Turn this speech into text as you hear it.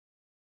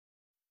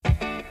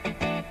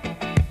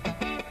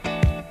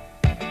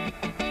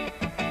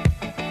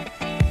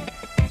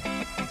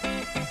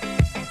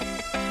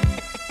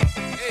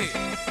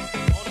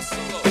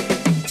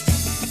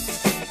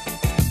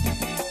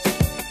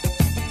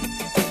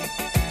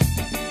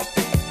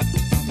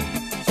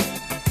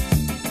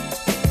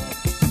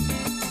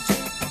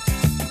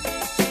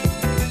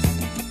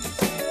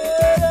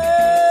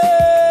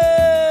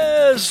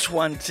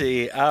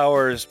20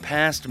 hours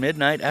past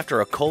midnight after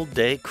a cold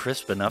day,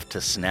 crisp enough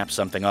to snap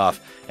something off,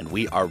 and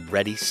we are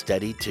ready,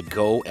 steady to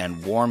go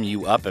and warm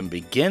you up and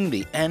begin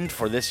the end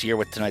for this year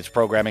with tonight's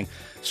programming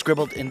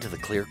scribbled into the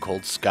clear,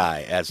 cold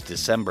sky as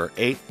December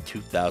 8th,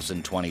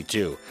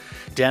 2022.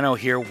 Danno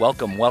here,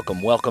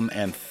 welcome,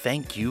 and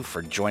thank you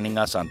for joining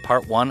us on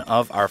part one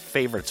of our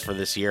favorites for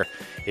this year.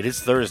 It is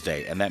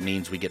Thursday, and that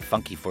means we get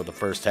funky for the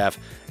first half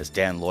as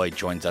Dan Lloyd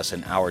joins us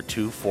in hour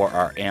two for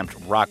our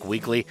Amped Rock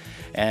Weekly.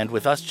 And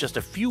with us just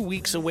a few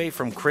weeks away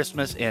from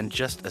Christmas and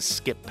just a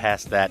skip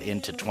past that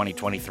into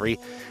 2023,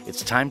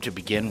 it's time to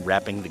begin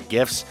wrapping the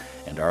gifts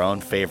and our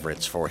own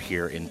favorites for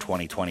here in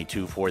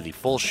 2022 for the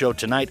full show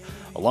tonight,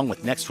 along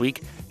with next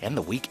week and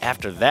the week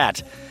after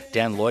that.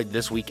 Dan Lloyd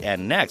this week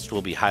and next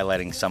will be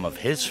highlighting some of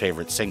his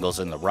favorite singles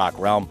in the rock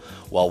realm,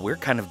 while we're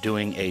kind of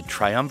doing a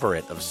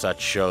triumvirate of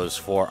such shows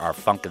for our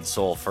funk and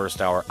soul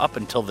first hour up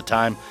until the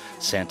time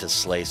Santa's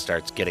sleigh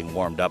starts getting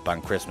warmed up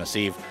on Christmas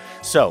Eve.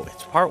 So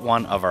it's part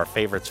one of our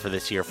favorites for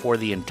this year for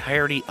the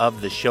entirety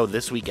of the show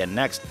this week and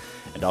next,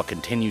 and I'll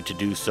continue to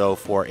do so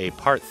for a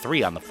part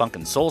three on the funk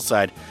and soul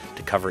side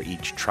to cover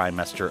each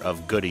trimester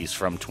of goodies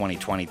from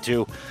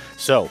 2022.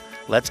 So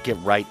let's get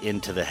right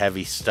into the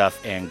heavy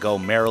stuff and go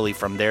merrily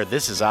from there.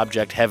 This is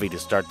Object Heavy to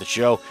start the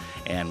show,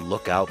 and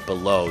look out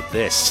below.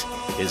 This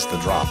is The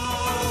Drop.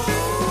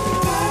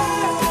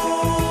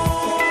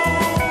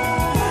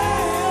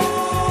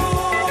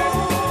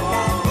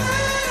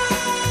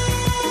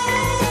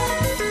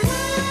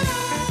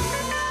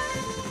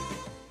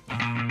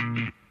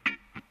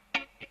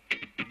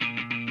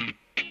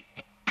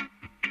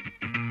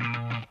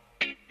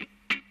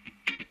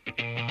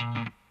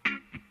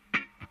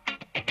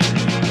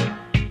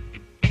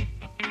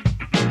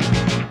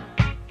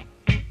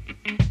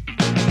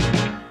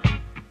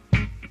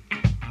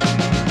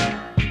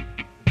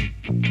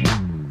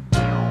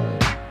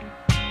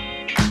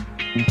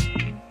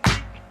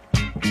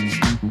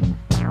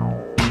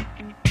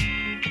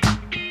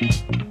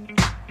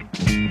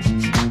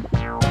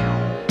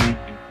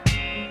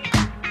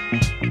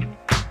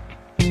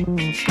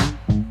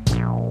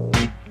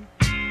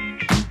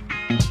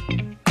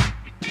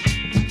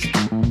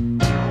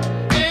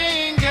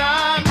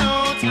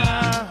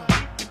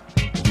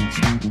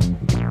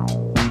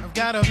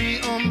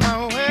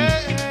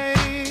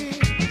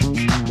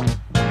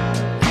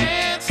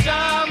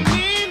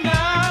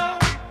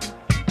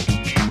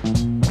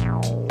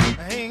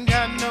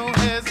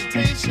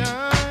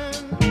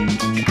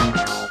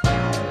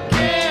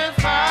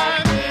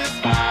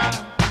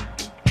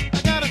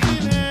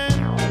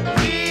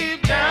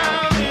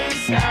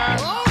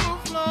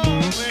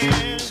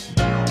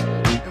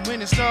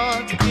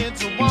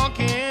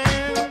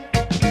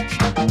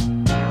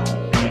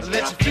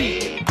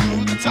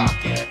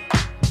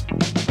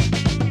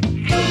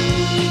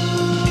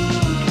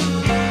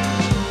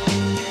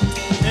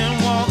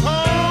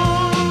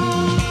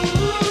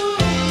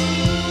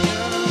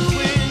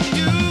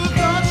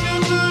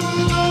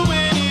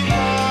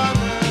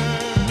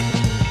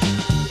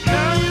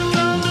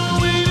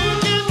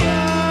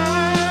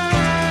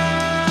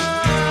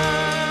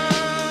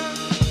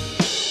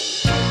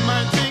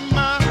 Might take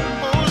my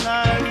whole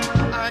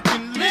life.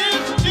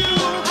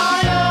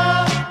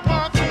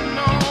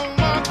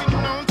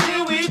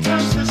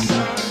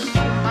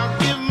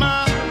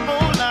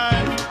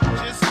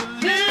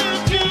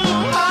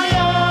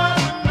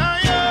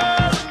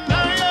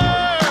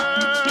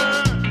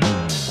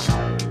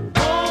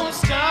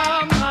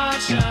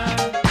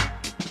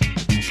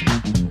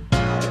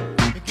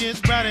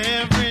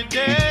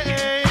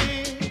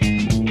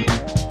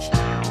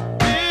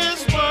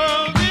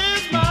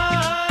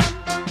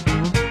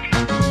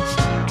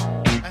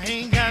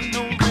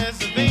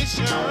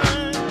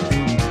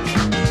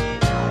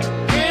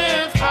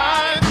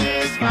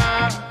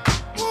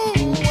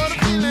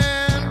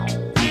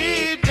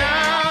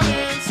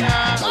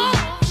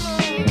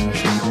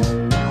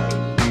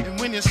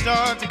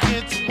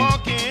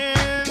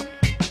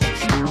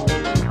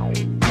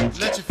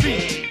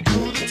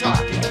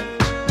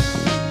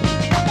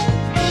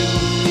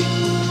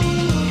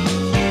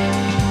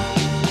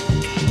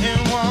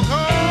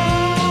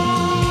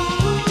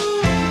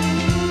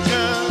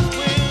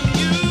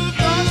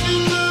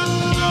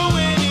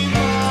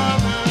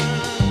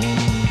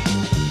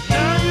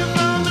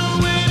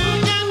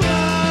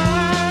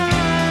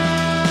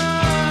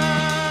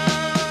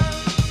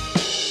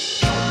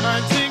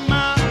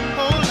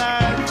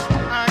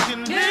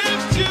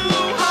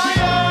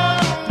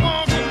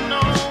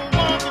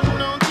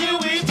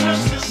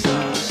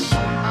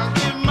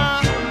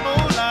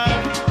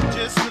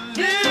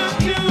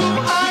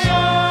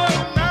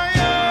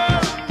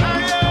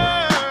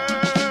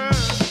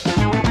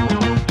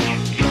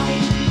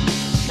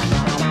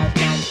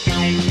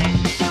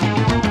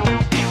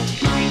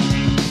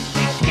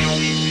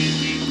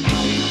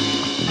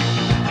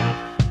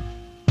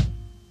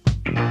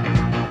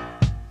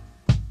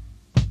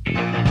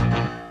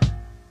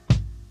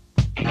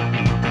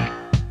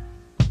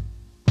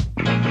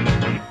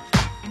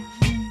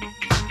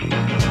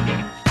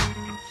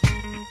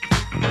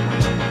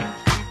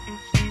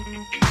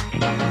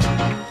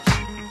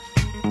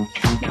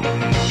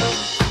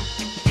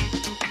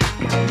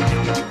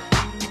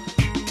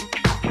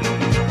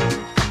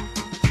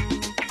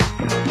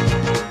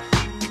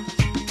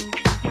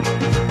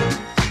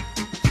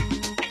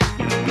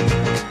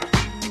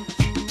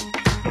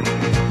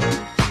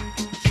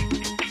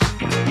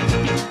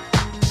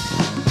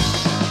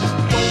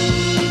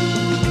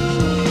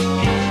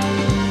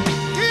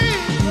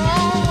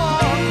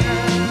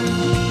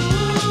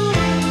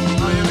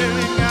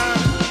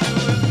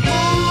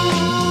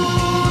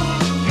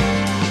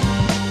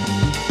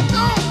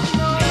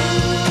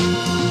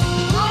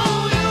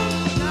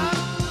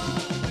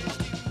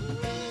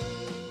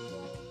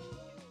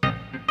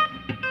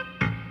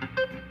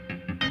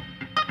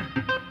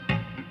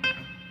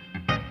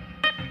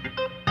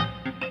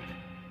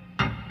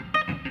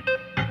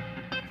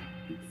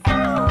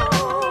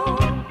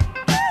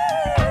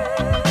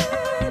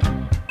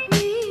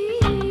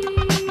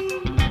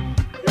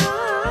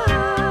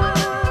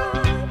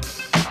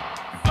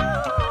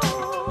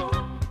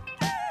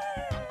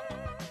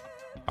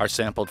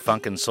 Sampled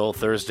Funk and Soul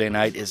Thursday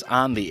night is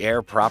on the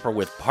air proper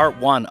with part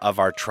one of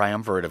our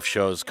triumvirate of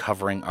shows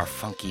covering our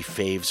funky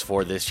faves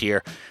for this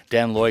year.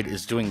 Dan Lloyd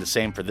is doing the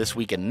same for this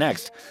week and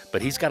next,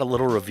 but he's got a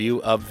little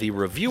review of the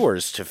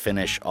reviewers to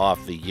finish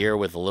off the year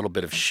with a little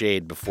bit of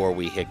shade before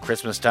we hit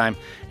Christmas time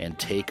and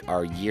take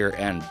our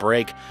year-end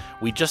break.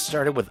 We just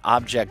started with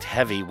Object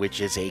Heavy,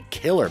 which is a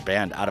killer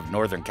band out of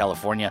Northern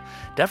California,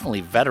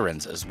 definitely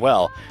veterans as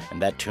well,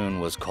 and that tune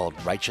was called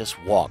Righteous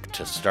Walk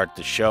to start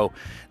the show.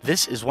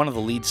 This is one of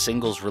the lead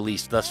singles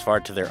released thus far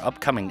to their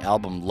upcoming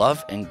album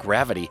Love and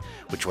Gravity,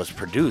 which was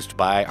produced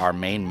by our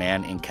main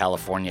man in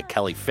California,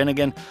 Kelly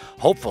Finnegan.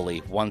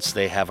 Hopefully, once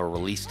they have a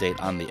release date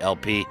on the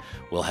LP,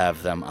 we'll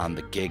have them on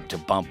the gig to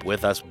bump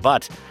with us,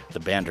 but the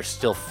band are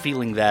still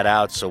feeling that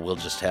out, so we'll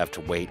just have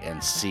to wait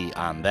and see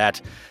on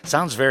that.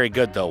 Sounds very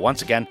good, though.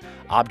 Once again,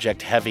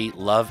 Object Heavy,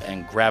 Love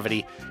and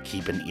Gravity.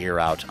 Keep an ear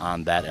out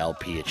on that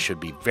LP. It should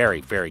be very,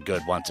 very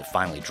good once it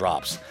finally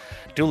drops.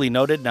 Duly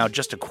noted. Now,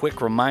 just a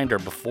quick reminder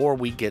before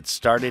we get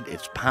started,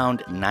 it's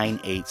pound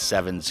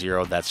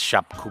 9870. That's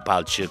Shop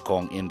Kupal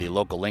Chilkong in the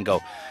local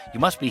lingo. You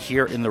must be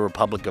here in the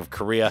Republic of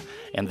Korea,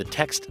 and the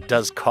text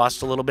does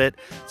cost a little bit.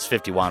 It's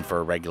 50 won for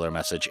a regular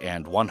message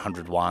and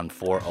 100 won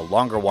for a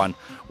longer one,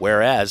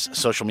 whereas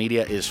social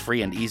media is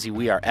free and easy.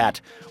 We are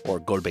at, or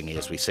Golbingi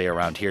as we say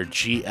around here,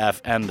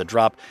 GFN The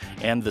Drop,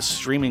 and the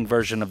streaming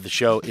version of the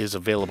show is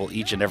available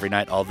each and every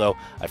night, although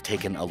I've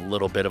taken a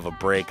little bit of a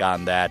break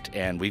on that,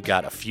 and we've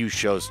got a few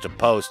shows to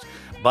post.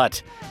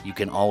 But you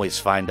can always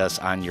find us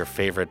on your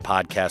favorite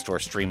podcast or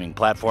streaming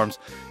platforms.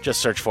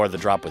 Just search for The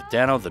Drop with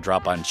Dano, The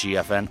Drop on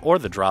GFN, or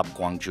The Drop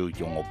Gwangju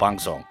Yongo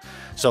Bangsong.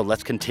 So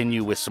let's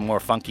continue with some more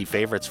funky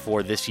favorites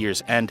for this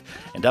year's end.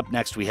 And up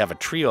next, we have a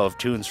trio of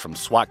tunes from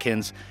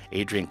Swatkins,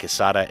 Adrian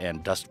Quesada,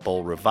 and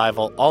Dustbowl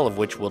Revival, all of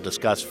which we'll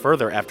discuss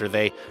further after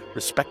they,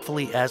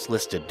 respectfully as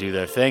listed, do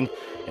their thing.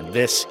 And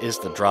this is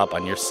The Drop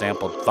on your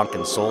sampled Funk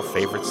and Soul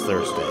Favorites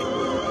Thursday.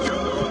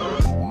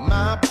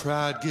 My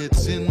pride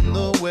gets in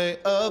the way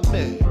of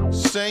me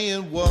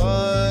saying what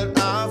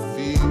I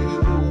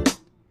feel.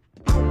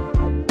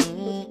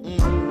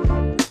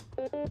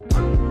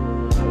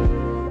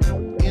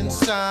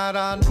 Inside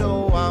I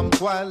know I'm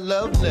quite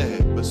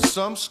lovely, but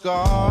some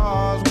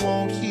scars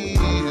won't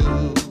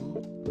heal.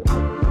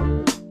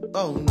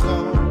 Oh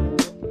no.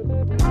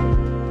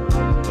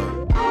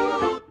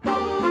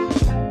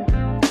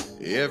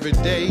 Every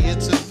day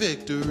it's a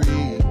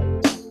victory.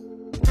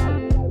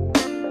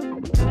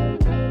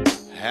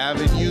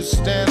 Having you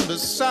stand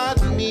beside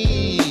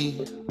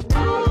me,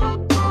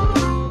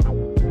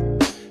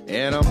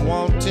 and I'm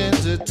wanting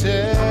to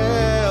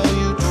tell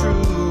you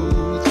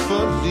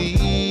truthfully,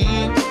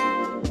 yeah.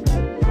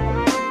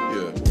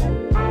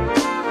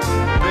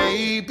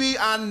 Baby,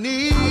 I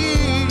need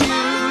you.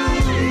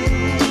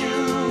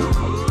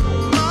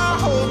 My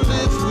hope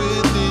lives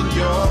within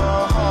your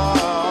heart.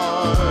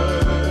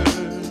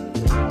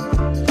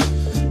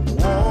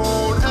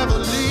 Won't ever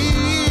leave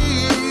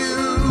you.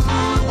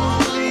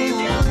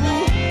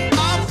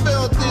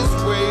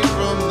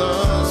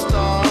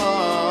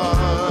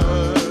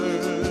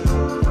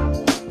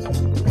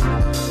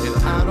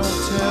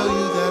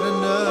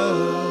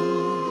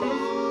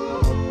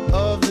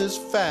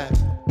 Fact,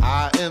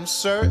 I am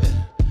certain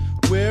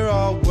we're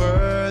all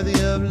worthy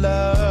of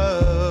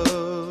love.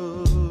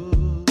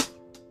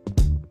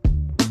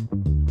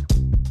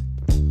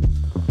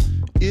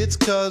 It's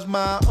 'cause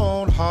my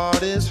own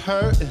heart is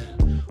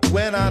hurting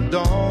when I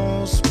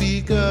don't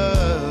speak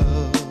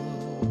up.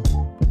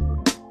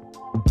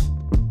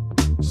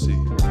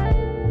 See,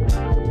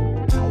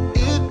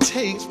 it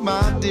takes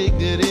my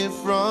dignity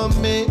from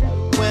me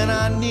when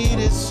I need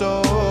it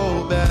so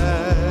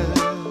bad.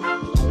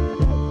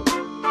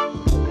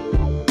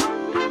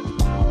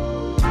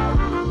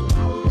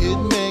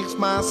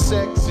 My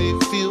sexy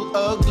feel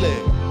ugly,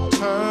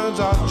 turns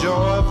our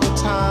joyful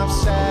time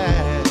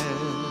sad.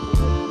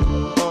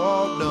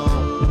 Oh no.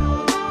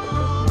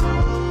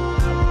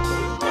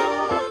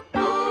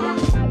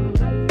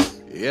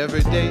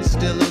 Every day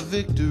still a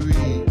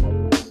victory.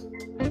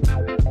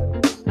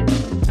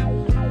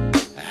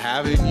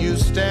 Having you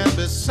stand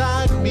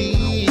beside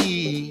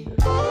me,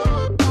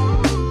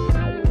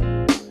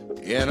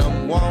 and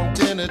I'm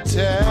wanting to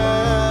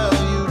tell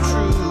you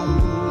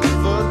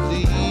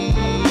truthfully.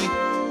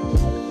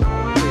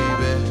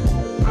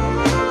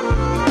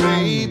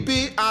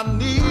 Baby, I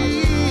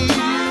need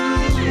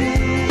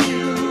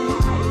you.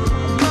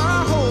 My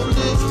hope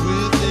lives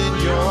within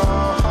your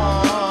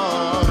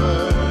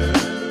heart.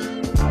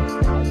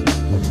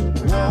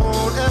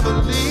 Won't ever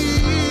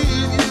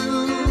leave you.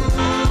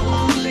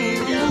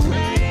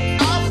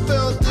 I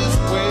felt this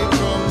way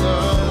from the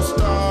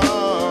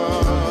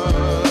start,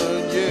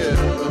 yeah.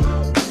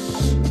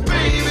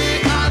 Baby,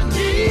 I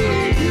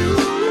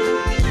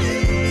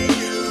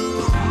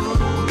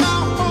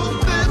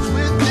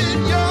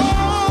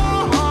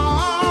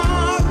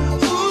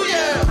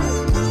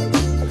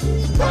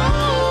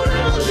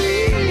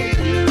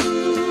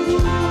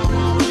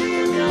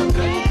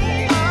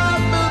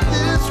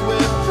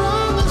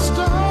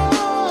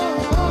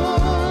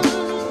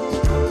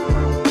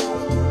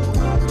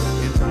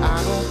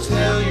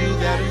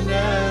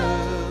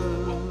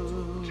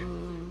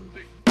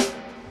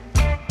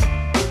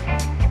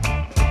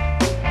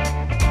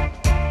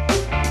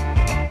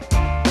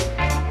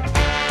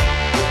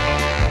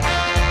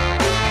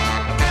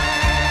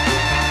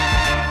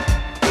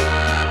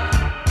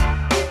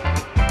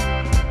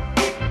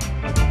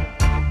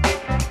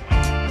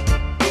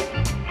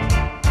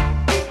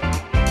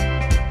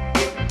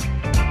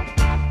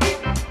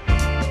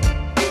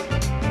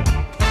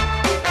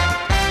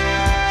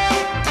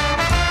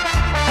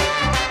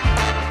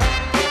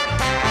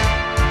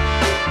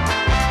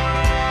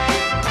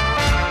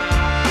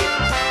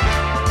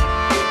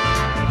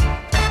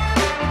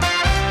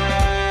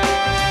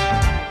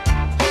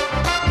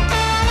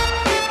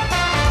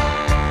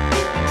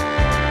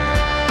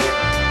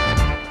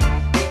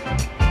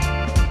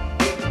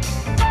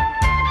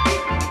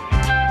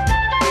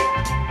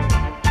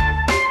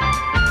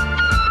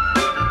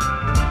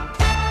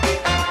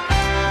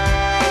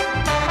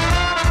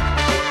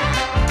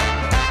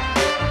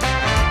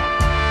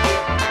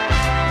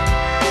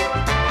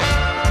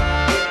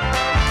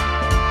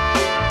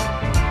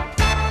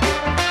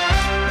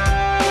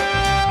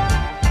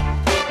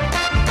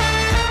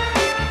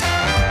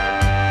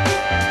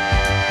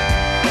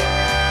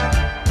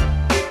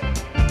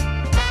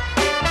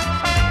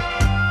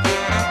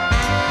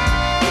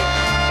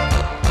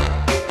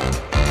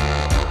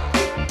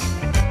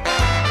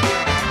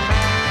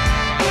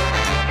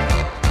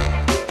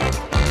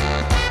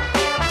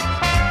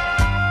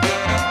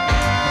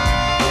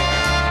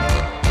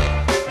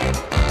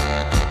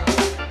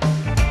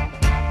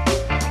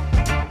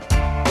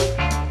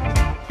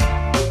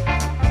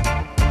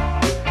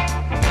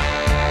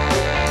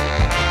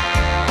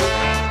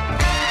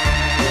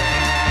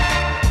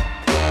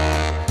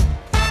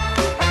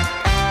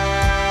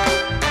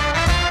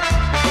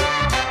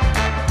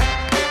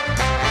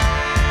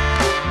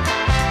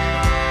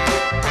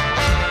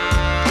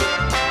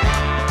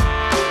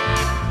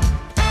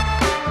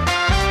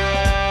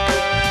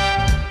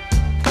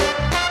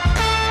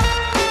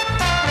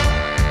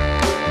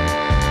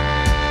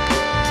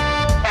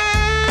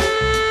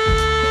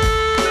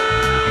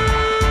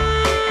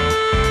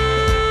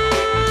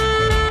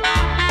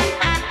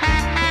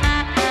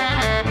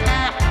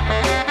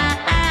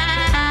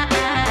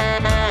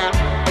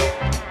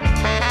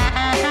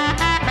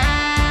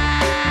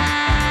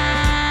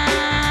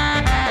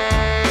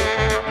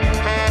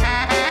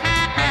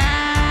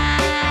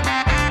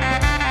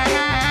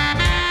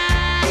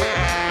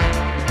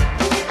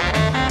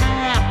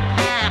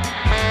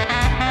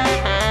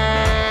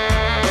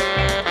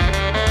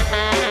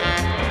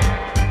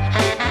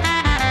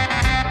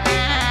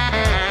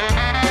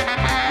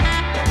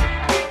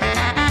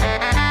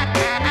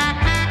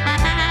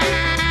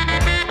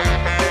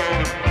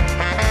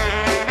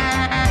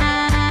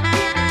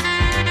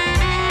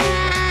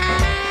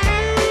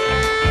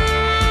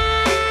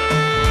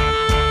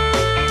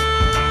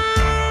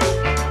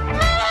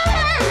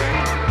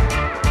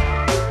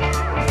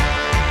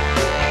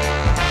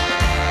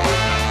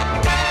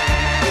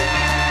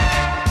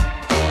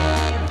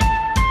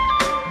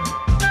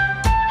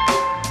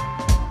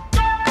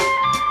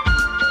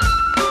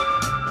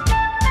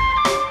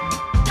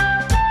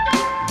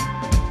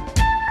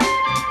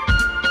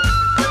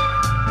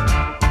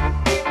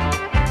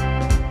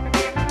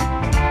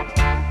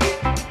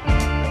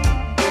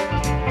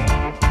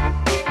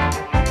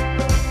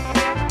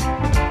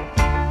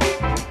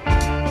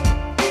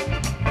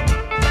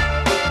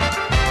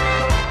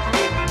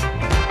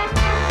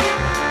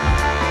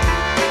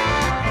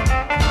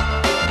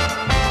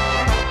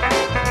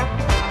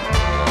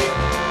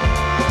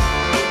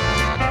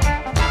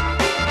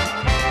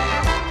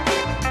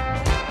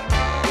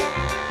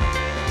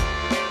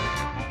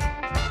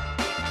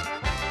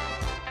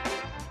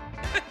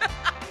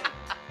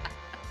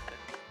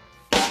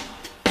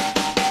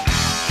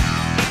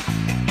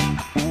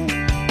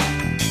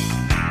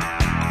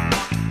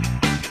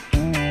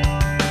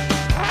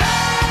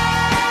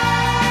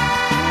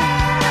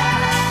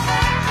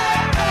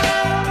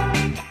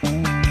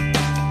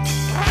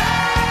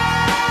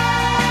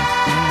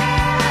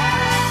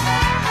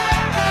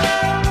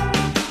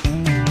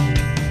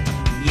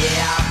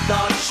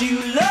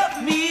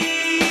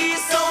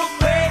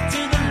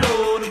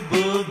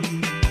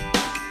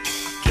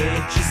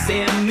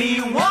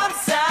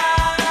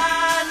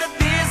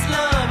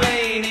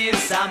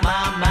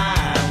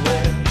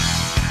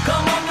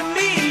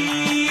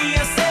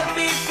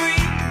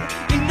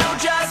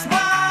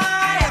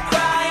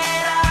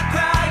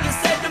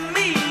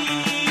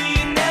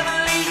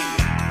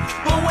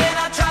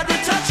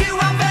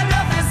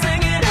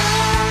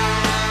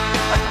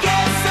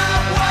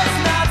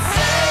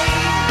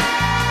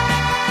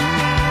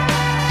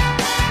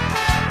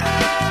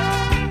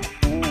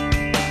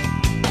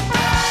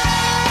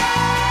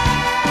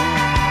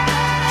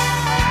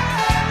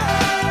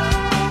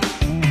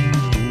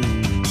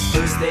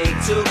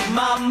took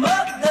my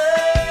mother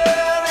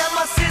and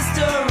my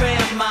sister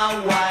and my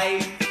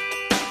wife.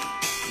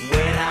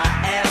 When I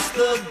asked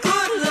the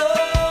good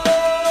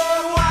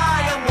Lord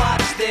why I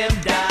watched them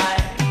die,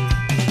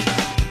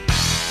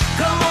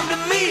 come on to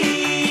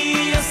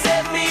me and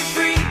set me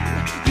free.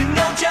 You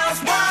know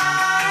just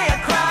why I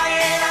cry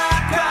and I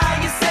cry.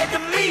 You said to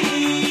me,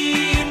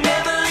 you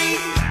never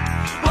leave.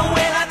 But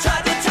when I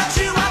tried to touch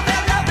you, I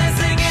felt nothing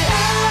singing.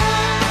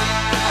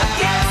 I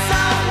guess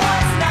I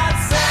was not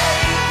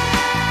saved.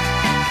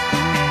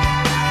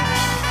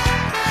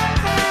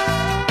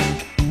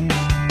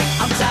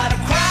 I'm tired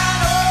of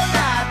crying all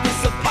night.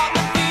 This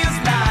apartment feels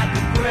like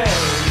a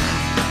grave.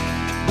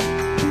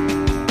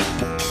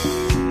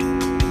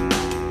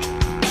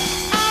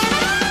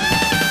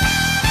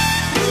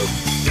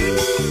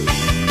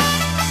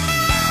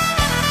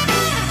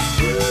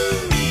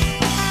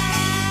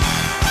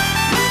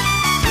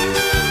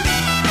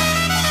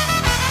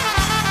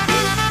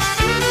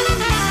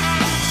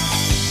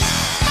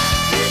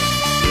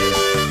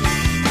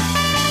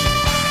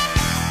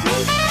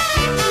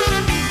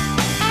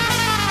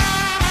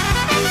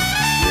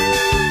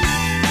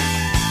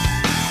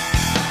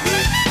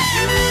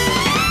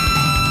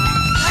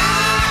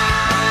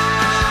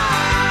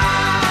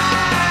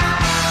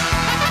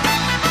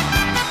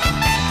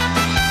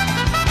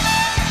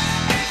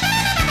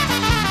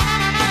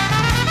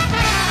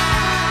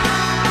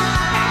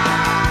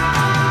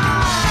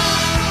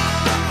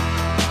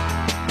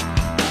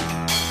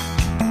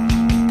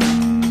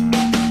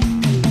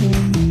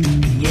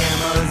 The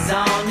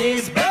Amazon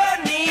is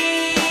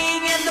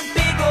burning and the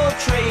big old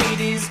trade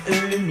is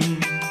earning.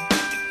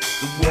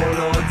 The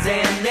warlords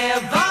and their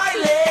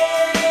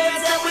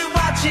violence, and we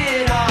watch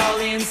it all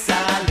in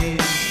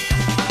silence.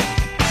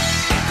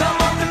 Come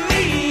on to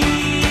me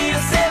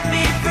and set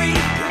me free.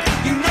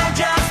 You know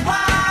just why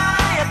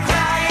I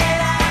cry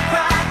and I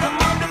cry. Come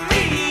on to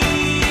me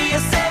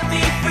and set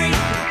me free.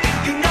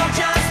 You know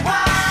just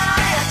why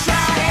I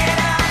try and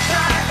I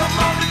try. Come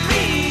on to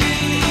me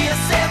and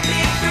set me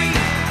free.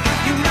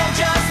 You know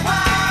just why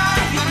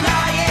you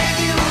lie and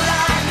you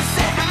lie. You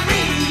said to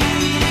me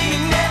you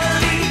never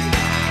leave.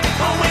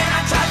 But when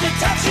I tried to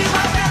touch you,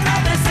 I felt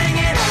nothing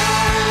singing.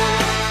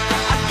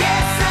 I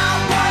guess I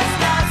was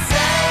not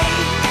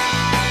saved.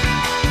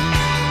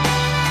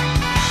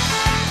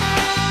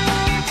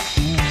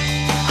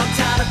 I'm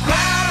tired of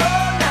crying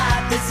all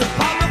night. This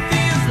apartment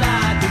feels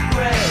like a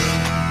grave.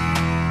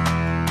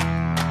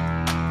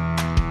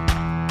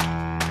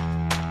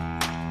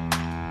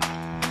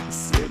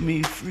 Set me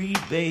free,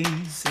 babe.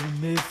 Set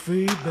me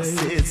free, babe. I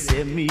said,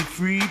 set me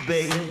free,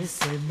 babe.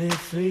 Set me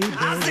free, babe.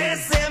 I said,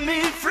 set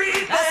me free,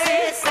 babe. I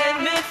said, set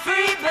me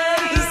free,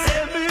 babe.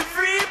 Set me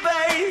free,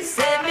 babe.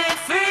 Set me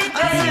free, babe.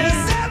 I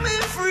said, set me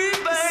free,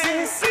 babe.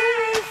 Set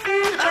me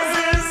free, babe. I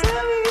said, set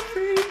me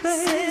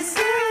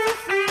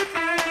free,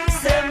 babe.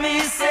 Set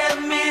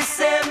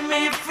me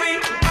free,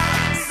 babe.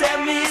 Set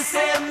me free.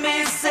 Set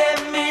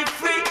me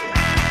free.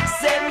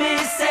 Set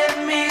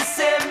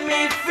me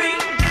free.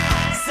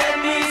 Set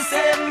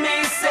me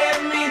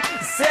free.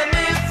 Set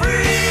me free.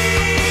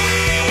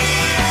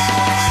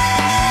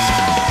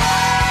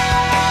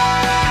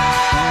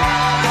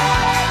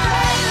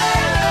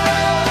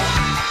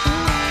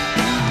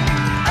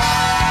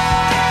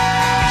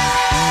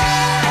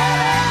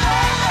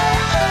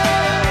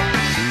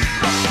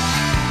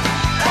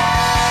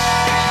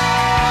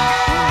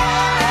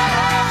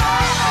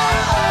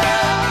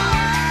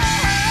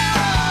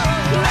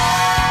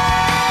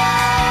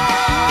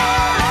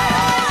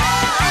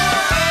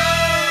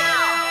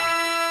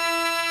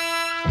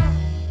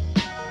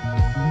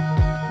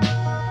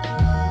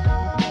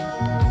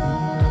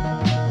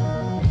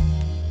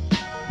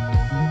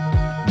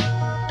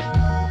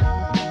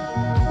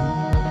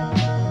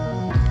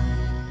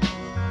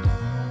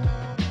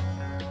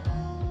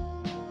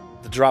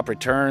 Drop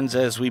returns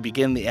as we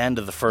begin the end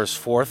of the first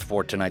fourth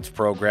for tonight's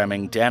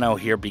programming. Danno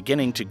here,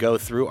 beginning to go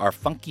through our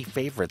funky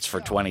favorites for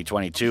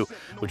 2022,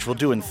 which we'll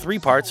do in 3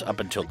 parts up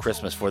until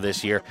Christmas for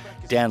this year.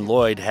 Dan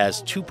Lloyd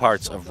has 2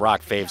 parts of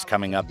rock faves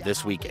coming up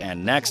this week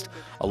and next,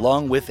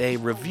 along with a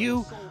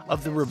review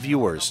of the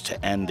reviewers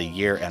to end the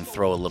year and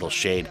throw a little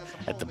shade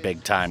at the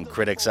big-time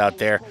critics out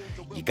there.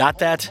 You got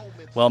that?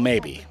 Well,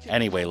 maybe.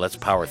 Anyway, let's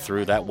power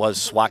through. That was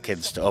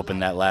Swatkins to open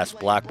that last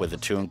block with a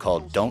tune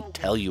called Don't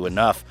Tell You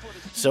Enough.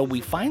 So we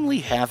finally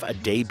have a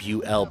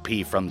debut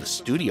LP from the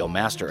studio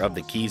master of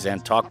the keys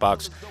and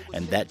talkbox,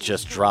 and that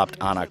just dropped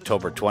on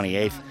October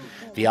 28th.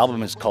 The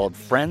album is called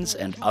Friends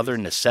and Other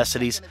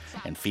Necessities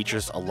and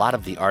features a lot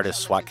of the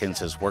artists Swatkins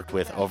has worked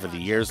with over the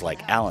years,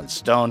 like Alan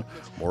Stone,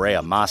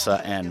 Morea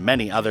Massa, and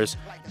many others.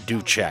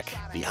 Do check.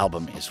 The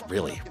album is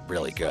really,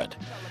 really good.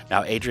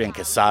 Now, Adrian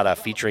Quesada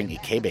featuring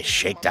Ikebe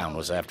Shakedown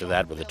was after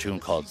that with a tune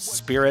called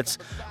Spirits.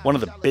 One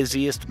of the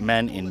busiest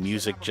men in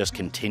music just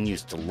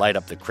continues to light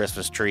up the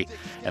Christmas tree,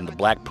 and the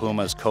Black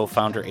Pumas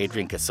co-founder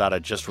Adrian Quesada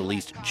just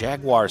released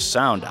Jaguar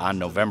Sound on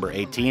November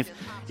 18th.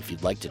 If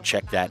you'd like to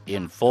check that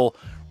in full,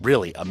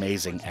 Really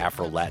amazing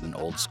Afro-Latin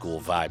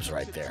old-school vibes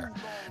right there.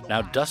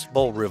 Now,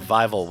 Dustbowl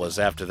Revival was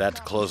after that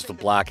to close the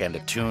block, and a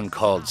tune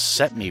called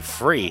Set Me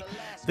Free.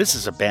 This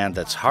is a band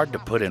that's hard to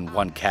put in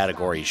one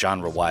category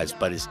genre-wise,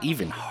 but is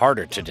even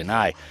harder to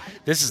deny.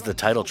 This is the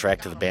title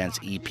track to the band's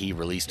EP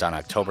released on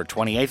October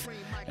 28th,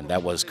 and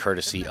that was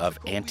courtesy of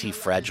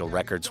Anti-Fragile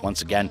Records.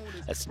 Once again,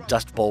 that's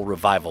Dustbowl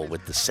Revival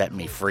with the Set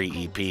Me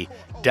Free EP.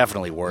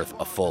 Definitely worth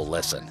a full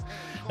listen.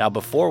 Now,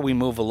 before we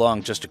move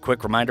along, just a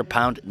quick reminder,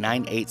 pound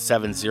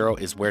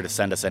 9870 is where to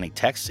send us any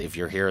texts if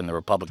you're here in the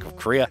Republic of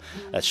Korea.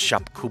 That's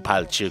Shap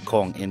Kupal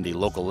Chilkong in the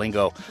local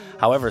lingo.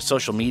 However,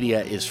 social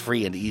media is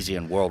free and easy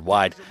and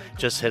worldwide.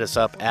 Just hit us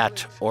up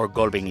at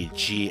Orgolbingi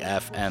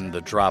GFN.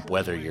 The drop,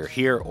 whether you're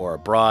here or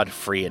abroad,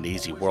 free and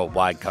easy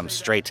worldwide, comes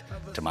straight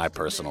to my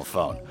personal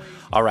phone.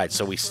 All right,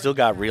 so we still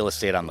got real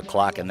estate on the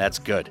clock, and that's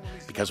good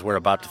because we're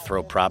about to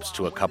throw props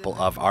to a couple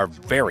of our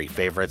very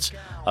favorites.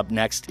 Up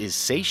next is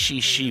Say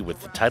She She with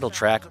the title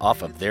track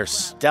off of their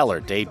stellar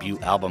debut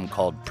album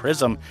called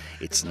Prism.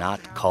 It's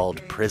not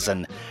called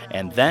Prison.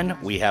 And then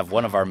we have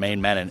one of our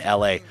main men in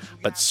Aleh,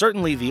 but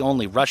certainly the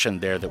only Russian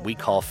there that we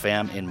call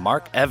fam in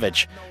Mark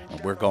Evich.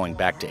 And we're going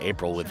back to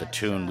April with a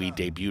tune we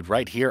debuted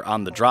right here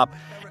on The Drop.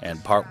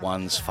 And part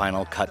one's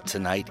final cut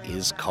tonight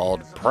is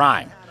called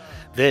Prime.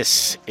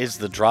 This is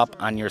The Drop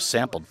on your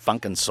sampled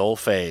funk and soul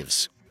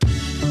faves.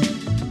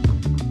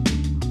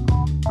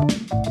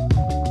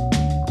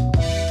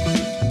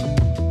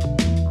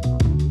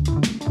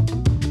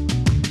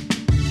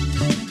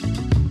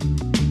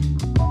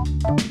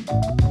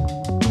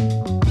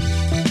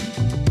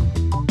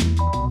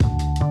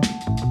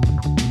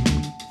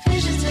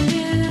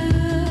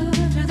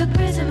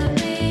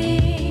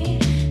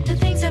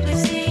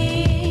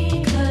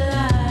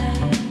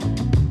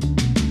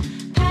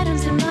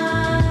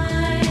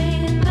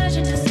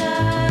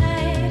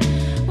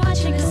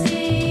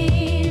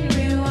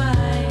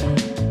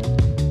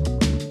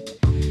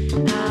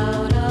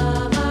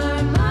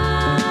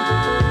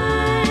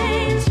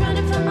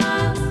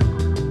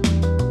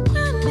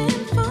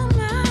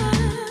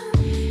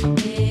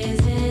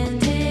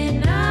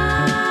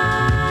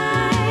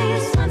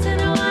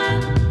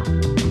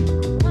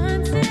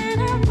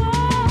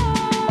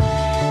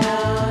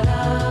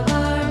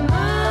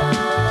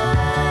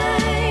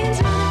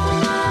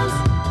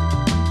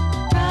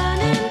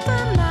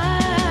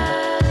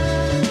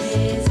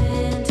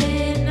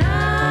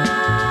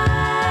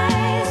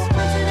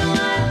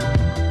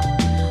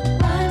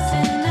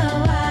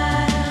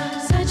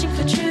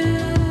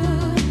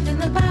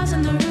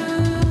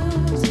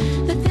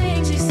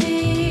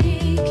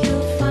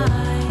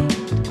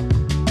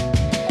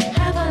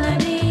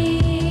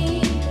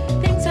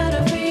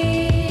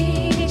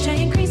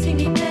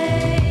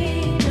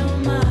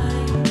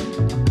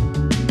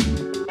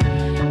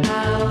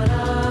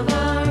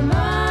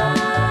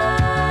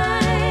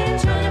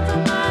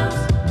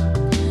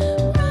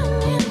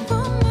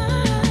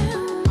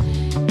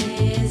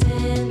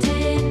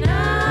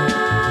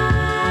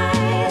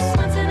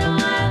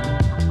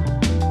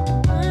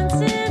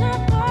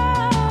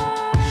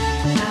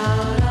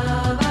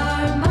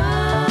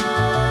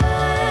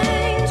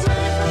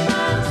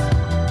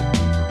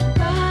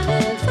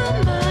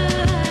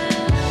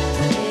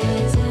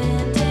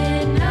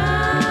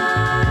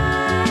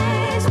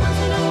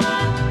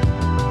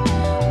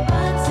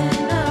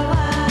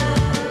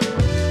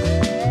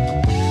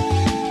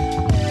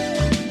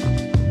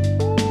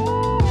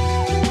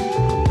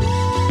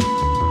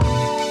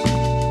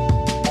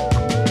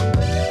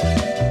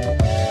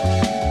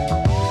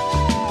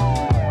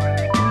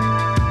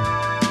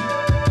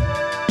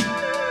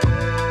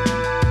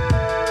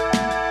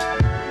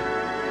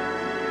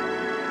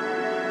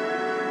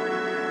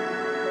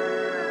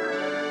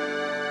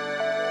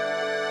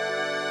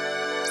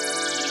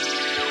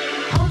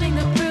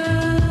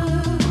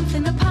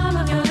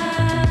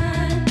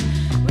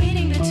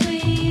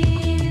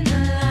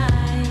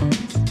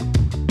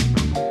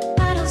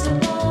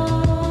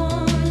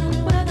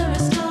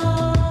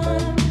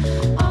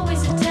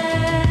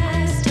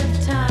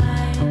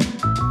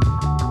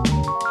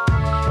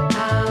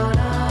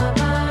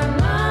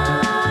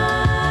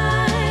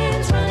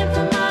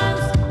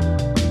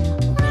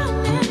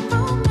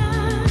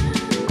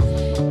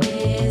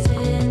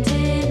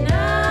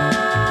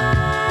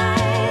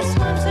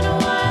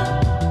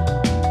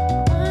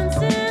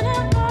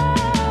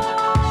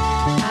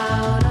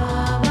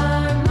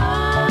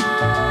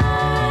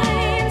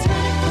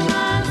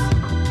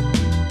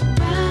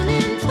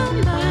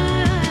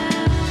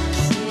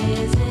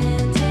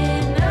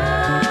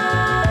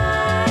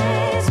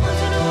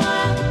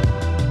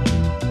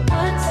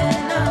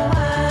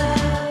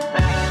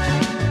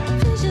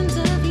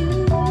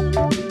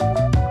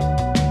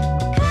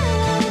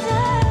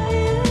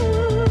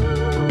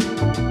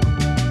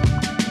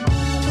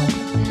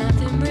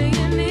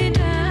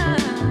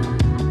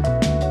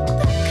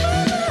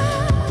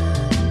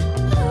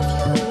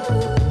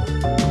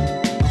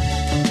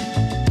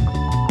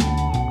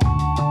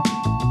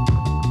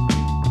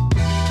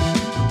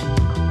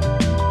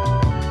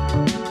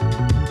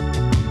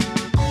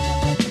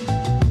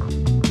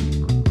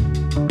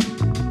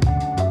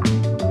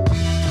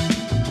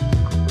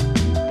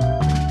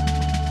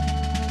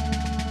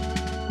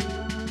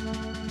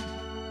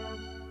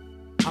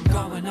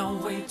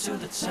 to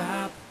the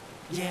top,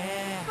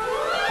 yeah.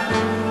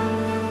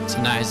 It's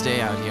a nice day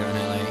out here in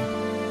LA.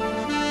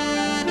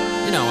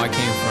 You know, I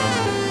came from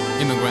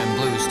immigrant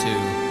blues to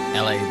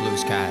LA blue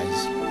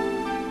skies.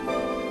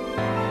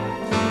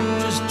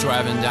 Just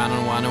driving down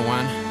on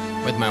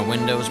 101 with my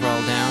windows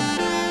rolled down,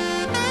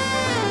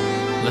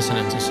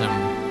 listening to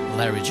some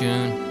Larry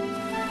June.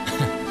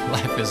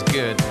 Life is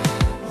good.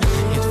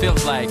 It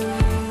feels like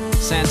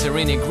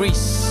Santorini,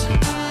 Greece.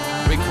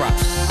 Rick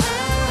Ross.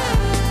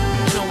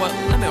 You know what?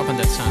 Let me open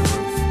that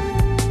sunroof.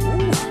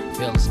 Ooh,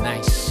 feels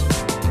nice.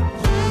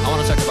 I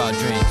want to talk about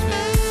dreams,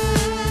 baby.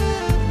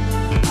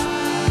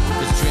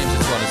 Because dreams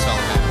is what it's all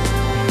about.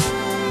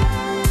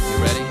 You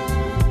ready?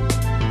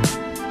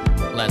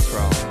 Let's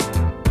roll.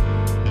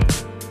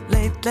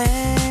 Lately,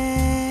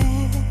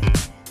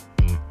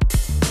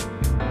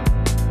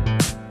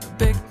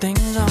 big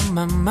things on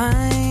my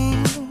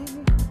mind.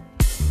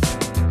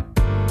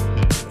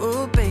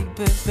 Oh,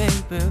 baby,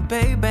 baby,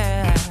 baby,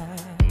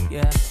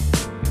 yeah.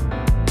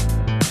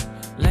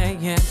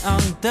 Laying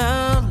on the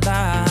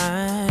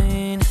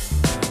line.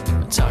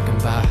 Talking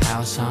about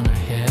house on a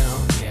hill,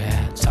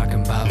 yeah.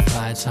 Talking about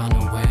flights on a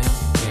wheel,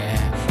 yeah.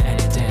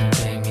 Any damn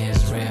thing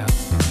is real,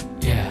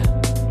 yeah.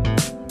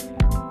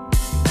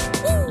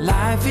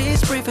 Life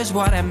is brief is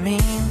what I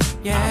mean,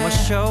 yeah. I'ma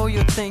show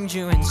you things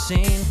you ain't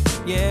seen,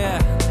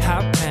 yeah.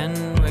 Happen,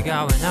 we're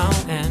going on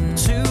and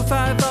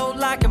 250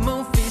 like a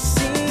movie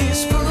scene.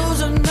 These fools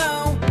don't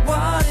know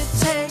what it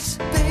takes.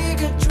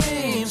 Bigger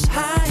dreams,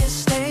 higher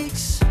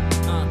stakes.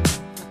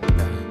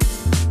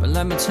 But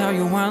let me tell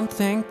you one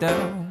thing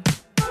though.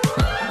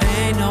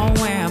 Ain't no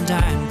way I'm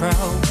dying broke,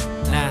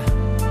 nah.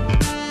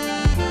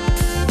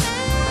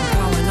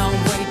 I'm going all the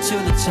way to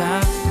the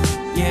top,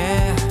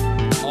 yeah.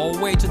 All the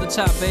way to the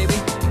top, baby.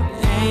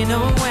 Ain't no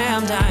way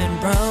I'm dying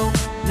broke,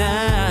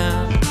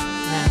 nah,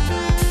 nah.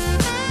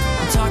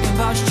 I'm talking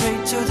about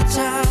straight to the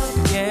top,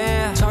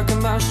 yeah. Talking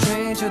about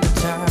straight to the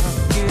top,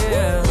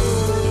 yeah.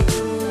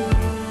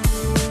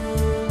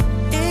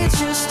 It's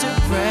just too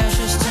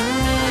precious to me.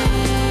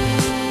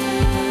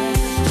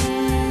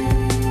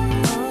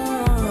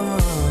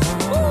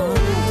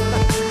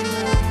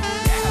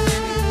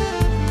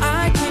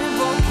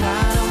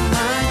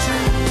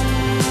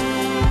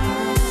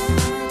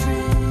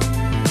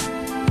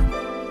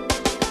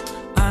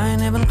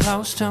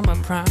 Close to my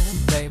prime,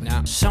 baby.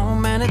 Nah. So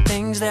many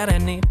things that I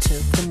need to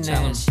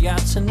finesse.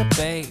 Yachts in the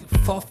bay,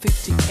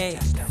 458.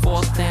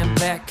 Forth and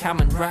back, come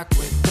and rock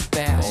with the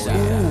best. Oh,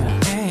 yeah. Ooh,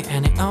 hey,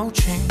 and it all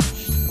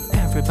changed.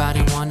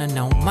 Everybody wanna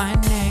know my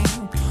name.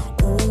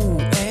 Ooh,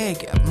 hey,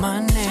 get my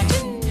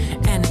name.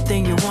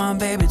 Anything you want,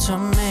 baby, to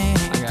me.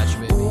 I got you,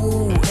 baby.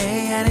 Ooh,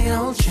 hey, and it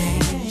all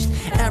changed.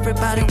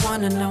 Everybody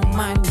wanna know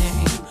my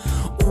name.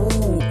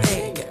 Ooh,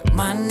 hey, get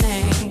my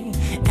name.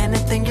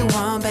 Anything you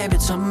want, baby,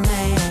 to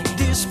me.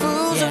 These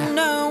fools don't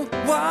know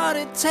what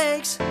it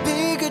takes.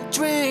 Bigger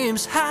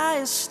dreams,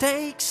 higher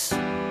stakes.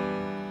 Well,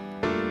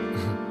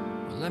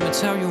 let me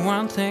tell you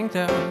one thing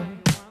though.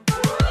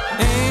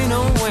 Ain't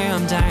no way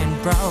I'm dying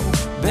broke,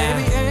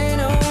 baby, ain't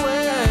no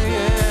way,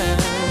 yeah.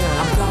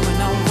 I'm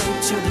going all the way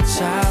to the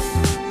top,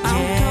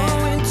 yeah. I'm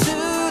going to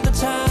the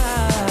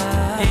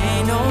top.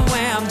 Ain't no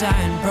way I'm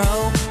dying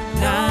broke,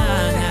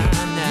 nah, nah,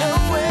 nah. No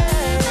way.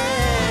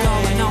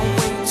 I'm going all the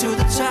way to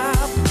the top.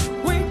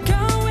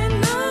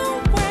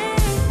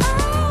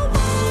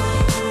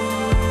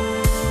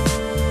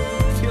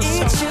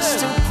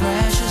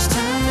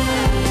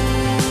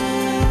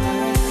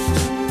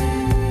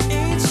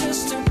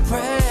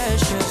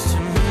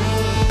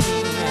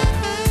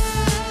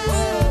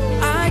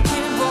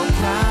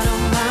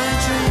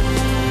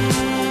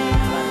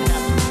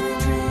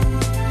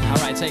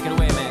 Take it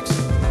away, Max.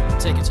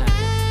 Take your time.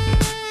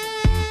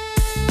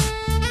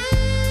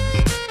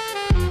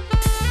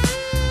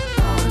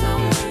 Going all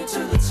the way to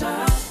the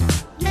top,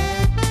 yeah.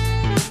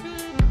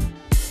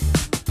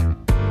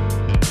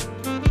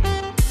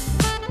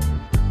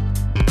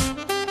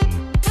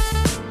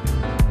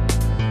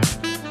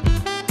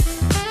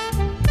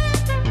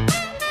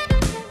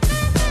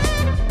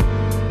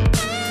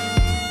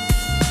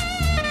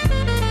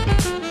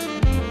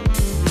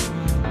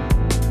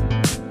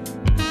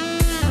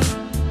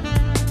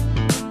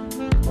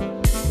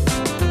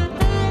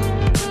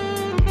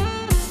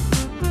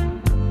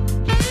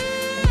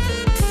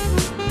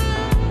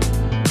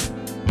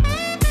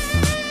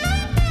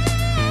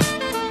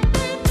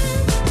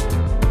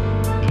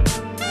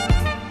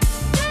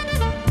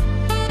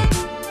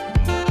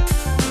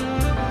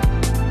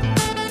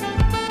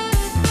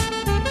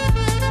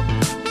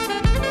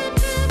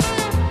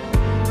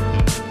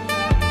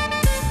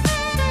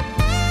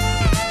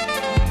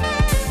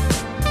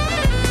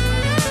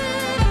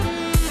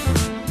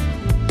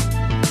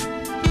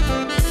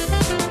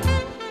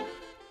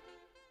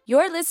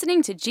 You're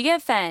listening to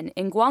GFN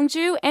in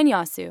Gwangju and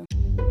Yasu.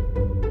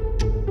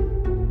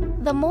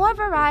 The more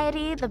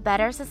variety, the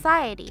better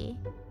society.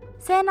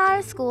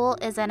 Senar School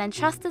is an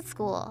entrusted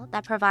school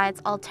that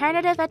provides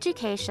alternative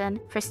education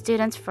for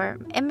students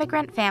from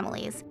immigrant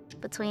families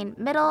between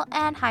middle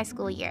and high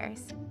school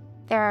years.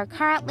 There are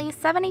currently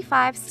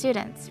 75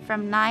 students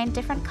from 9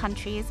 different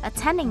countries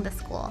attending the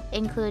school,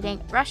 including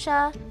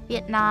Russia,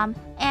 Vietnam,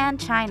 and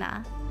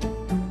China.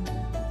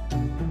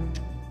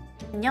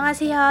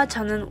 안녕하세요.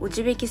 저는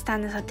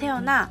우즈베키스탄에서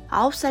태어나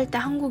 9살 때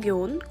한국에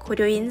온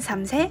고려인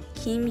 3세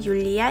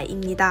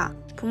김율리아입니다.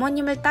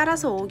 부모님을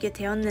따라서 오게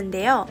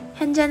되었는데요.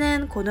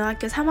 현재는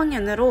고등학교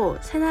 3학년으로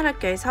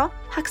새날학교에서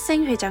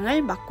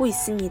학생회장을 맡고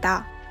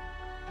있습니다.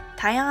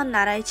 다양한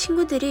나라의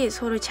친구들이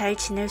서로 잘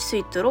지낼 수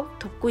있도록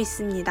돕고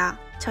있습니다.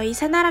 저희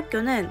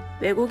새날학교는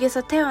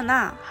외국에서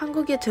태어나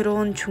한국에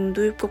들어온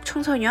중도입국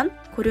청소년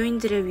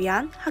고려인들을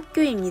위한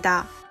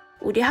학교입니다.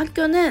 우리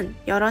학교는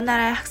여러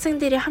나라의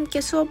학생들이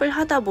함께 수업을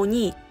하다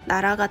보니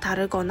나라가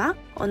다르거나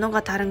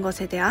언어가 다른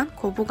것에 대한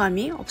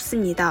거부감이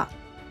없습니다.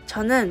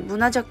 저는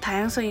문화적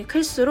다양성이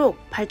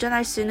클수록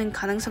발전할 수 있는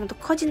가능성도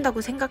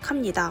커진다고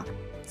생각합니다.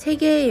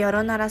 세계의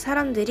여러 나라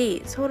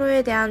사람들이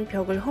서로에 대한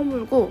벽을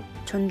허물고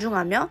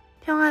존중하며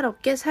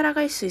평화롭게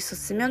살아갈 수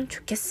있었으면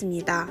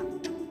좋겠습니다.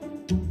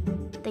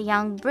 The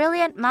young,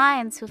 brilliant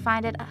minds who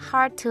find it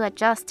hard to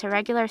adjust to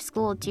regular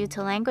school due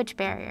to language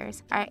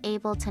barriers are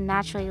able to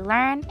naturally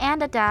learn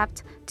and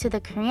adapt to the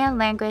Korean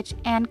language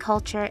and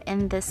culture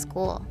in this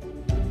school.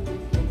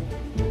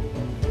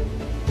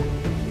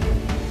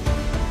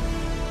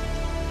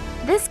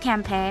 This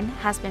campaign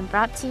has been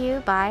brought to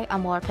you by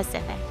Amore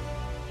Pacific.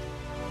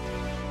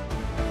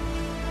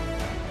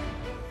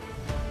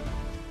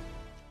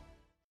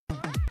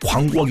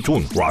 광고하기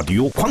좋은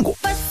라디오 광고.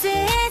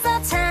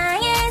 버스에서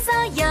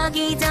차에서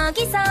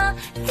여기저기서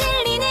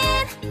들리는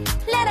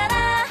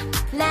라라라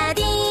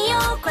라디오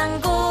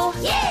광고.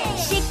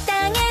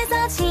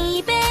 식당에서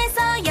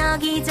집에서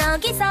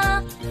여기저기서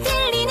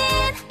들리는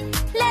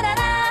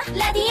라라라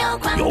라디오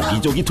광고.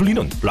 여기저기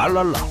들리는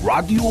랄랄라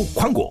라디오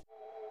광고.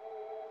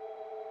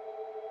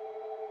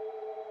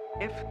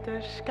 If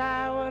the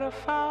sky were to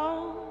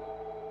fall,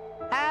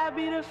 I'd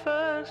be the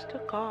first to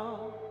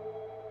call.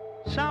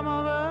 Some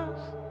of us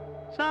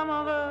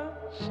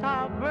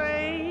are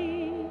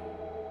brave.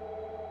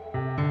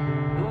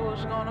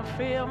 Who's gonna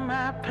feel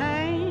my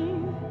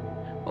pain?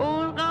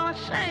 Who's gonna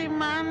say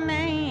my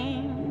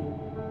name?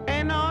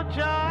 Ain't no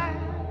joy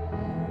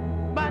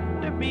but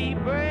to be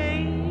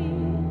brave.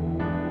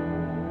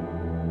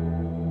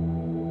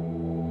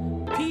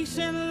 Peace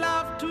and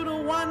love to the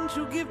ones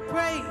who give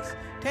praise.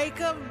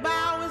 Take a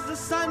bow as the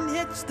sun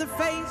hits the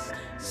face.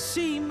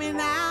 See me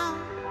now,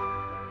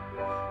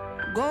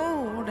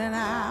 golden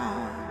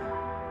hour.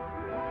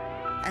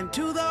 And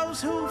to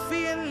those who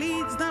fear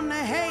leads them to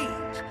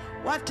hate,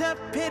 what a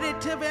pity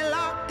to be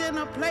locked in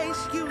a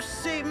place. You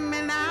see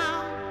me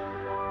now,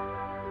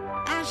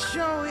 I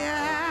show you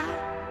how,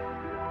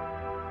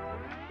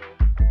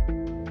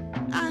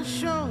 I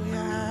show you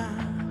how,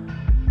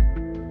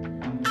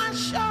 I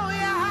show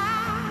you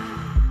how,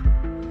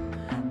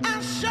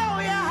 I show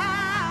you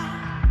how,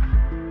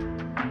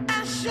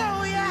 I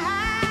show you how.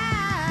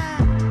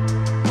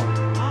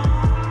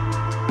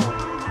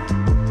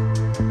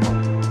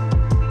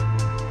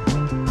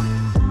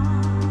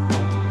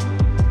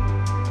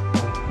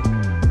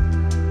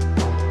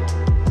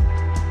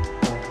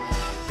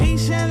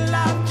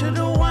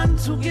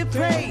 To give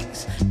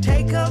praise,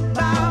 take a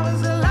bow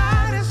as the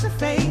light is the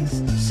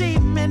face. See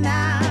me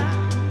now,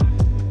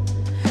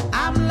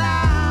 I'm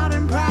loud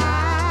and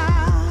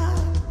proud.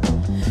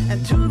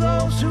 And to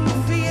those who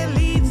fear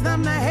leads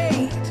them to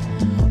hate,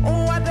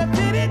 oh what a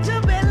pity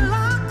to be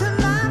locked in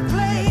that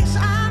place.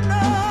 I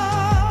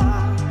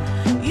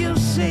know you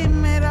see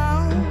me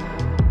though,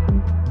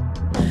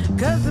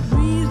 'cause the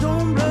breeze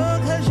don't blow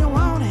 'cause you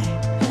want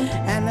it,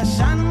 and the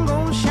sun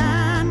gon'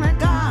 shine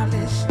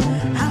regardless.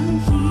 I'm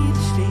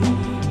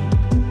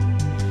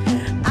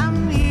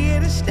here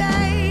to stay.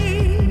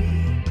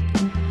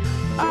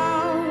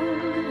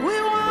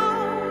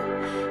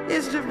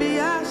 To be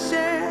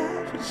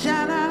ourselves,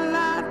 shine our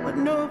light with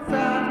no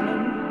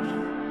problems.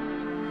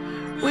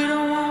 We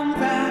don't want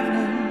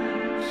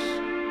problems.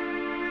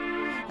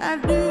 I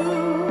do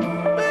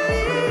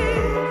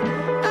believe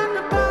in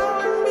the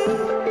power in me,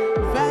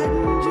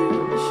 fighting to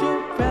show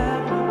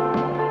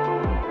problems.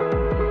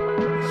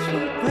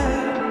 Show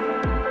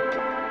problems.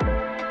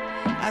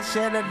 I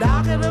said the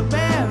darker the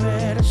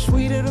berry, the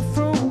sweeter the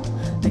fruit,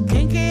 the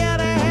kinkier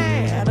the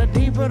hair, the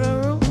deeper the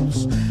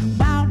roots.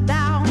 Bow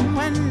down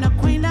when the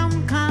queen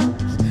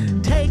comes,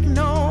 take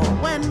note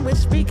when we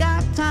speak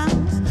our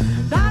tongues.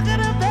 Darker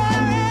the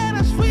berry,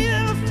 the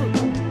sweeter the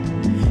fruit.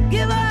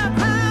 Give her a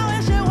crown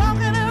when she walk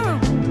in the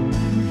room.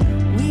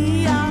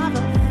 We are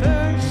the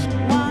first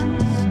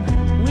ones.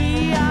 We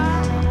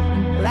are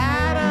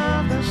light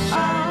of the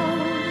sun.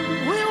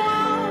 We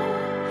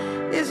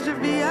want is to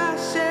be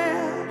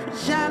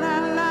ourselves, shine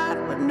our light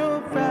with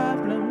no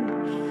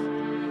problems.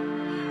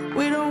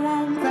 We don't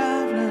want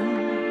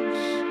problems.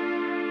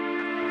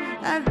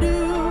 I do.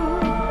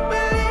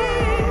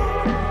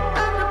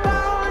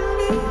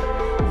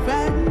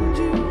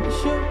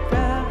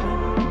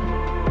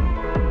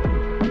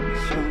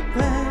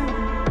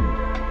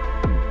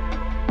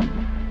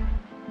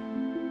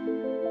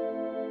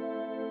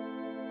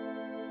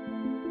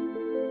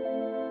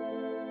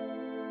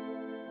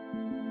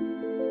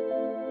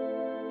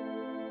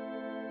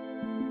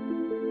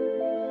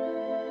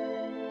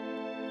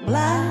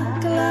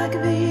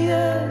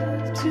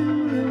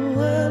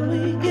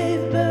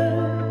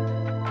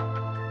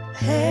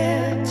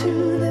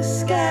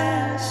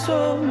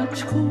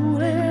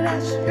 cooling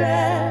that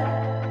stress,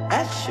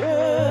 I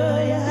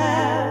sure you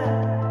have.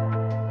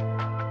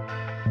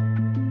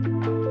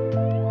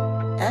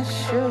 I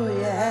sure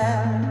you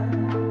have.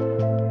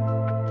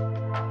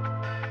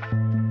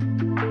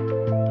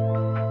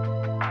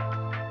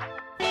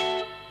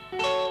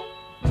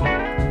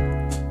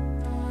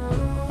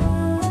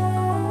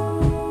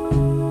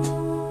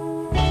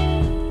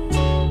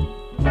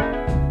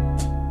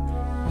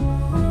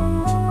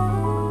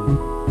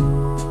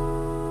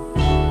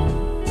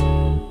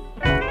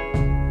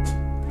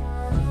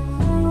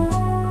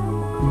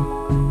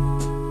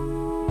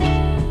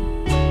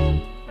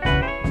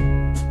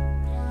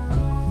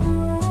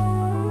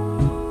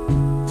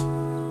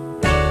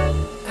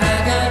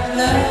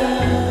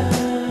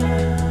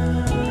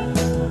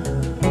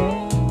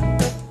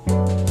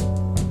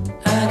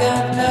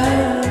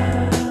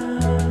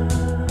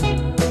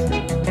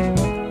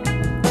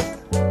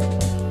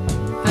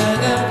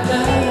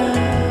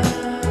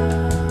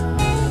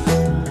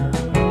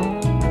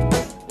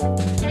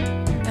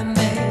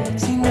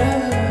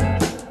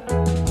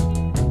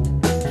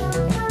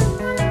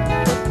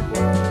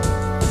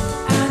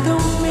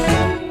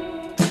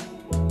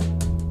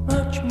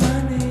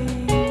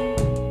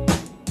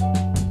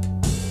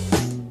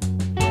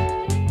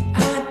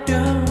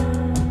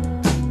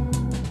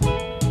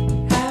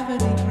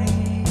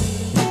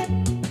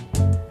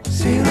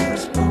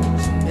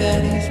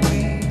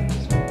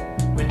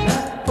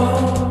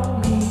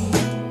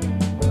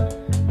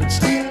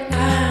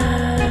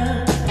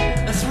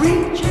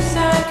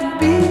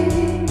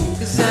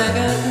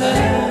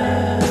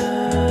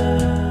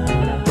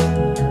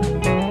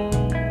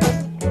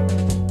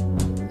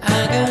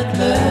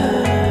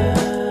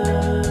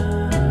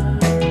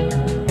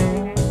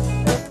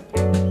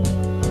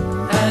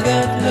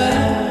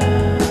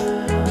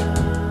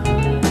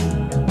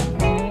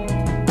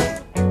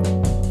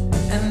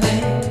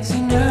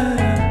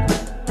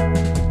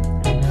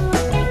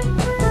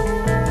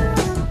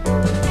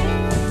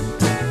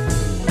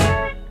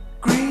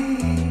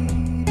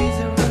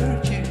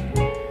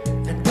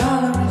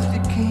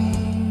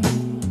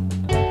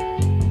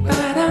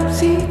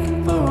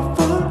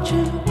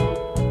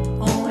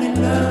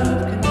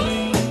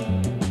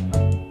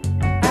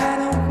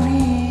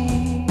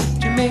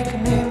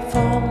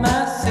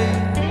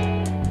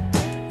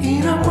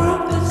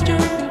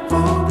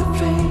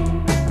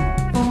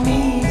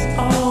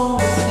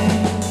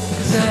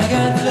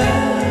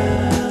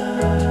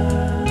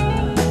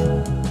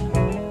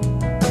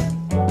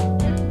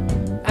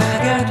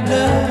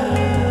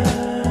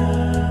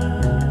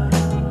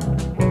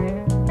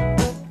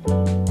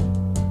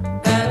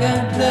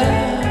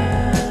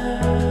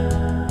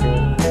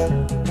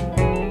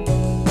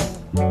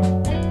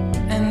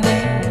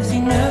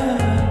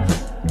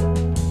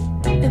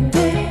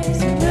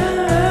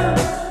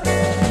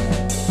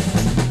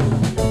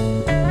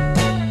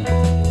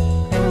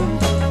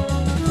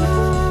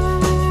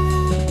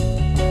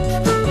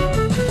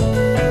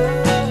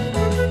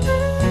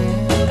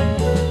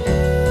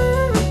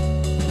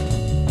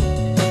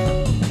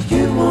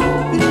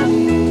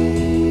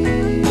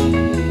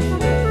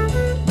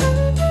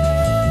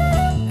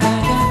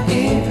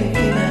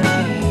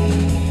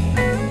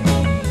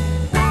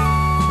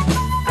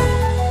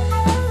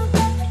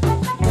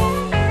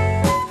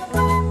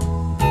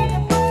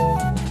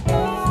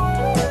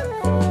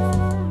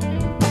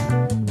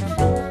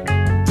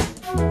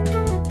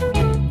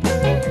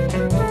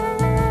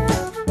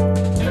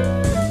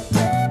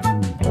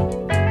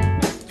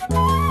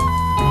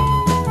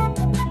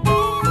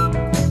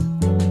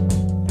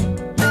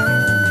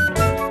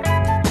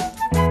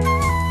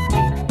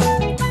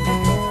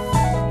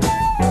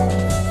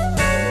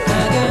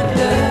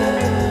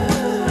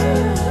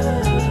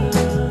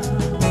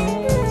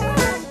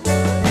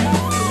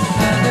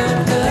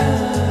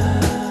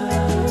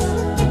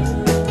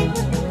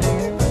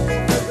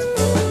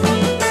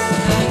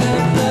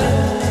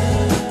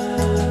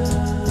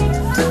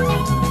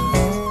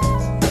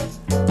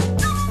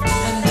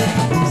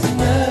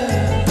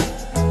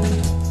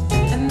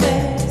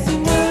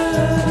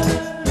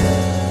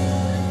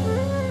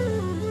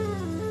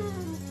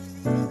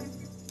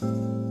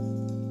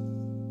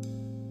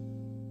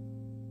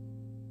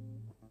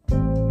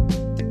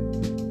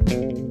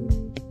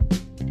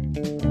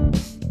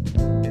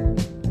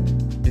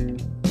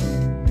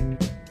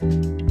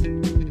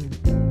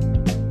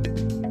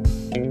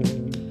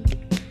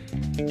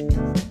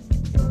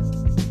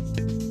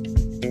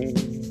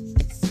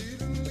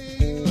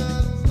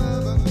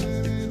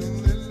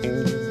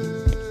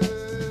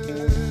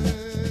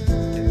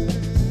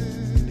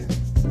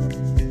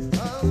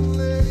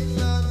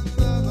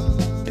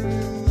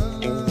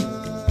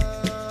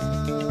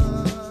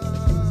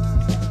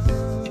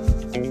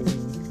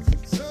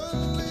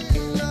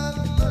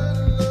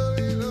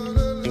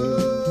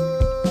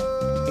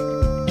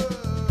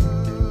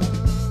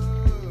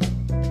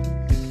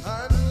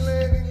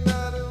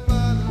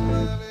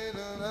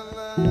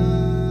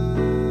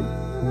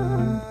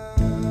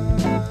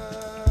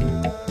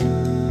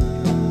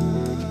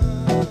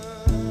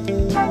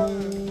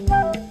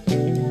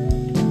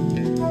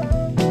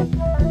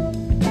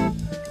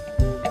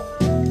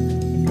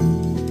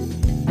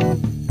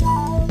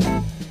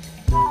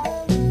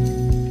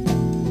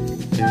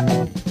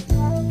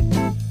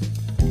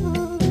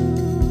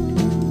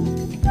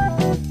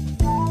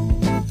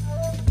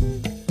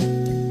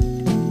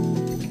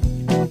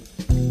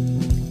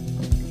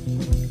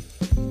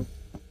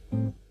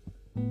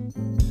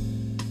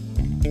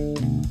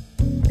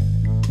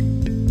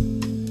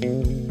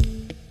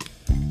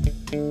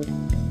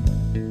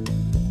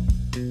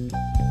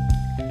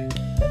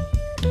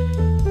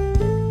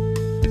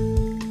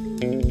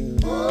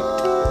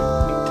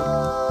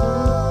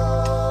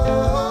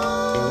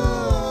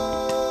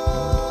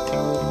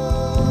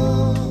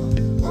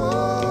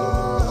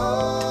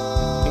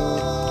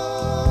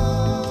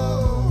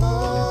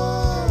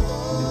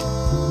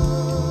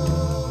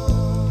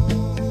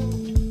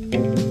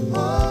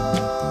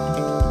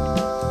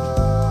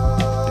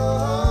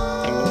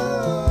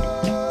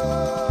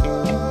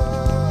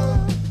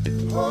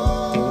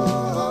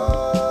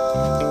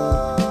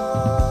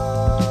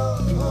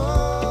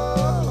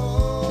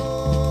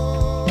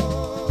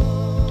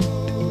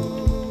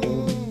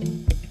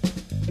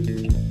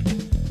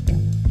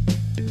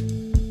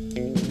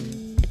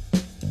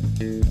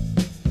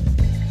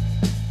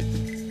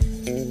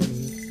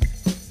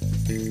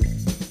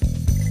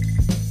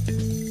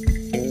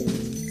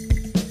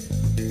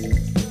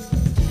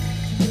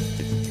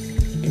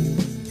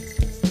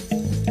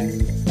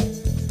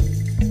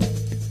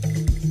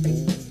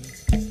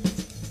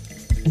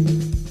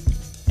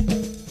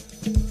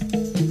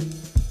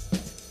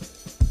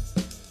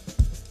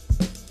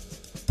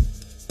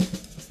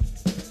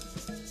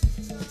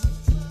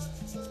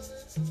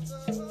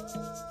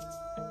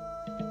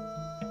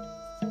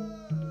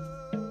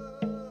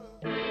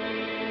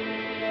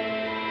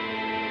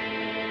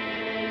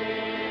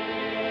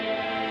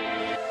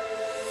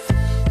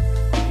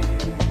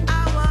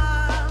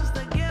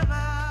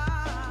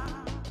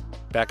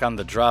 Back on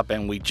the drop,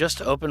 and we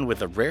just opened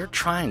with a rare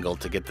triangle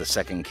to get the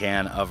second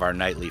can of our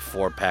nightly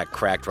 4-pack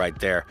cracked right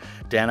there.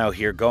 Danno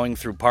here going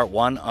through part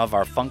 1 of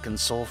our funk and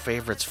soul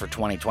favorites for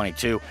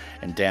 2022,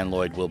 and Dan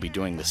Lloyd will be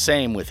doing the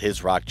same with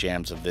his rock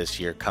jams of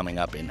this year coming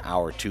up in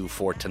hour 2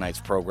 for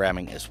tonight's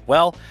programming as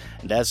well.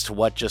 And as to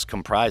what just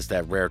comprised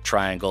that rare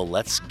triangle,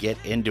 let's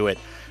get into it.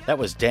 That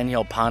was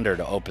Danielle Ponder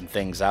to open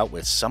things out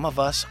with Some of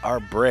Us Are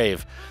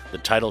Brave, the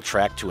title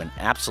track to an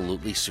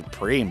absolutely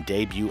supreme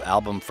debut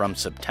album from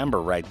September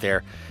right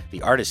there.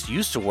 The artist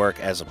used to work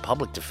as a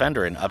public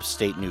defender in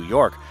upstate New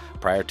York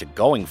prior to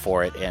going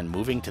for it and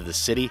moving to the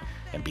city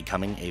and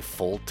becoming a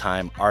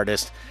full-time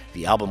artist.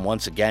 The album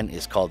once again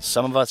is called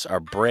Some of Us Are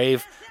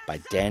Brave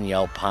by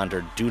Danielle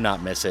Ponder. Do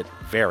not miss it.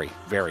 Very,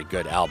 very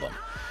good album.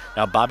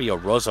 Now Bobby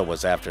Oroza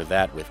was after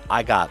that with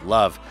I Got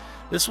Love.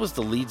 This was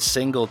the lead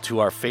single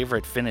to our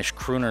favorite Finnish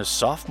crooner's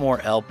sophomore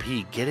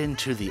LP, Get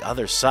Into the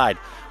Other Side,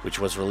 which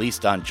was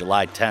released on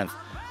July 10th.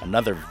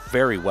 Another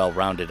very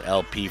well-rounded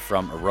LP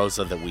from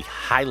Oroza that we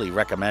highly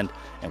recommend,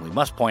 and we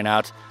must point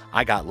out,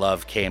 I Got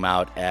Love came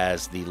out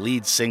as the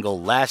lead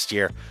single last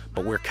year,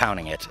 but we're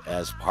counting it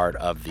as part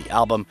of the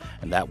album,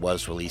 and that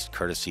was released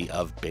courtesy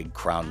of Big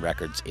Crown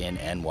Records in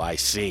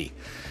NYC.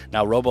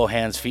 Now,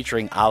 Robohands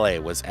featuring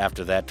Aleh was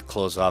after that to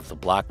close off the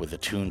block with a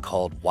tune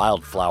called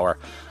Wildflower.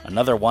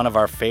 Another one of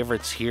our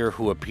favorites here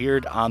who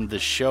appeared on the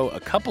show a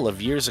couple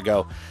of years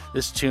ago.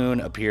 This tune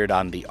appeared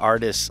on the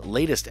artist's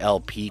latest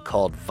LP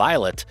called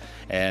Violet,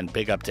 and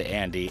big up to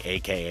Andy,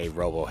 aka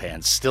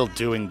Robohands, still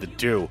doing the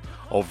do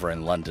over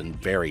in London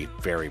very,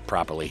 very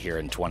properly here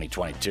in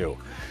 2022.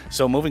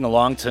 So moving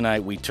along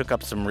tonight, we took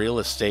up some real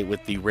estate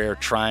with the rare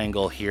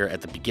triangle here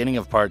at the beginning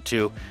of part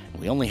 2.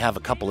 We only have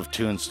a couple of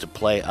tunes to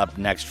play up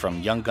next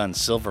from Young Gun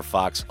Silver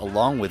Fox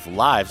along with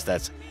Lyves,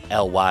 that's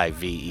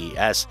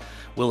Lyves.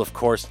 We'll of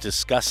course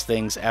discuss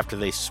things after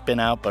they spin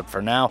out, but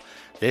for now,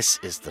 this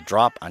is The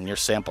Drop on your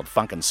sampled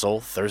Funk and Soul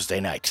Thursday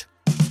night.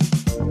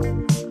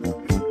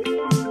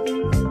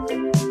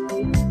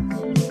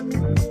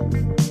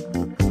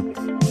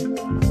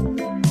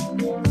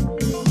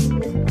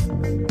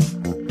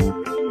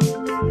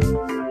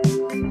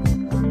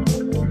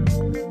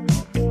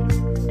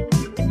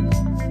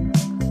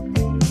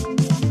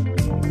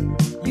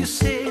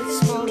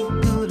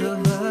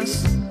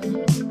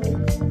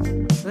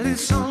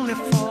 It's only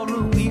for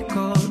a week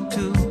or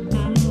two.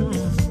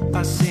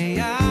 I say,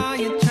 are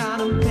you trying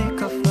to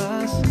make a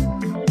fuss?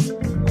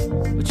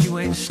 But you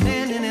ain't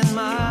standing in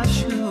my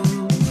shoes.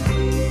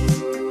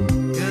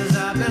 'Cause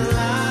I've been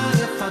lying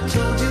if I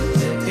told you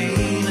there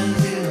ain't a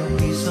little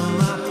piece of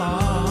my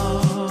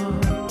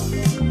heart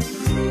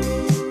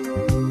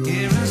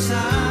here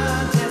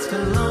inside that's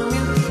been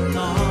longing,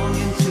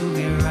 longing to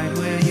be right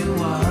where you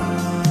are.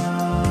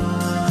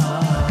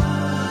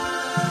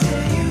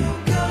 There you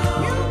go,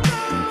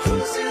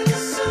 cruising the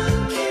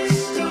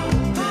sun-kissed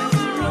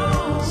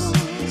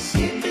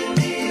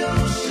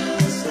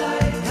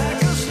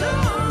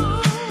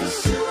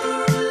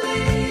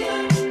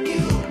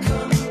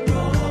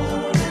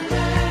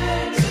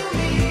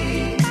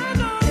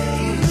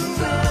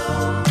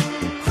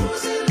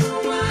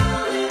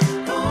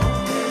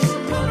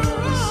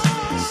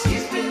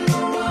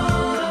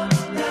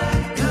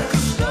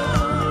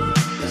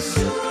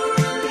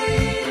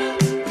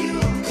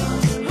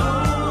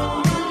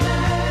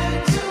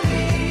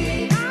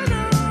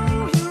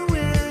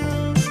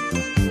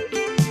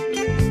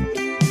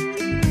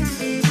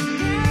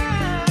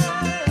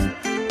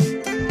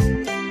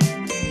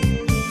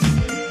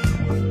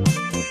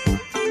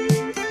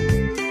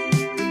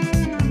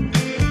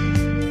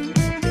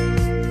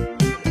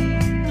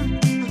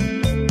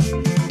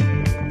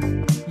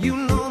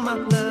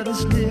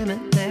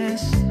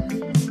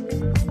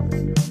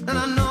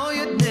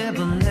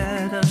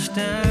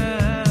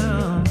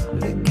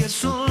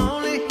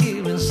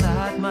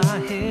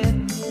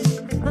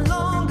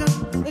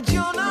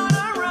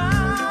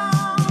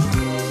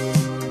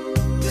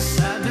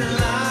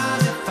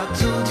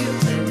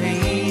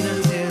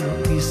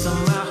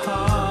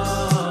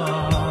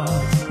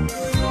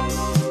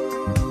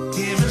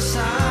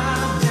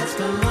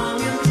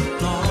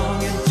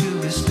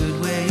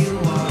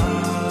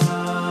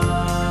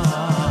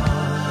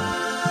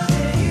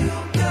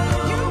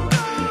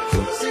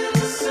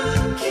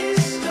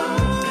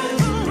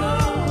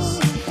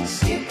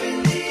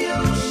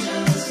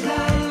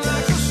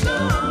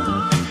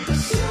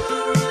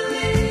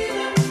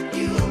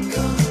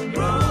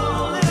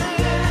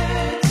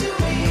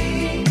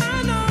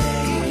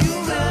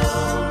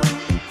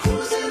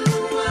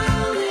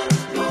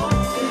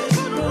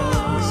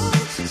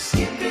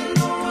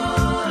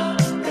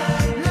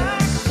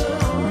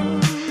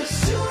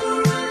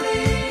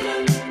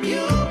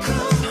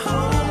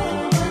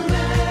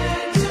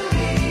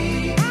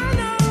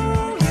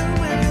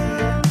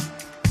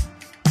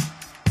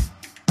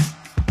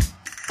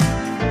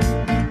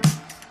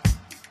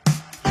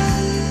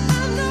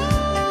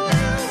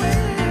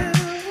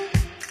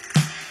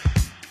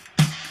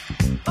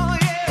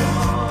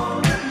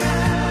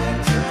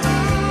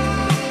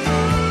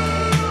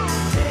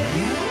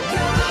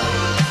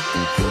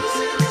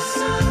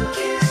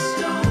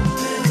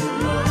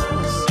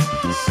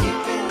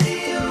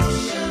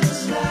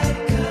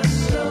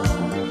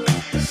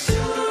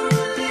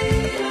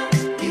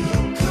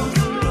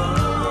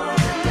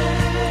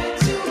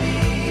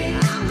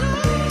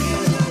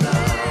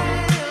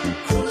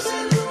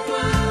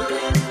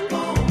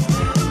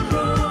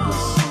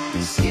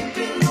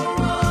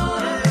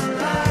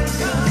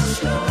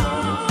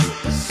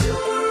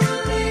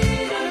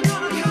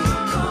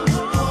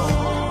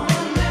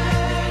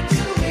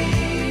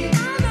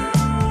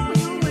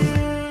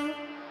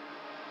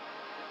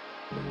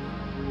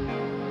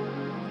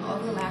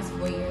over the last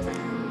 4 years, I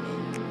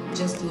haven't been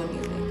just doing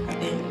music. I've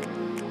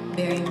been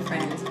burying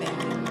friends,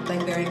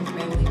 burying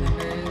family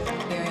members,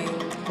 burying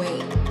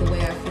the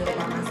way I feel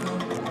about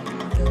myself, the way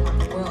I feel about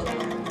the world, the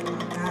way I feel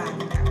about God,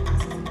 and that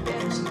process of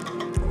redemption.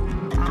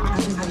 I've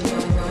just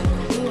been growing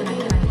with you, and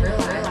I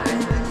realized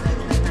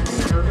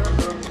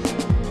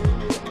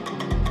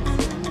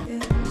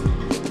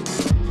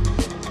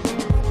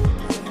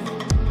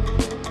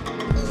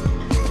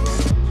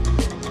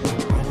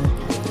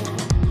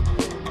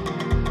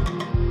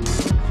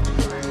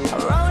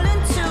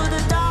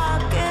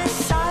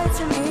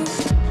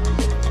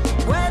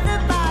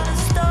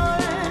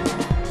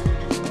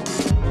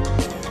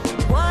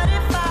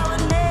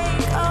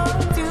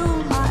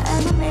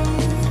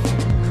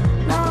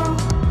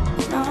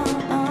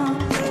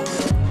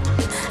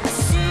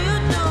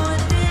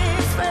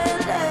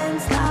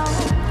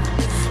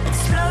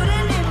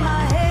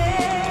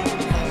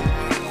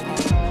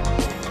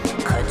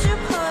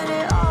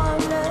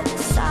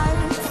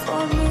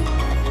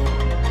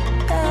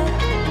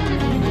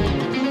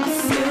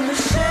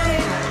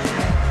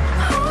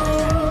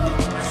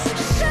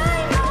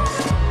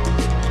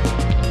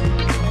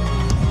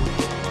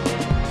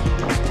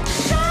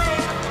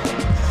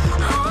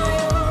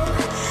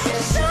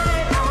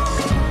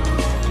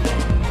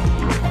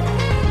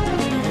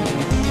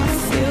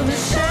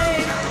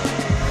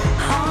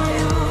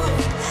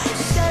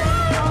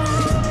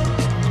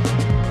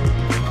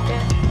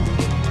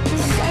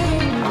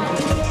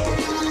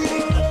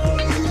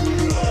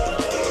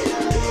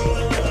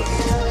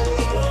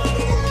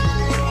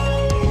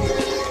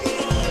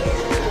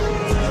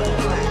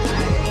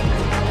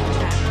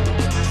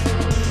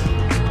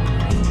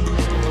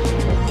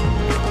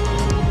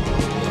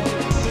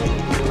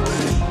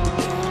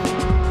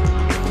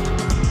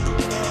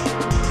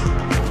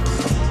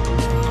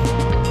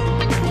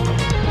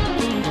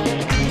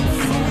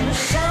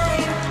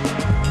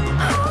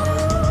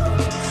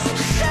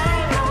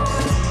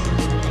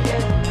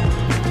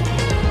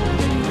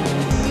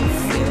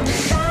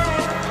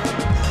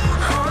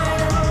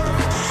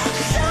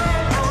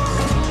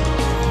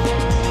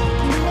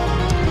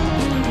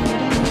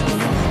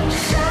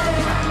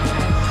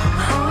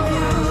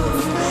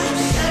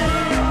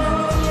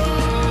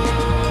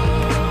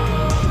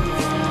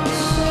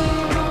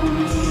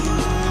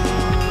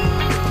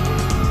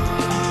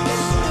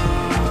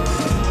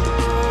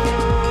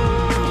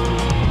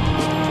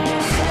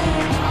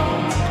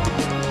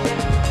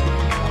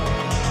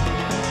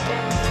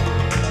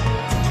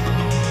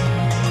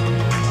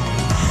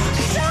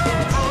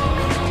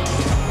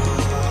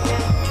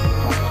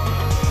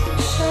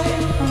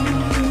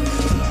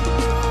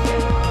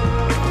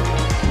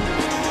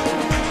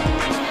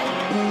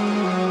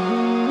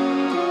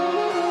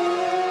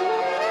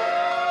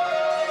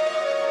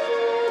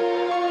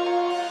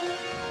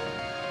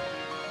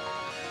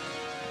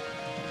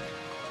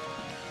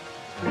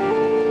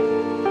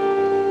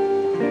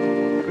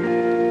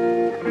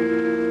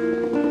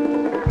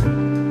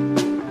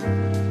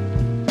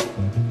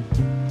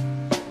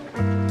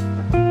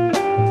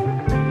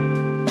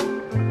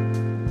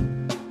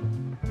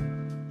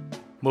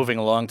Moving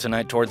along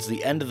tonight towards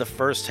the end of the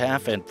first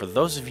half, and for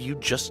those of you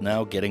just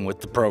now getting with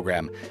the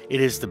program,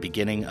 it is the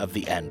beginning of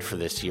the end for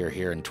this year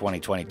here in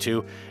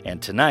 2022,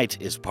 and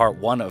tonight is part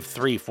 1 of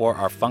 3 for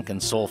our funk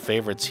and soul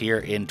favorites here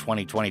in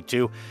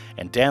 2022,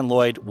 and Dan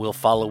Lloyd will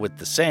follow with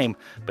the same,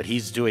 but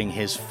he's doing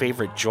his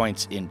favorite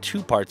joints in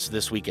 2 parts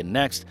this week and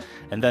next,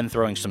 and then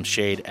throwing some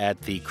shade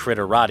at the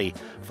Critterati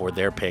for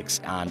their picks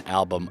on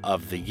Album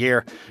of the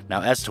Year.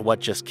 Now, as to what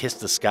just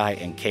kissed the sky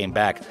and came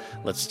back,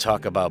 let's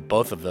talk about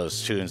both of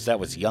those tunes. That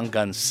was Young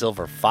Gun's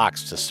Silver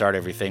Fox to start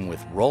everything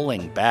with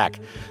Rolling Back.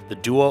 The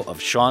duo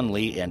of Sean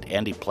Lee and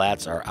Andy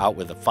Platts are out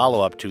with a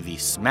follow-up to the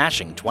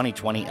smashing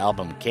 2020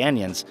 album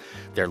Canyons.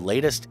 Their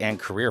latest and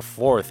career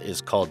 4th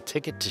is called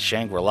Ticket to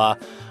Shangri-La,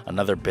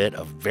 another bit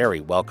of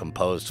very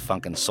well-composed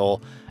funk and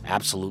soul,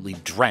 absolutely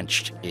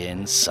drenched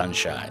in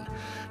sunshine.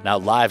 Now,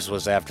 Lyves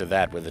was after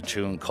that with a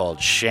tune called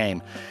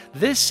Shame.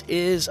 This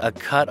is a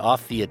cut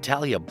off the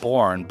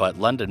Italia-born but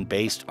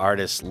London-based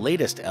artist's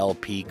latest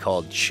LP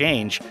called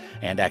Change,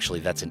 and actually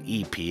that's an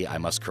EP, I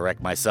must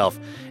correct myself.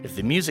 If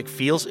the music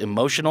feels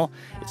emotional,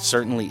 it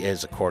certainly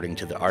is, according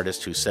to the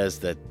artist, who says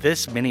that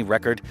this mini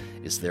record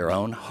is their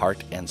own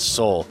heart and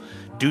soul.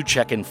 Do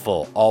check in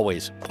full,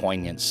 always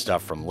poignant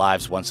stuff from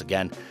Lyves. Once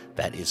again,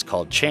 that is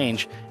called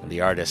Change, and the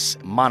artist's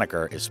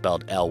moniker is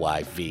spelled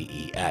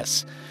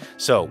Lyves.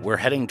 So we're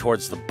heading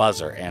towards the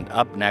buzzer, and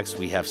up next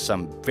we have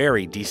some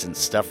very decent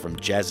stuff from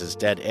Jazz Is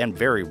Dead, and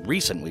very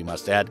recent, we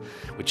must add,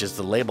 which is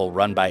the label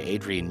run by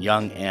Adrian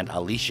Younge and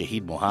Ali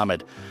Shaheed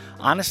Muhammad.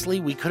 Honestly,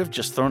 we could have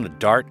just thrown a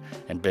dart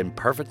and been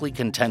perfectly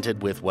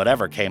contented with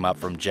whatever came up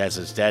from Jazz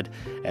Is Dead,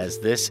 as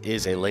this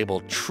is a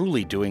label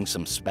truly doing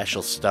some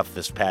special stuff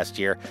this past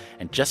year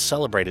and just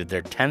celebrated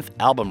their 10th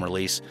album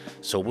release,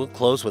 so we'll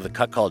close with a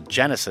cut called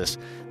Genesis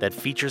that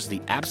features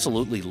the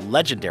absolutely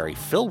legendary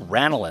Phil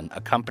Ranelin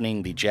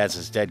accompanying the Jazz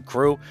Is Dead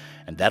crew,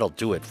 and that'll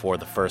do it for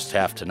the first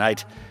half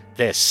tonight.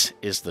 This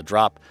is The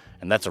Drop,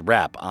 and that's a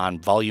wrap on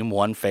Volume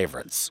 1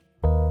 Favorites.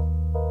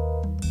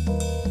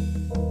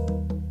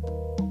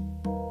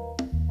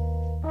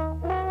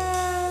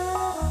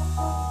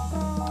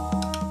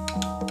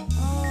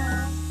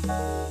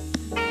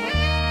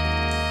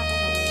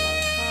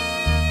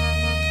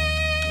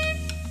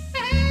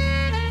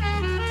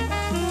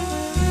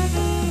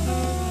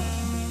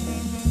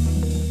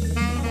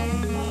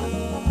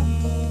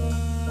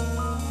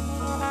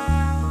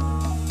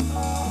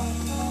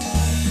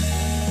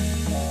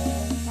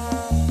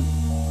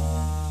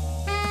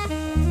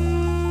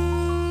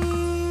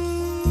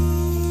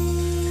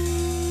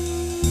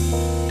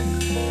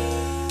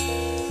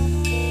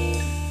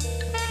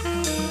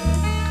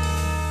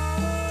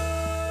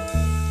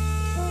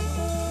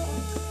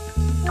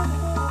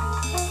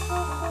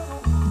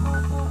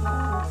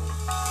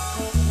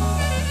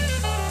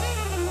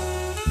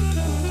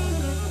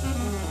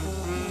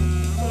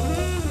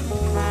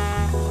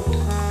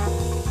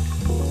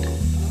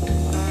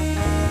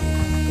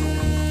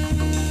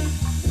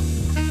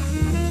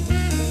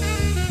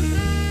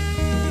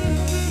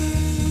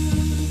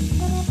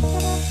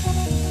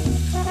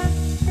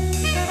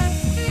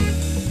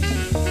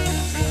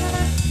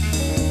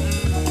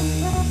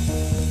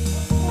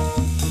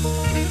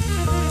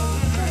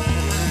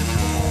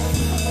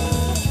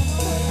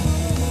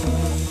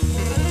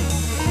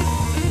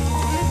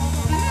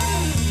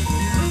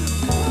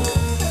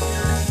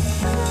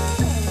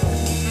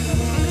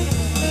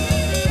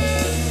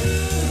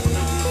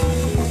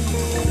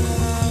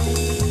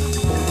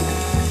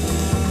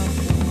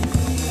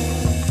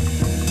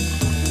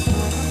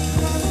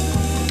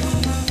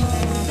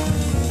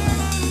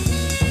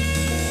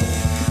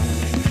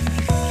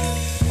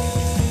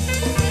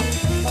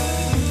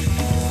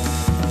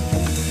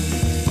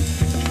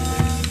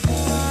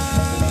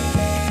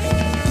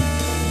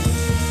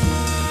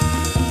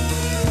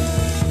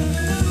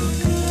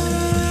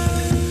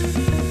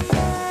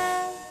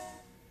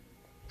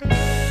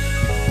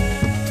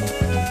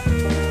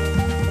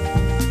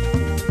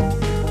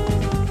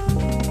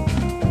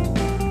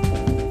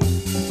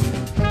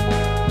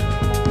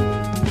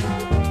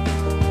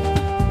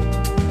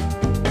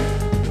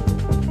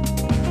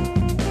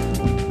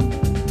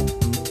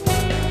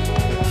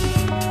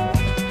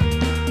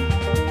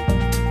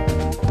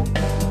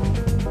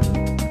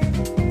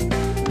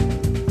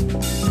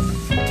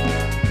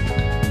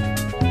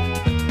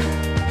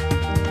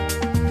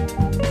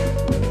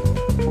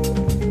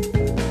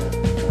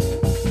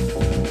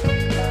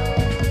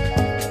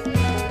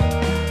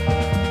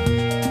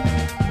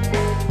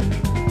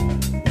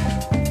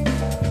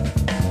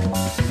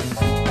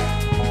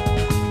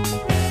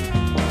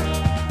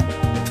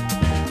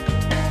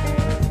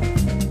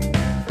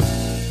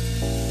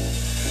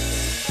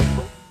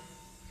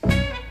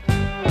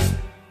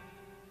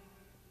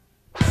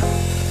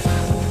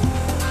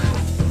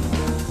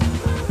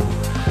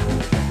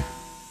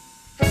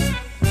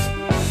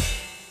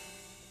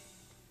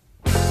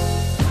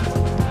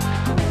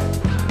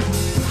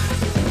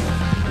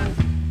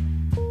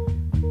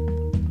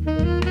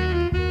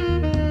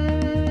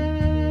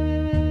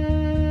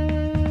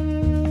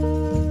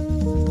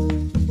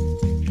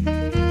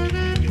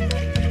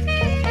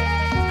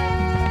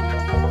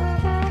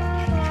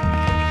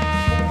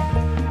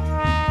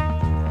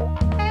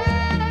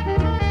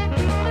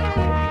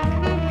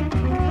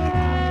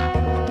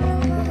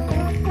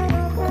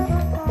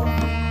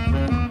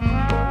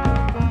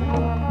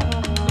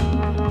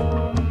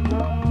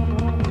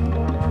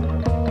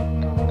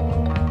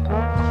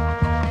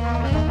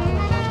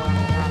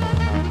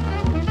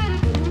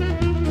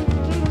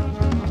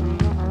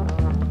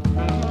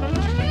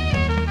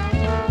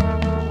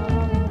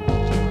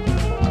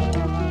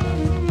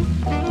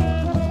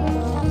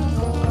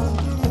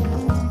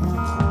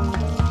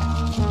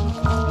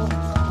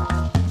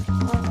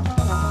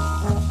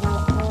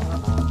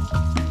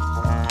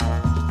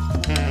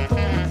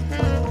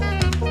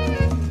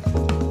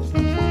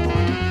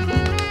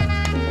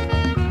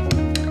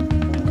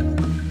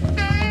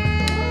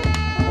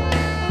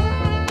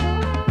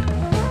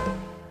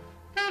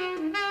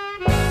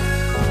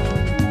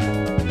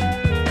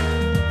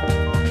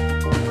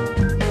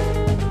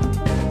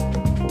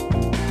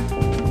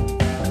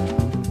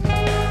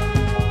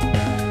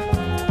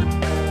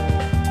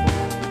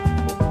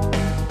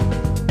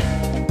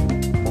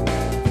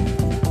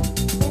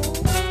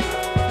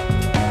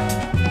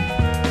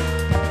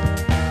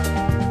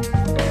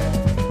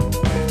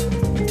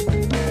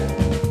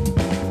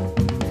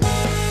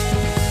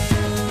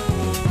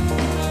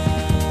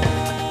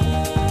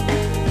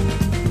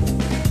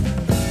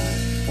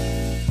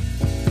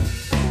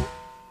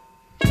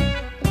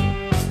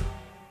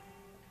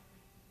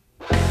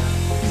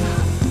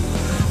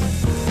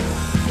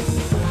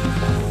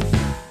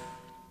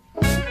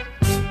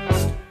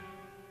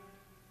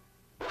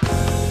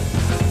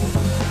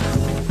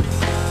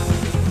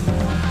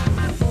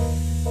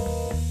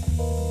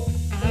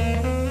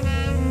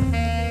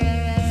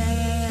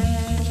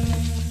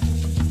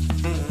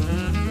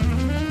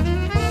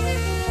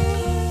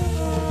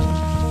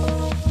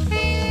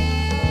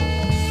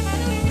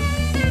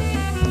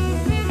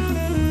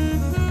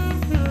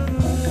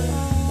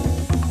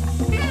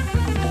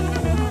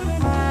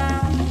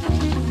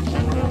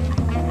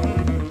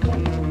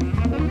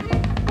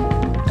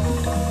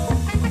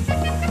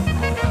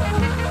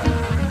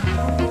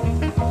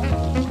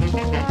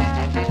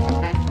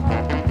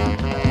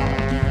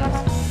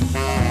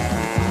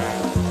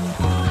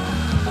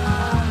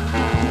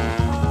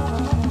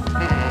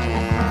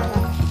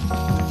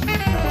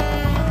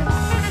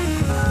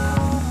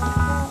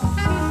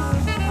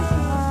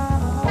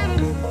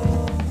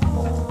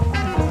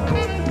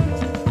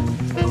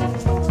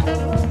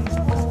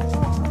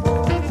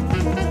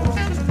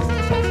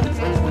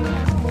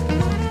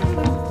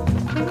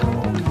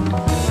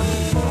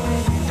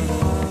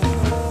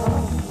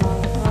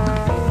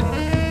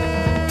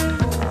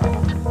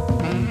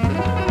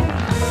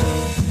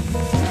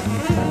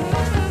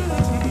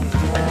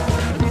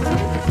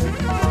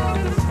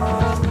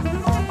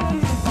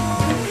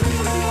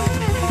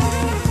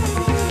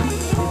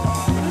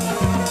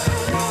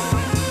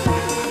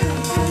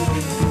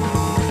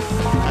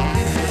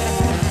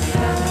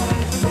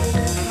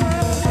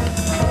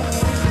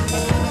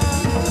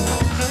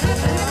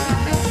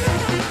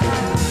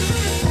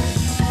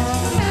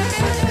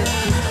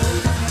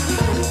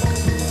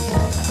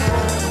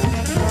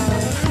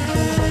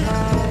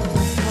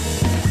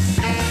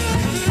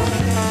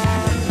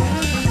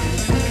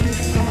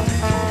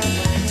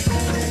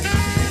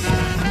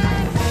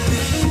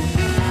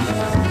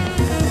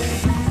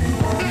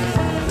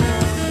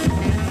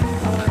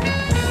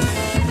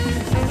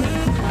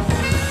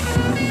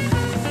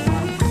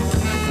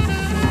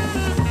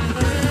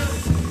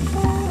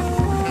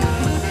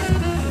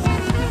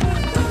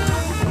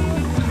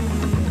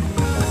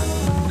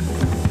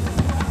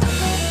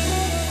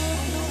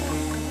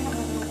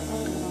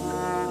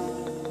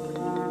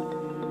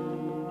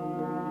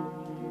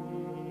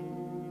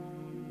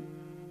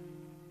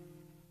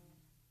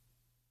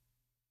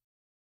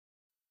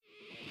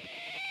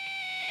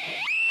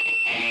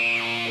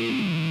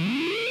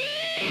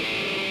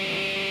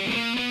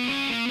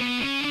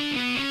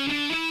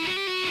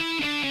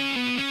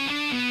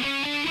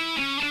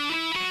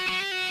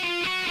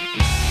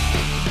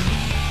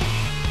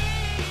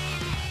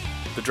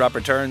 The Drop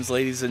returns,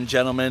 ladies and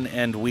gentlemen,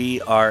 and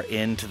we are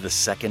into the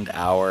second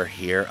hour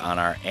here on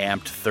our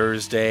Amped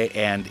Thursday,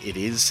 and it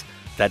is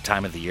that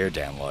time of the year,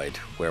 Dan Lloyd,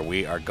 where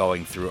we are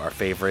going through our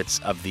favorites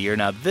of the year.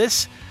 Now,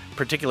 this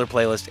particular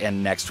playlist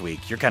and next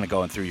week, you're kind of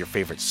going through your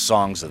favorite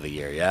songs of the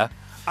year, yeah?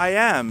 I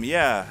am,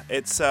 yeah.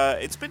 It's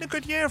been a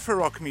good year for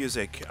rock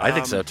music. I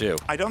think so, too.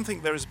 I don't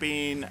think there's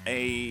been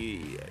a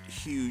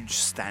huge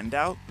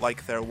standout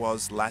like there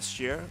was last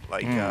year.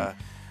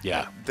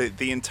 Yeah.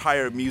 The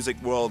entire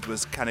music world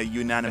was kind of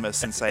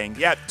unanimous in saying,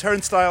 yeah,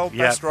 Turnstile,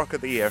 best rock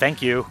of the year.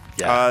 Thank you.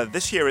 Yeah.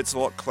 This year it's a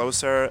lot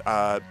closer,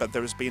 but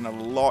there's been a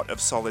lot of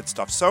solid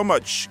stuff. So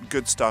much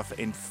good stuff,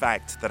 in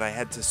fact, that I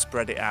had to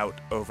spread it out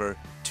over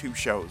 2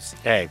 shows.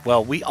 Hey,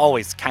 well, we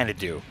always kind of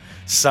do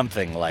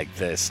something like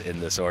this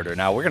in this order.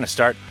 Now, we're going to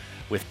start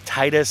with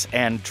Titus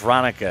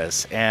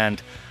Andronicus,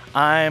 and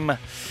I'm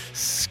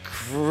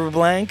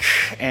Screwblank,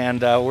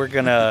 and we're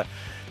going to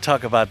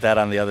talk about that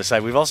on the other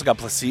side. We've also got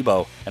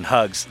Placebo and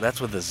Hugz.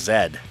 That's with a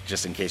Z,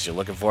 just in case you're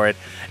looking for it.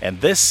 And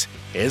this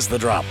is The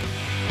Drop.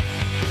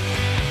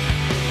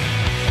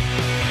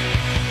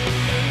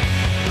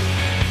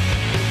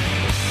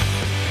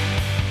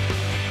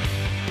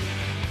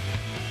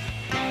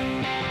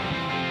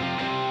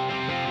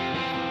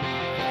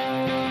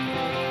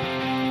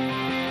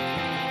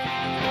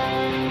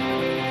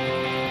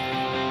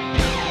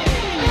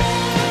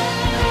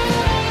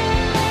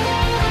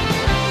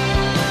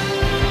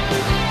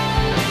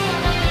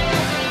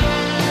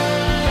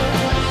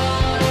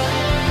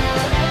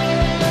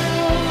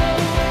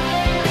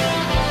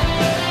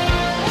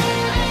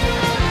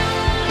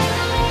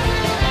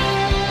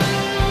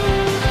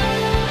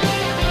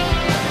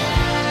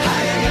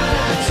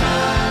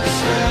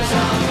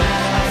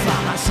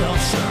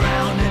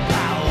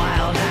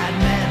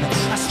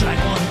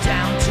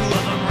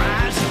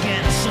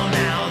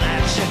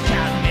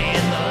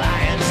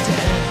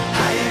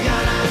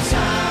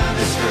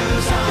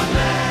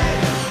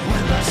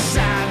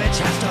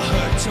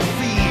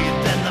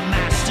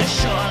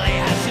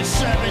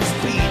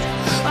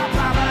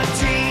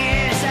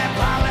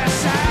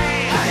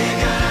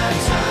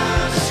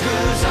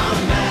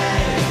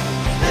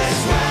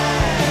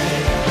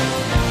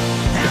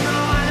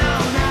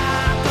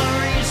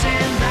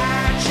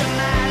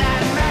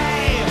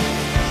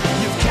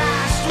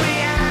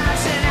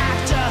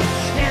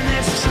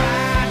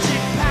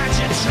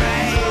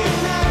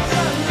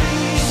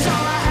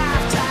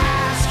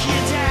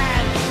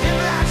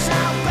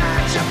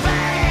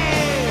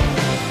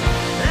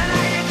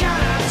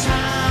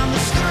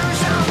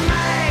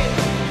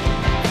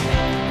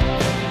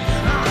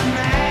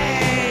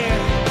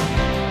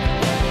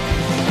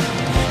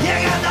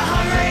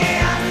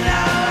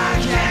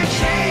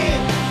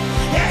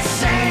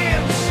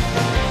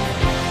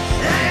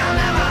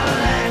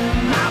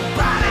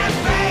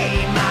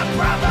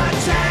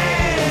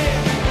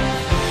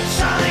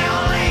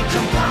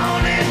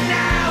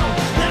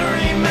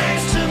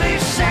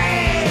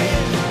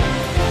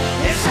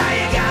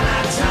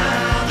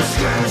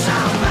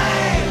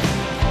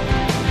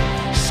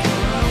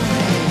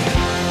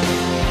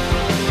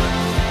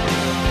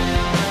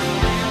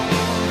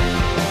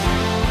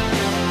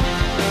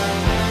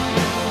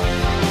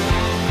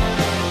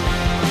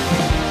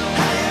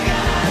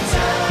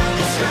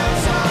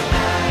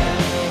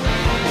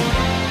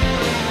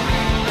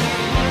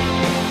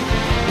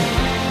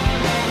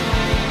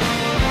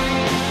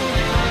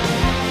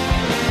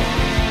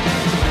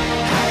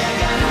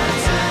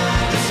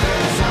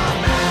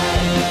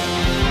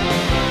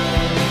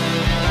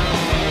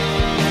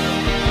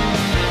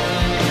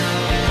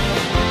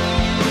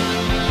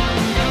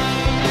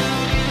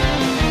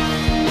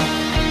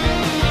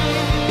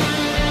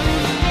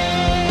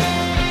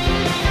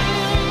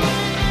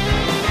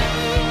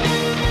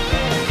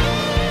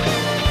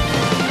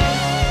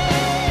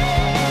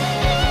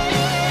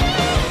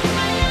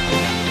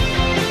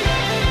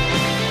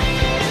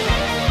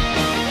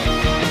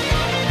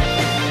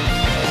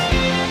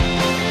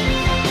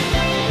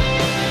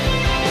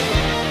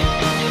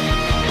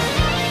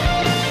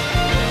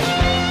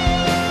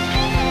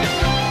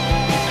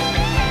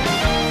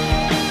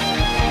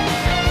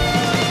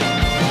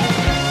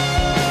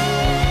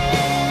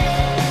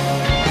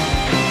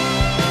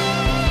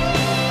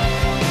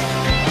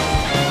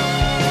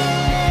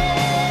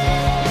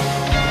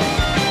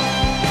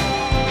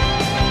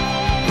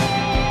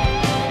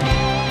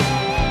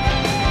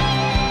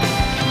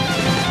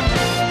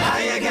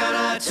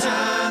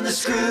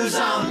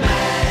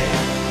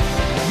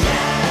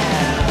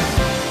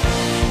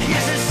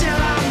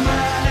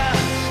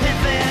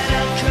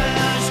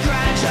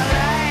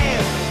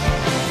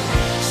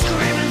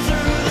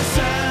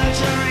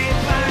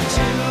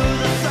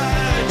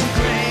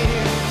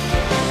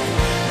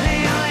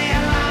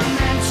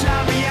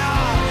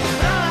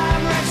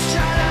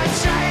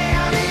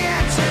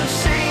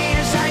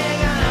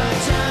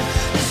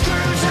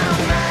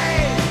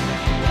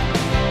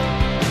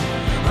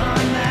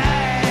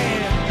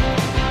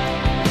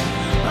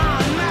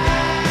 On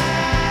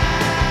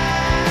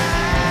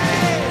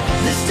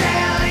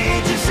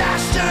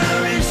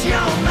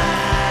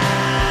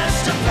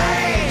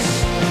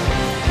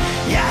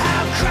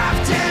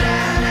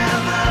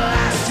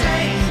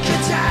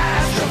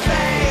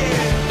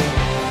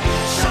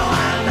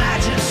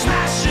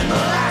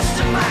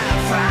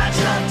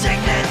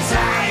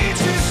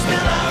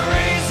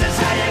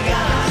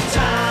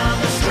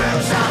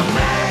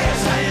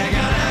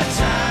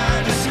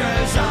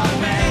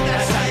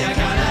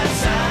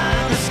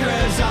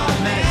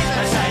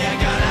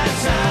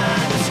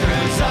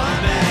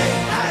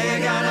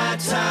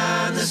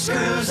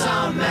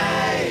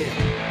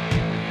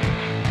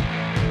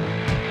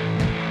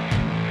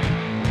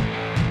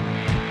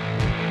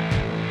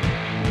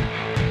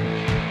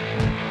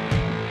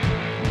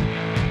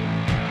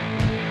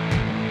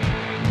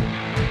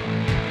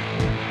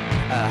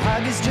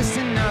hug is just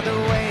another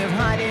way of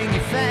hiding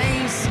your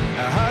face.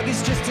 A hug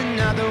is just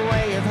another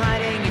way of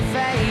hiding your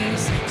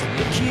face. To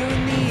look you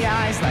in the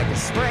eyes like a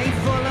spray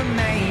full of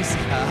mace.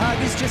 A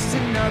hug is just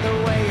another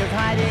way of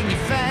hiding your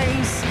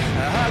face.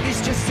 A hug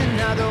is just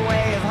another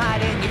way of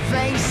hiding your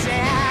face.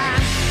 And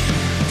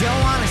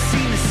don't wanna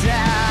see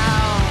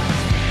myself.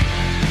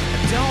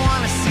 Don't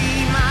wanna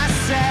see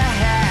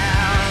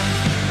myself.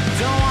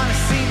 Don't wanna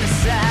see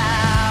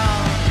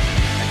myself.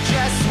 I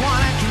just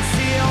wanna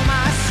conceal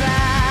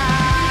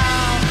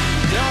myself.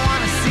 Don't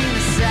wanna see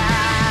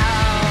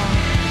myself.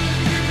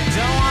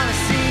 Don't wanna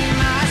see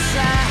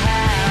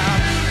myself.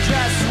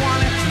 Just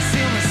wanna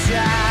conceal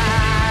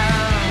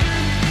myself.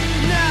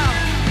 No,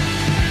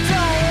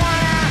 don't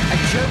wanna. A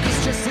joke is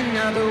just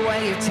another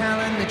way of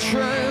telling the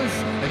truth.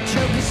 A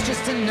joke is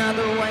just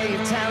another way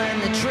of telling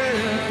the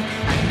truth.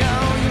 I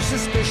know you're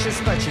suspicious,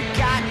 but you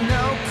got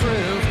no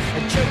proof.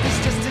 A joke is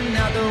just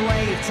another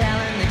way of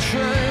telling the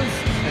truth.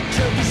 A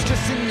joke is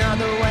just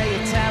another way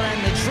of telling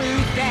the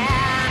truth.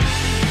 And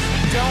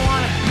I don't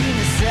wanna be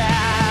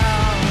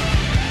myself.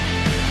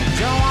 I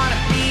don't wanna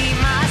be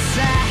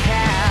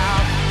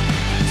myself.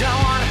 I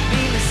don't wanna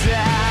be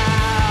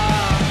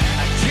myself.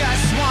 I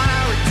just wanna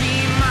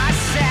redeem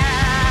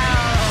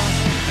myself.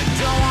 I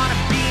don't wanna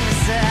be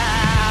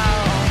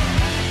myself.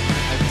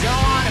 I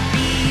don't wanna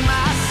be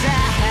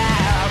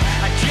myself.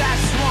 I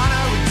just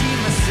wanna redeem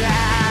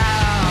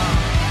myself.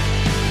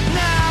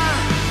 No,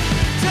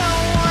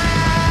 don't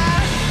wanna.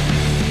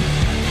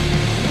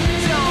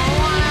 Don't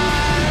wanna.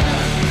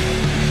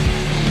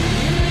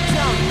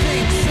 Don't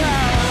think so.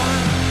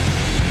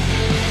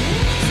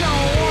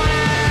 Don't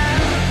wanna.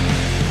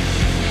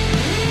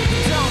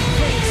 Don't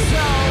think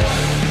so.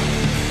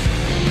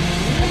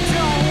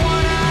 Don't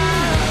wanna.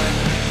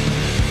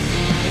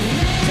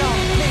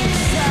 Don't think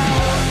so.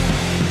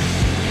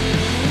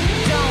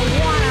 Don't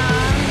wanna.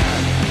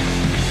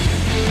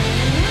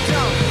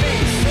 Don't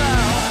think so.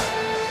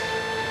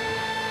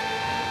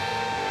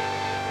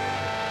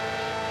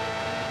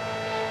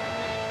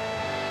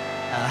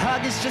 A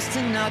hug is just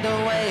another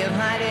way of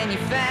hiding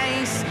your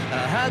face.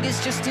 A hug is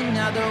just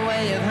another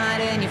way of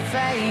hiding your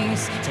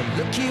face. To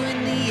look you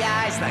in the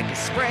eyes like a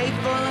spray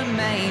full of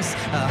mace.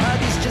 A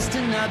hug is just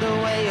another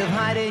way of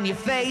hiding your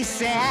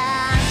face. And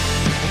I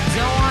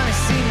don't wanna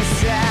see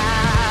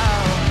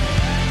myself.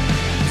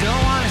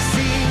 Don't wanna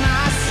see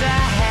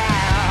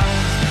myself.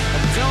 I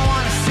don't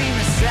wanna see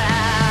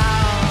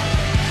myself.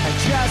 I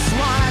just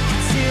wanna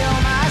conceal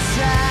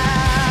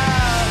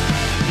myself.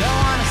 Don't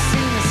wanna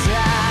see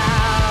myself.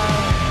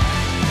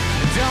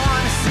 I don't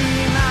wanna see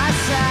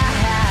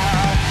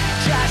myself.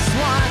 Just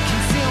wanna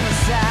conceal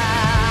myself.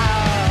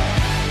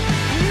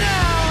 No,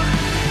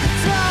 I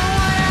don't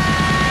wanna.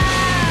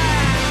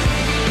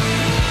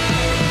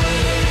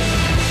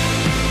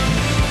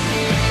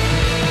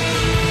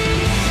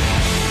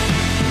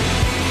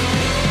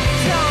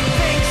 Don't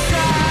think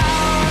so.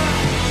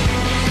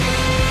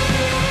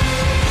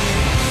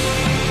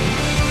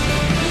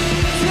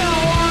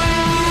 Don't wanna.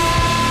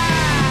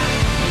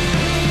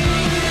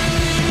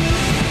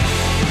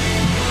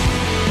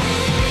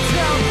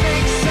 Don't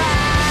think so.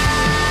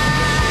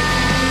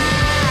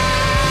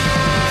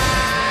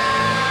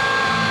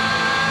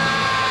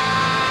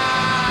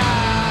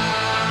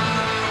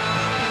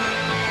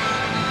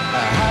 A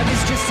hug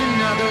is just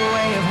another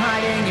way of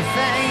hiding your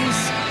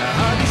face. A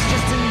hug is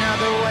just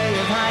another way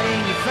of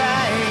hiding your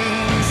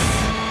face.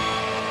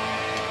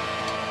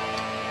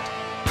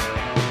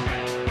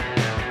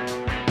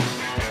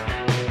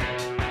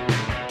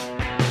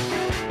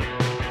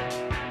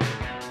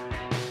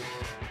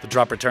 The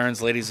drop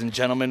returns, ladies and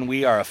gentlemen.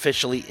 We are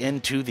officially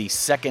into the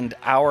second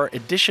hour,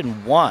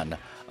 edition 1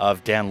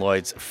 of Dan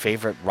Lloyd's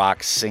favorite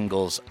rock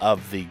singles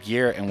of the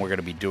year, and we're going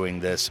to be doing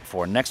this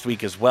for next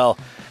week as well.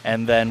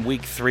 And then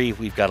week 3,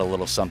 we've got a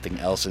little something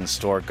else in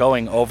store,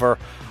 going over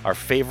our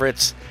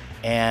favorites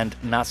and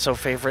not so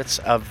favorites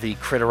of the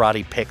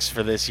Critterati picks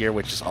for this year,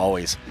 which is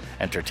always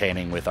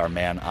entertaining with our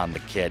man on the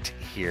kit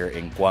here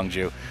in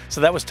Gwangju.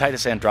 So that was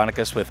Titus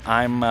Andronicus with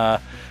I'm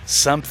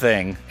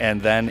Something,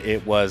 and then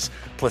it was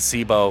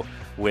Placebo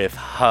with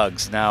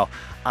Hugz. Now,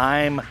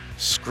 I'm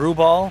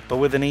Screwball, but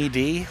with an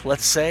ED,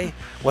 let's say.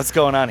 What's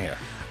going on here?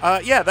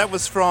 Yeah, that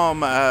was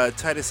from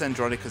Titus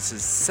Andronicus'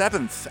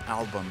 7th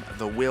album,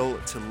 The Will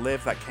to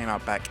Live, that came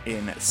out back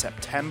in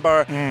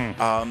September.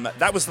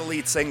 That was the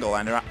lead single,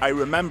 and I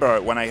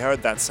remember when I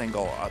heard that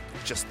single,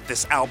 just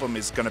this album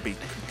is going to be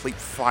complete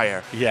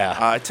fire.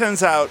 Yeah. It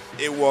turns out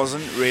it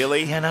wasn't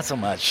really. Yeah, not so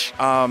much.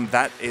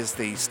 That is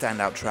the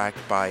standout track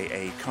by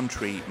A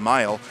Country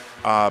Mile.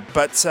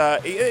 But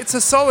it's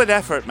a solid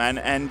effort, man,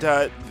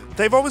 and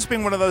they've always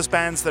been one of those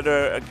bands that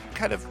are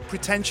kind of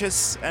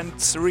pretentious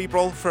and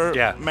cerebral for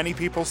many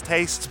people's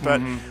tastes,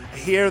 but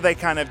here they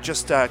kind of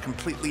just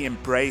completely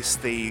embrace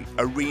the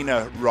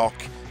arena rock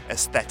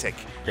aesthetic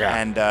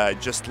and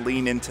just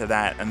lean into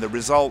that. And the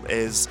result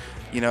is,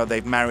 you know,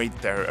 they've married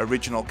their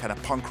original kind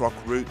of punk rock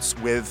roots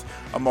with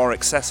a more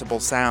accessible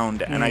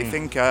sound, and I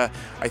think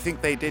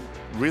they did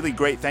really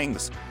great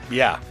things.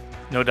 Yeah,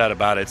 no doubt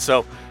about it.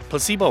 So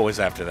Placebo was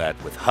after that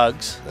with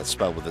Hugz. That's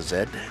spelled with a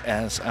Z,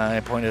 as I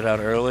pointed out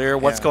earlier.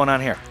 What's going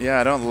on here? Yeah,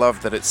 I don't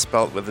love that it's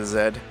spelled with a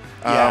Z.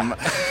 Yeah.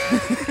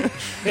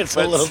 It's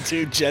a little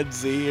too Gen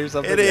Z or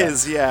something. It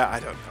is, yeah. I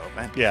don't know,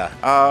 man.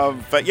 Yeah.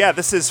 But yeah,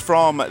 this is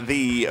from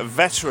the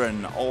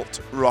veteran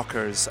alt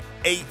rockers'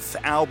 8th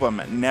album,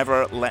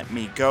 Never Let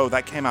Me Go.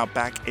 That came out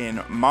back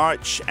in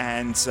March,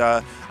 and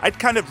I'd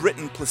kind of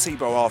written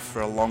Placebo off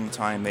for a long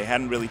time. They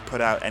hadn't really put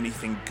out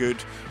anything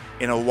good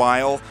in a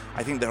while.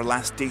 I think their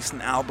last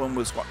decent album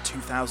was,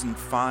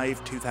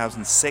 2005,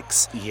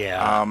 2006?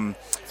 Yeah.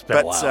 It's been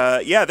a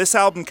while. Yeah, this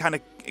album kind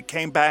of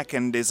came back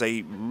and is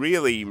a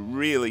really,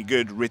 really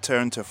good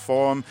return to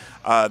form.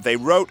 They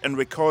wrote and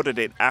recorded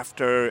it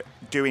after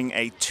doing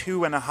a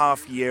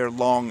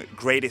 2.5-year-long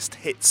Greatest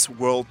Hits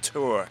World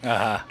Tour.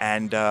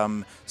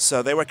 And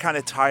so they were kind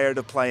of tired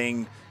of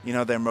playing,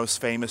 their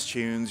most famous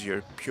tunes,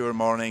 your Pure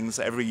Mornings,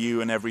 Every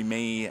You and Every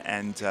Me,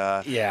 and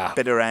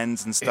Bitter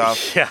Ends and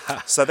stuff. Yeah.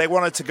 So they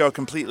wanted to go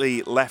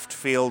completely left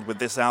field with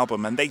this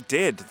album, and they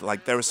did.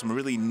 Like, there were some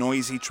really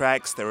noisy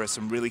tracks. There were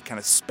some really kind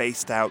of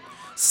spaced out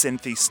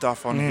synthy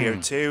stuff on here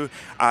too.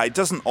 It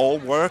doesn't all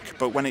work,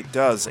 but when it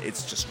does,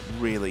 it's just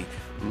really,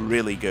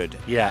 really good.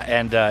 Yeah,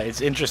 and it's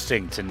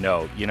interesting to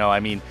note,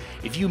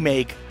 if you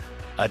make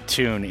a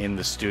tune in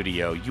the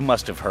studio, you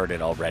must have heard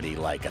it already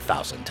like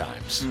 1,000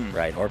 times,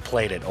 right? Or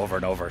played it over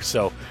and over.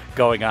 So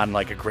going on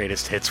like a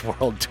Greatest Hits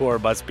World Tour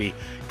must be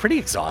pretty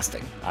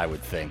exhausting, I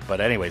would think.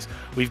 But anyways,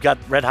 we've got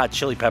Red Hot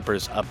Chili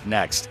Peppers up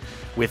next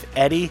with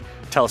Eddie.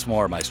 Tell us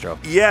more, Maestro.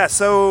 Yeah,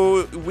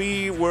 so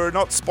we were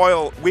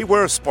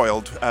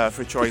spoiled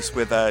for choice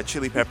with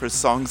Chili Peppers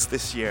songs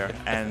this year.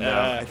 And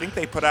I think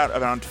they put out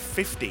around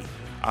 50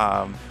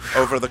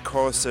 over the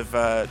course of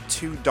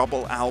 2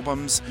 double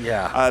albums.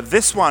 Yeah.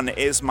 This one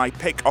is my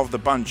pick of the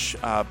bunch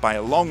by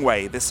a long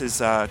way. This is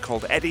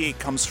called Eddie. It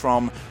comes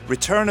from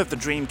Return of the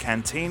Dream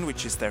Canteen,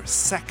 which is their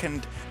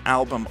 2nd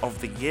album of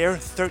the year,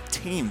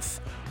 13th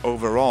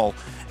overall.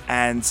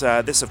 And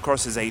this, of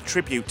course, is a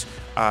tribute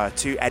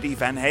to Eddie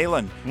Van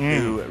Halen,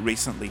 who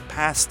recently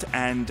passed.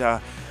 And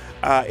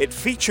it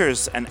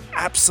features an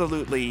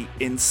absolutely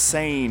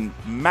insane,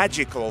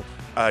 magical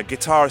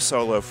guitar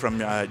solo from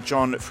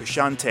John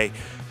Frusciante,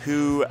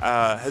 who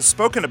has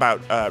spoken about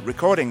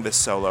recording this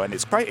solo. And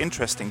it's quite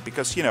interesting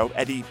because,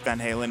 Eddie Van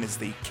Halen is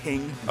the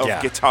king of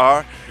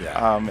guitar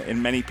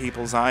in many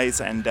people's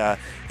eyes. And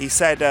he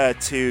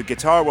said to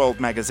Guitar World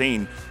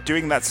magazine,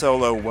 doing that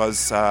solo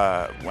was,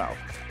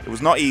 it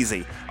was not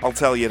easy, I'll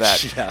tell you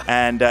that. Yeah.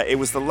 And it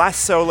was the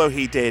last solo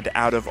he did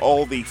out of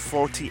all the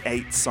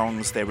 48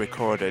 songs they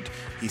recorded.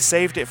 He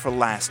saved it for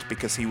last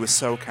because he was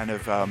so kind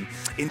of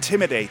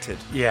intimidated.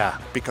 Yeah.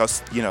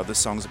 Because, the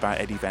song's about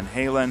Eddie Van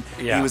Halen.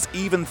 Yeah. He was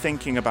even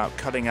thinking about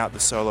cutting out the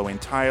solo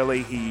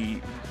entirely.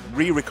 He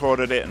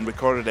re-recorded it and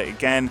recorded it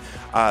again.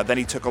 Then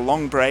he took a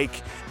long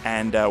break,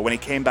 and when he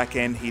came back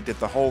in, he did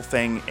the whole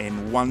thing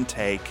in one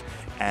take.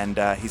 And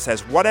he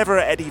says, whatever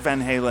Eddie Van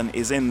Halen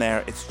is in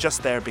there, it's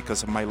just there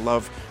because of my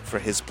love for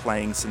his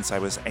playing since I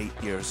was 8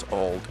 years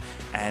old.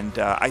 And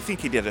I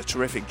think he did a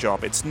terrific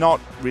job. It's not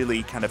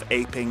really kind of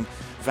aping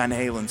Van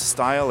Halen's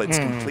style. It's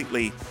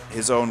completely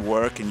his own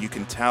work, and you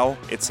can tell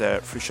it's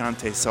a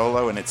Frusciante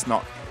solo, and it's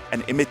not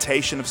an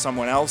imitation of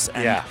someone else.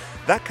 And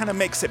that kind of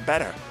makes it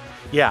better.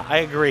 Yeah, I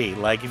agree.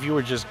 Like, if you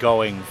were just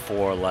going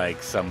for,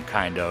 like, some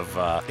kind of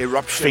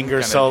eruption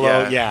finger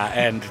solo,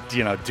 and,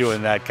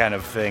 doing that kind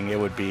of thing, it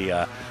would be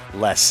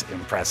less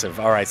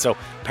impressive. All right, so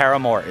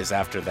Paramore is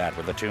after that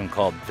with a tune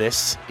called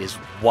This Is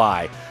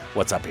Why.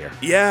 What's up here?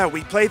 Yeah,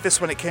 we played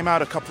this when it came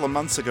out a couple of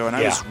months ago, and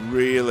I was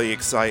really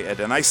excited,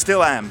 and I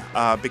still am,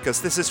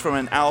 because this is from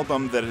an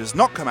album that has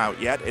not come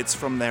out yet. It's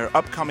from their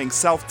upcoming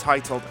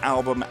self-titled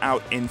album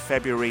out in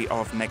February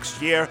of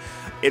next year.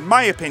 In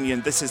my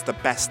opinion, this is the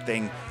best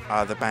thing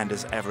the band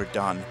has ever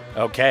done.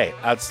 Okay,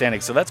 outstanding.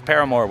 So that's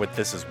Paramore with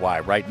This Is Why.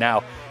 Right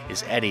now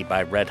is Eddie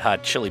by Red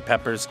Hot Chili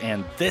Peppers,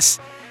 and this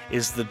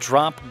is the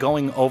drop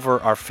going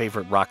over our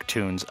favorite rock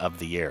tunes of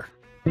the year.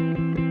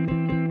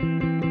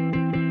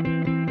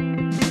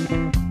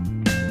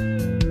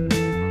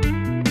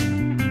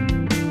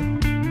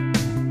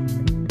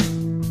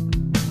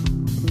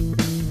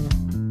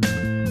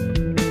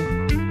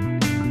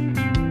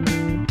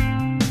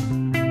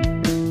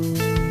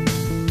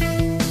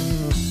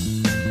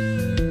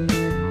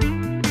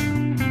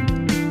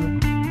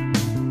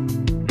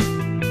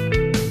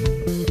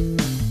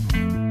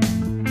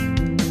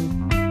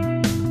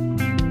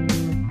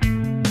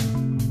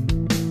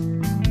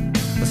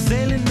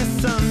 Sailing the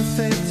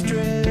sunset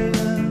strip,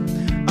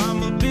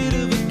 I'm a bit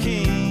of a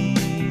king.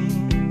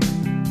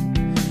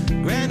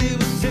 Granted,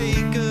 we'll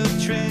take a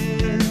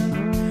trip,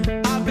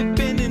 I'll be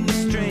bending the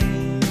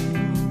string.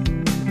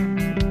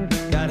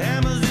 Got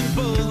hammers in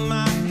both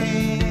my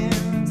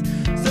hands,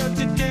 such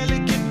a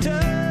delicate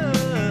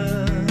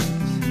touch.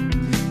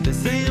 They're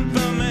saying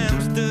from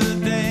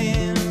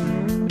Amsterdam,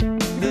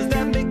 does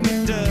that make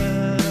me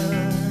Dutch?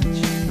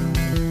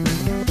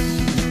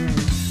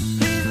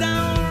 Please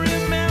don't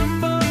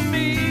remember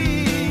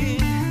me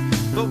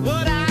for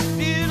what I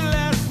did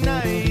last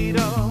night.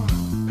 Oh,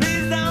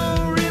 please don't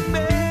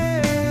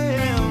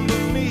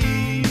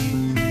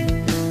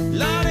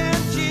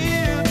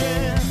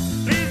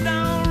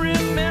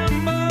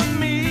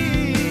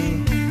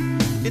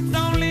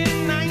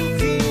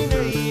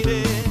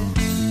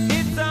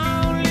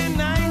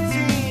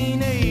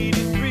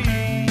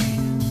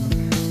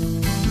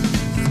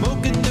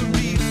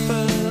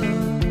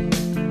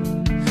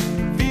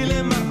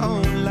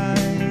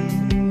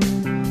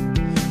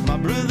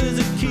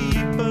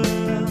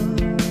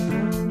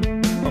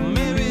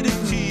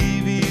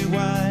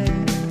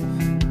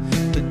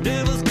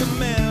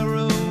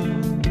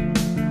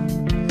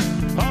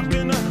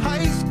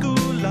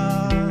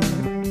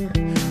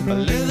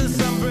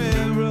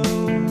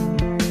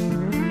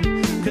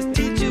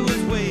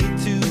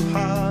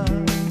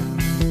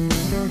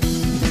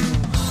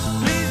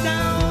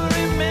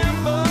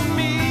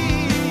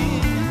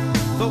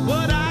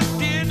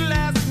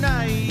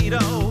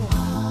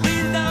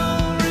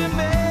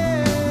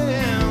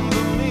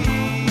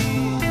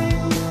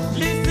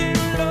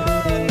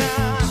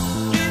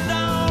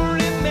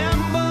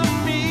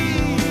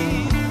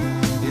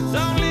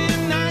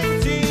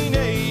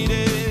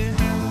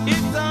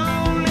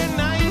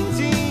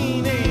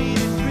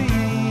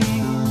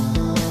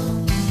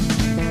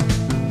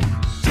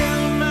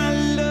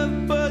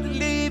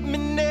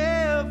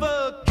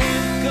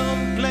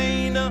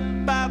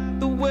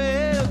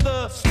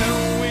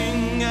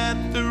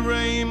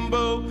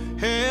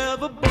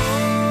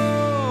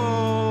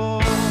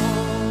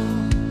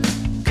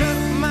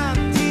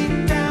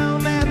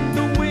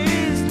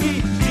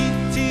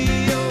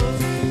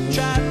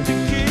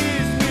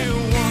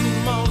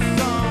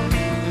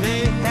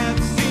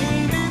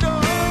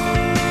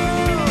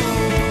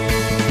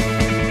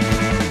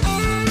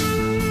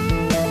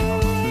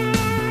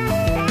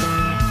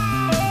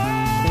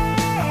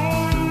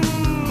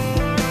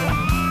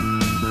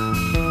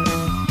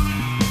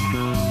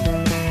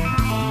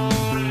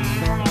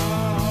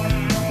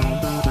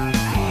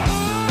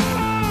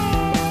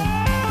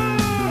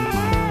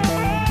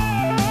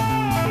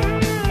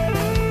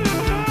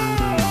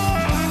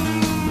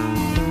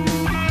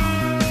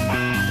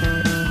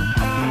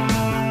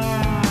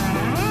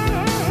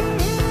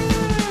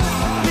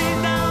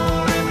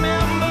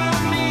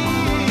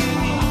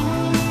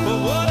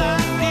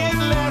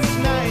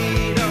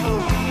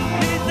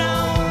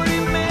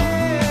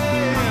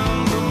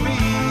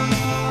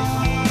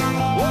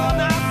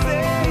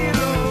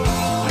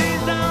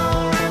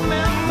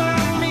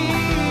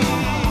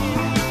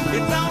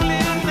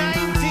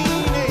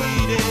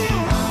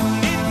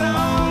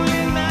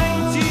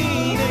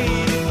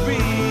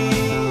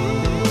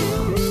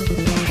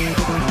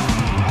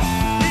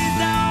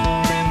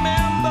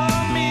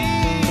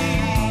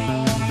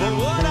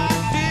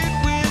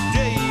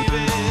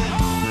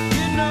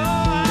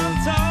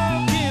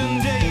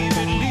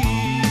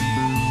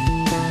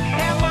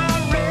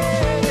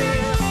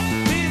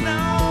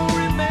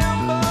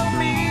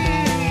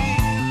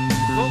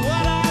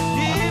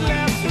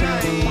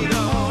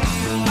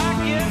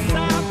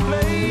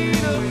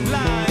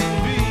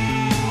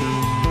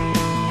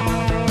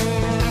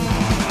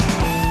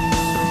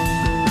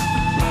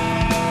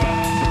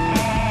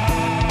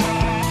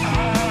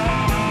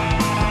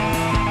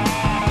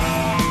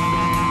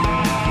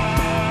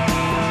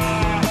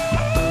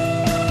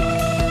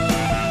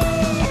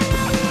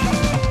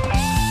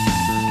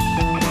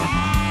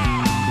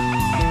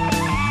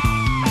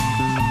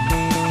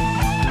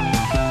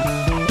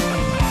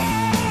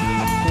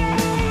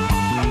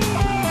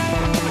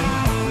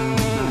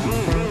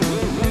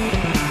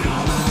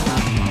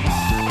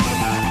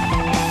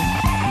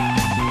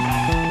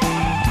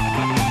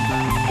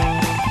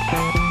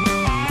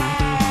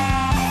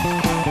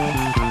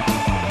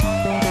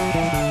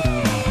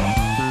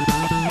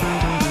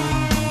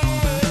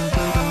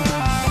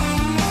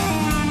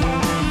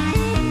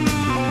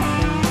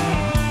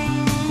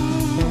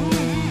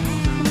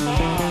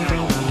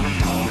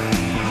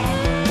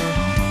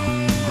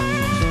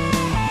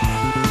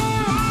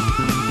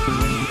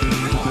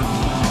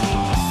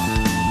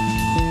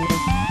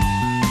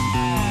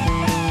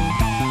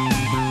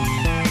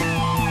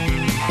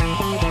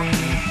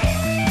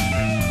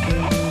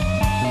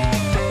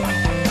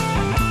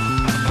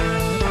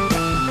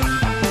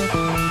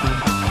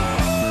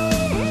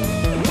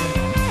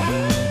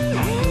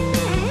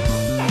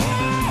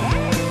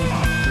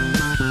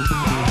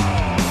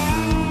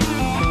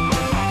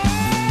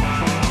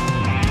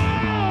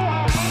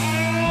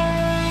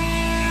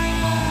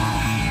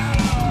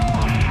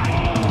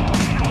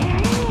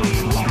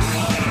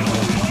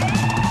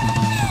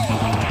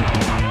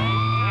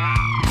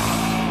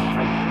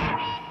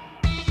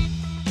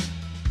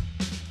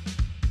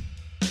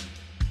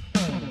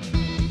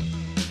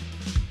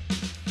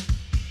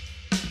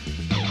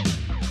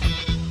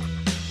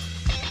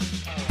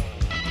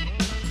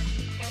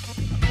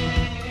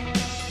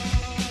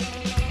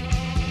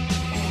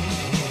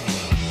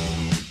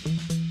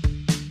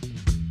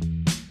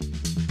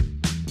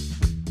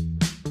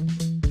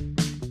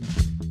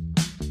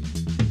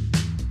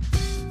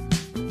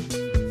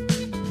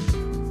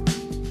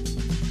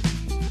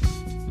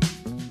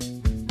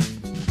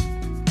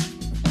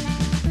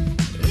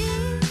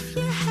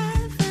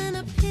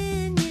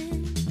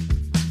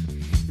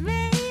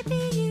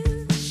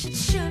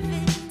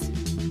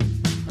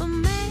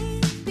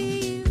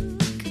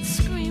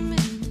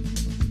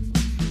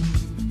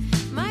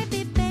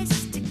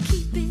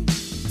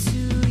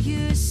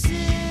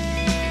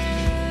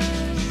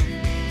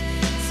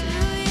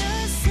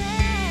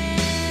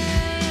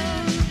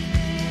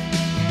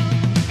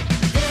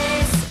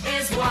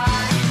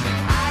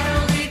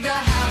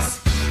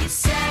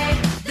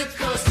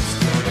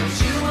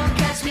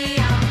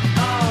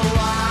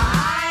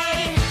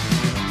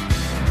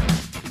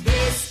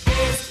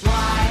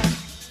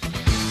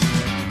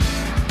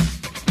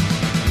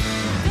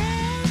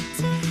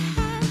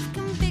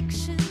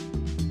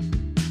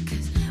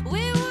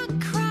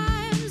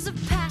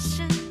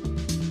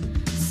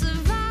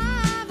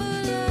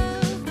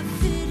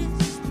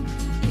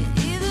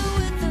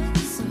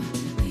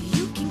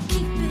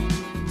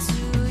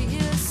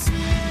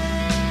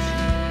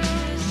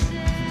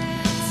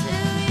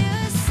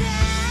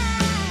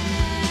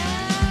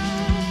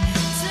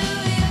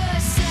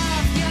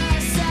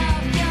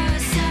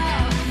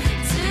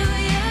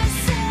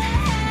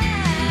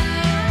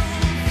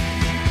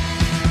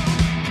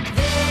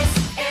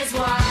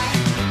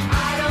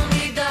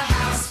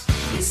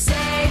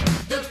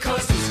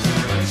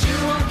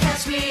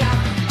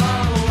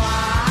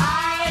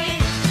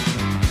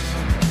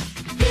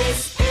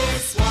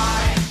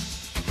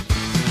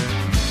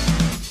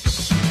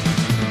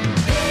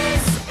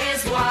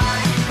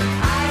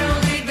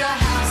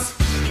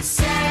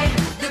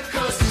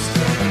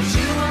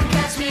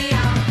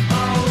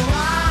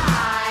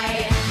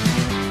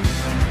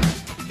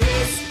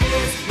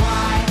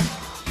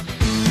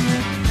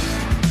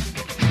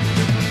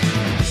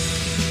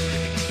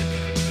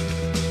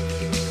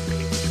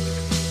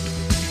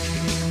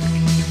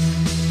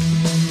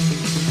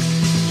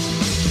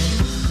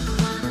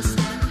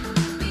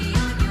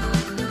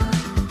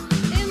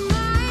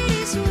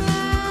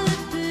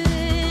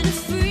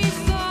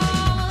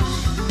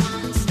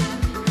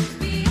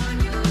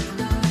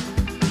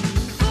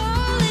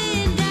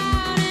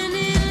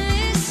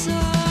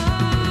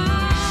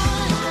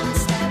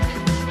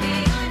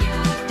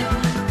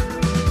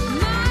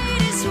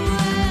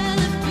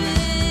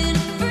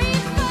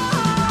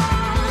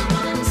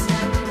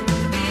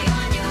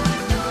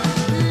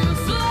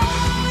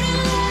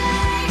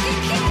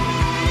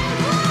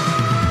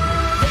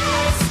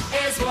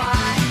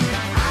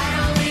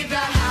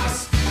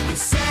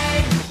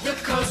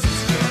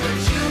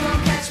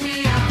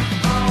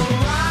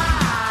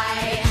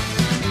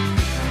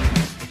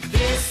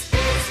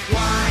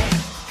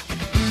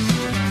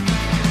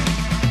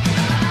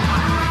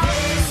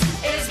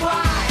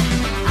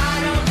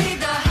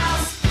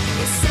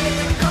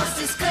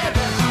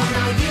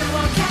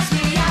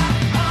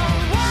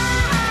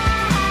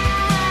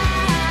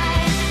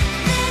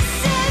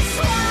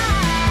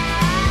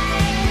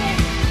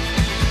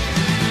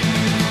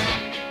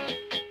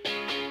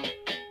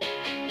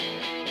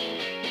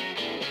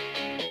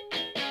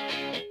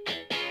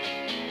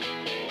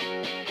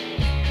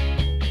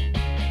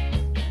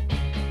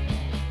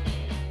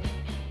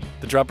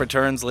drop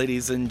returns,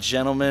 ladies and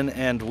gentlemen,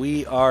 and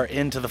we are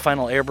into the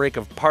final air break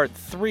of part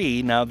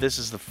 3. Now, this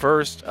is the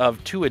first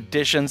of 2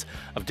 editions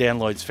of Dan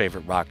Lloyd's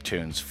favorite rock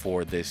tunes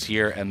for this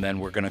year, and then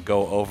we're going to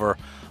go over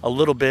a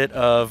little bit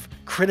of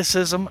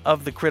criticism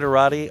of the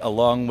Critterati,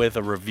 along with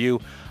a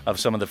review of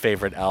some of the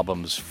favorite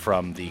albums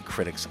from the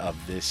critics of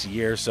this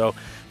year. So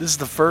this is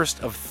the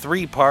first of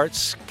 3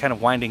 parts, kind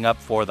of winding up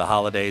for the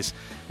holidays.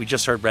 We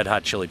just heard Red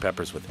Hot Chili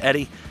Peppers with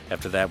Eddie.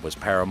 After that was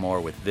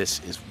Paramore with This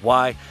Is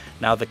Why.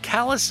 Now the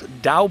Callous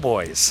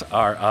Daoboys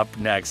are up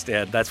next,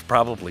 and that's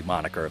probably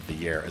moniker of the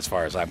year as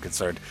far as I'm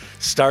concerned.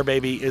 Star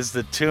Baby is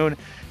the tune.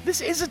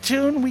 This is a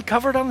tune we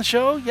covered on the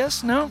show,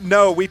 yes, no?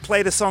 No, we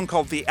played a song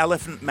called The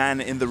Elephant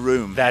Man in the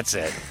Room. That's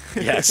it.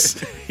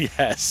 Yes,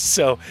 yes.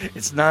 So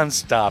it's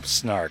nonstop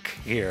snark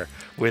here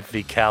with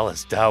the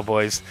Callous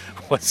Daoboys.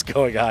 What's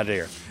going on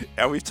here?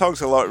 Yeah, we've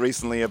talked a lot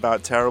recently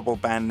about terrible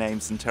band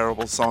names and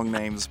terrible song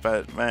names,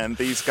 but man,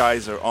 these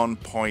guys are on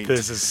point.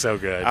 This is so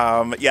good.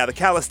 Yeah, the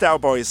Callous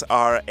Daoboys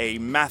are a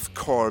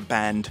mathcore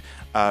band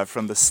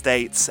from the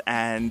States,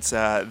 and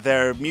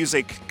their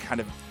music kind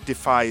of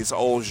defies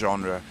all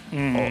genre,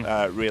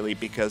 really,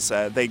 because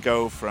they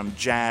go from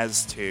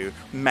jazz to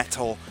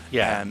metal,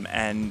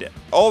 and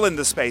all in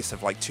the space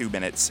of like 2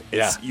 minutes.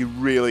 You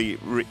really,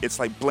 it's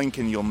like blink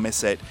and you'll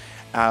miss it.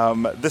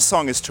 This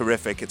song is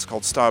terrific. It's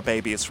called Star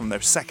Baby. It's from their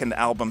second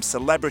album,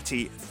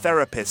 Celebrity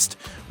Therapist,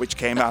 which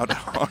came out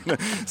on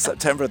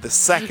September the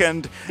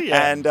 2nd.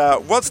 And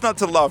what's not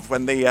to love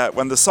when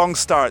the song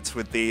starts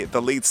with the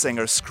lead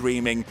singer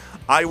screaming,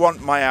 "I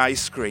want my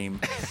ice cream."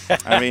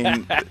 I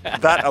mean,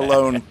 that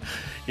alone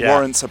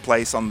warrants a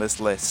place on this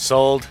list.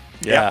 Sold.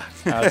 Yeah.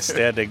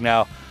 Outstanding.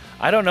 Now,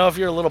 I don't know if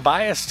you're a little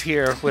biased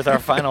here with our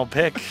final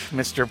pick,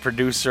 Mr.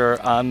 Producer,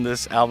 on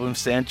this album.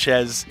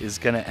 Sanchez is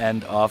going to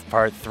end off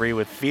part 3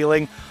 with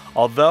Feeling.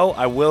 Although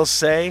I will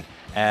say,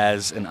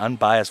 as an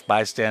unbiased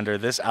bystander,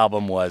 this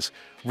album was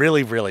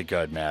really, really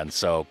good, man.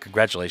 So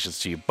congratulations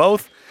to you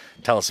both.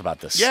 Tell us about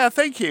this. Yeah,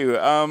 thank you.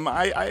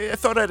 I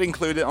thought I'd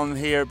include it on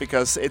here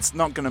because it's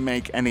not going to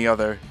make any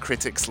other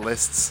critics'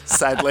 lists,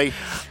 sadly.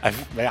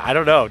 I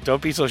don't know.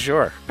 Don't be so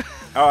sure.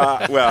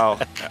 Well,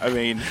 I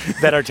mean,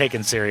 that are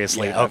taken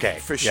seriously. Yeah, okay,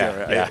 for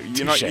sure.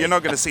 You're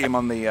not going to see him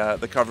on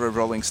the cover of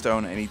Rolling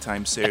Stone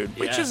anytime soon,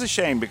 which is a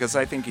shame because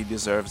I think he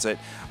deserves it.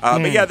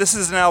 But yeah, this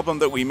is an album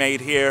that we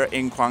made here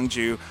in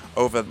Gwangju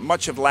over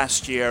much of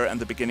last year and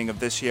the beginning of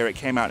this year. It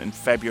came out in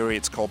February.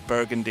 It's called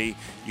Burgundy.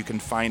 You can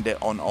find it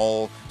on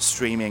all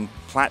streaming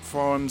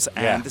platforms,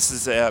 and this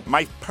is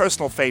my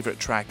personal favorite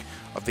track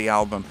of the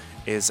album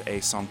is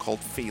a song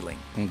called Feeling.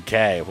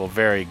 Okay, well,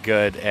 very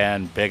good,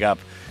 and big up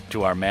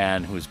to our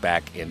man who's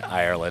back in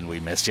Ireland. We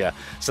miss you.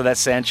 So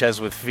that's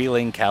Sanchez with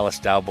Feeling. Callous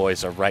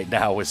Daoboys are right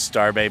now with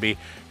Star Baby.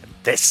 And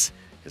this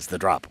is The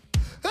Drop.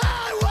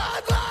 I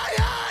want my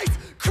ice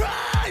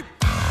cream.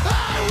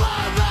 I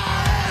want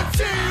my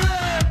empty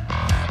room.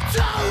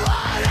 Don't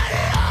want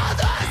any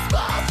other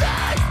small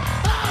things.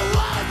 I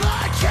want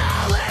my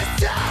Callous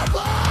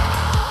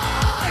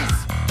Daoboys.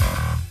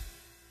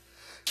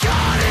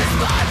 God is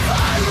my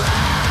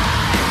pilot.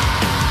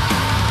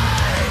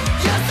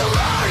 Yes, the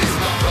Lord is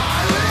my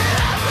pilot.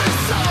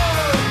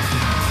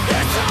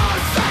 It's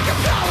arms like a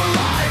power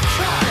line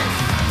cut.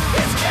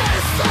 It's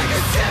kiss like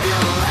a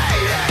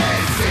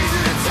simulated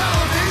season of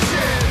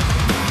television.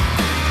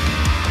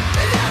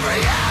 And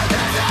every hour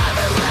that I've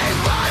been laid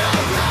wide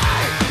away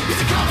is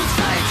a couple's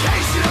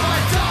vacation of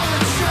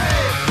idolatry.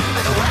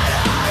 And the way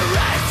I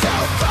read to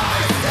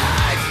first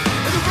things,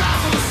 and the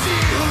raffle to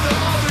see who the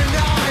other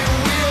 9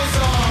 wheels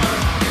are.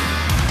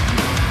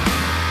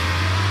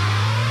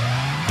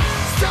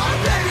 Stop,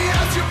 baby,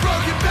 how's your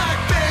broken back,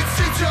 babe?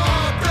 Since your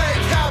heartbreak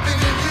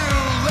happened and you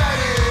let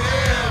it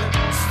in.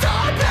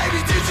 Stop,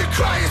 baby, did you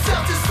cry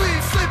yourself to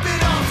sleep?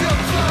 Slipping off your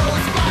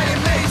clothes,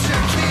 buying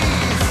major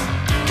keys.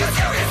 Cause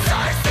you can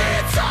search the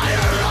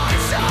entire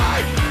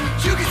archive.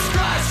 You can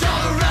scratch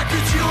all the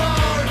records you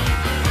own.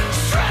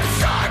 Strap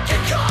sock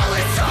and call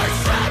it search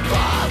rap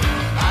up.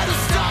 I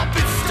don't stop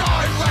and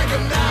start like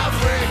a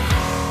maverick.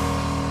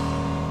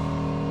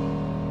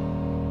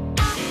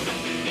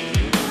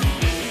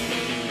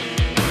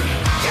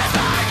 Yes,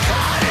 my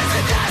God is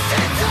a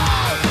nasty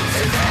dog.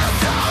 It's nailed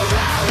so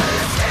real and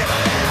it's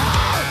giving it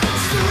all.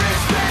 It's the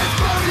wristbands,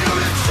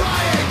 Bermuda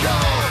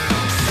Triangle.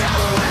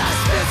 Shallow when I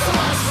spit, so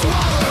I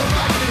swallow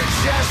like an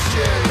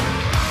ingestion.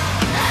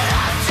 And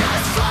I'm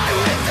just fine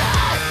with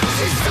that.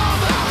 She stole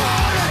my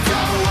heart, I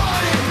don't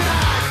want it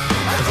back.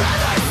 I'd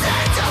rather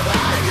say to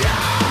my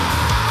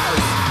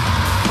nose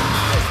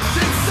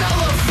than sell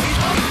a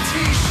fake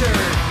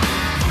t-shirt.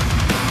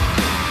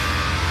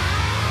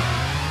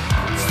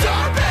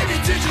 Star baby,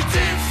 did you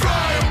deep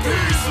fry a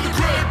piece of the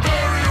Great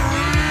Barrier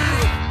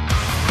Reef?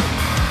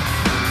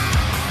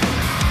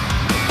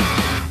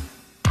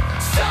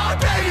 Star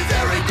baby,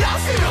 there ain't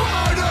nothing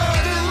harder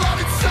than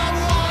loving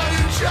someone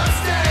who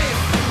just ain't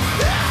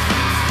there.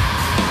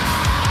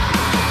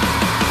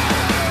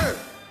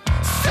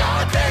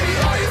 Star baby,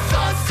 are your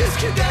thoughts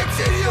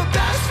disconnected? Your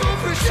bashful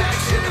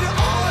projection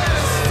all at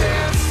a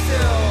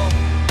standstill.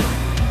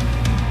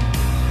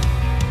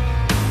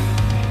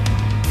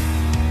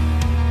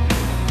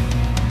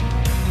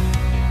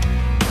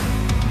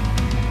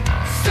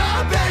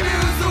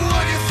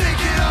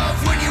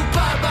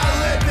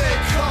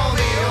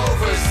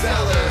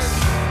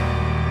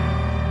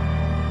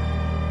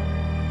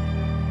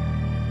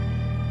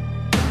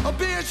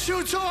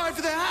 true toy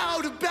for the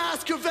hound of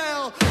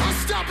Baskerville. I'll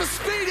stop a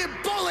speeding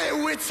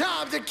bullet with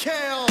time to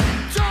kill.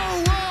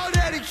 Don't want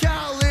any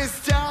Callous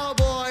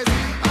Daoboys.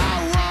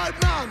 I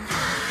want my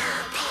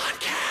murder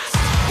podcast.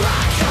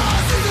 My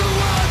cause is the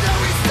one that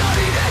we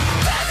studied in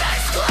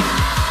physics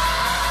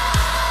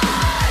class.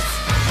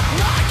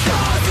 My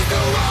cause is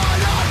the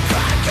one on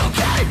crack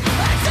cocaine,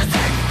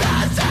 ecstasy,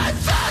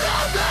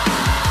 methamphetamine.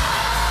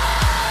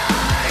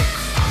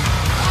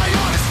 I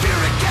ought to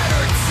spirit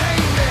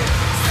entertainment,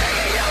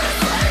 singing you to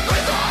sleep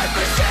with art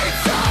machine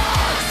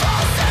songs.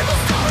 False stable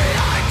story,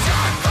 I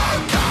turn for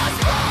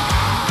Cosmo.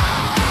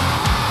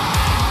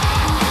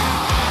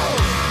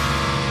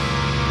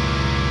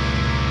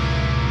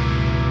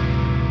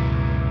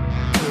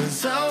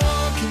 Cause I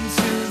walk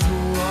into the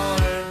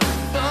water,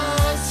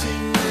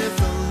 buzzing with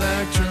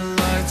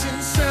electrolytes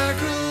and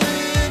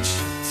sacrilege.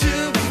 To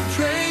be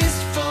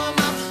praised for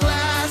my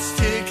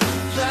plastic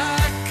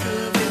lack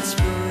of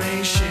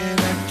inspiration.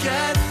 I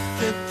get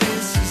that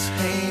this is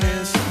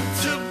heinous.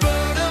 To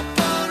burn up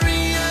on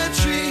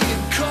re-entry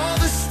and call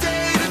the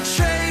state a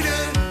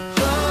traitor.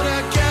 But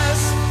I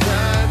guess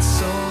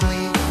that's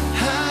only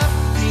half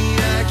the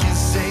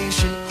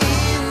accusation.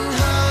 In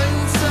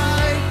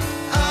hindsight,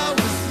 I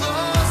was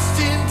lost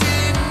and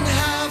didn't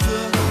have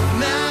a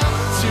map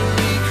to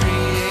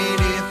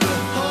recreate it. The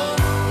home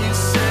you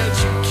said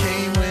you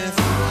came with,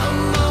 a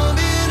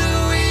moment of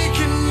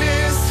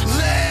weakness,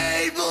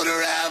 labeled a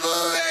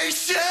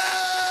revelation.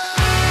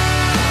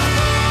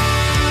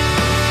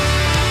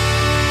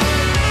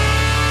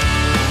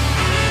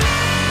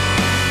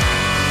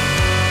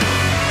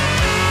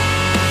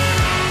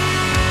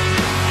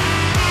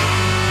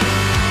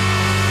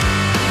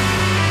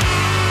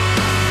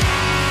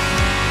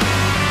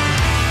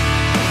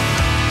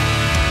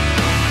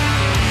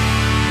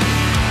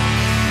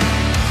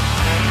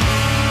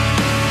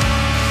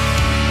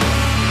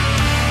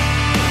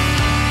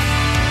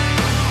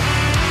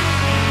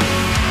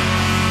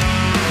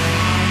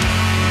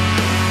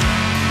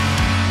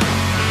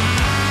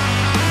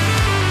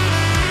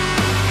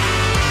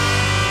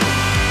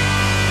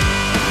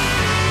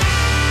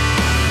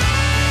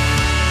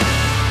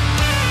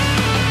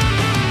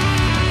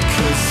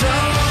 Cause I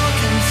walk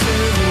into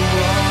the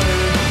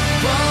water,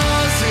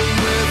 buzzing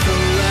with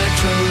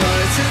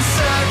electrolytes and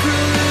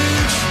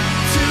sacrilege.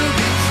 To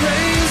be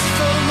praised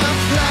for my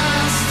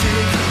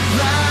plastic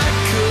lack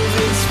of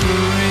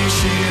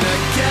inspiration. I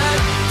get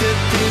that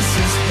this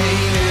is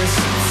heinous.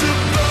 To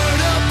burn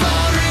up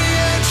on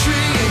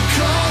re-entry and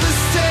call the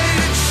state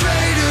a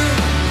traitor.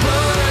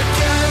 But I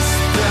guess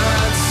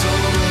that's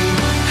only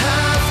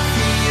half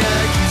the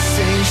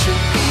accusation.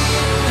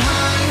 In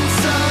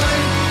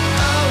hindsight,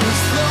 I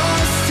was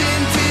lost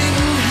and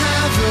didn't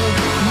have a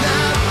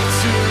map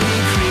to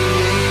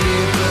recreate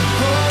it. The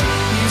home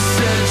you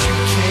said you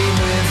came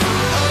with,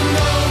 a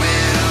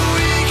moment of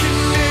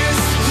weakness,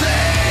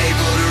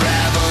 labeled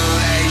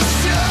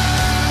revelation.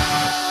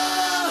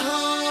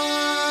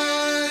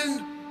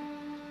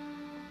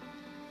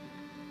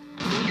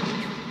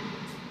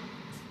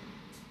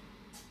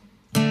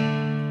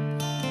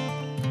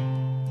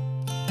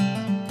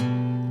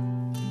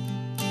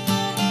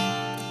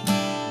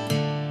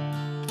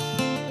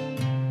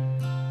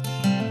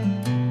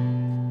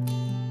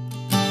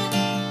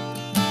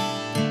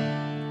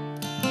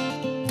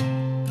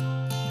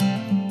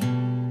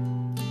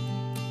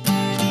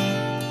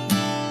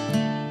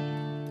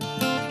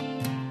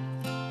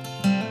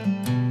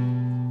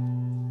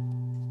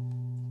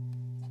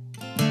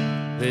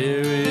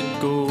 There it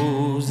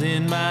goes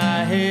in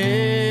my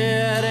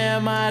head.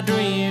 Am I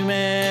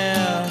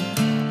dreaming?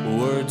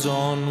 Words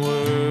on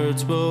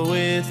words, but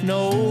with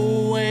no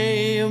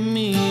way of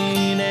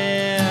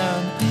meaning.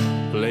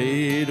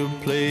 Play to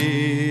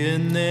play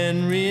and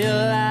then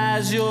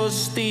realize you're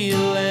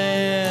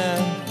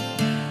stealing.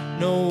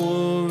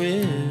 No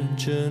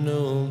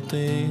original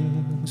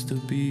things to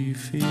be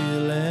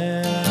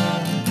feeling.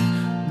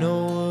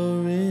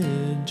 No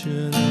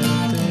original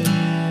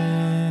things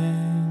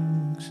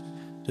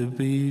to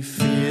be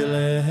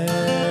feeling.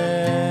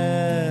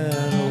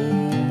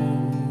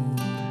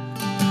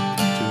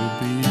 To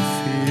be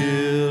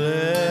feeling.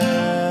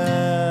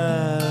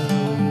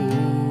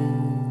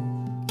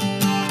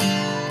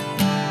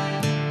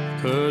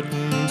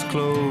 Curtains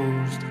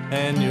closed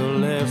and you're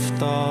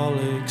left all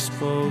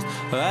exposed.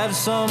 Have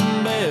some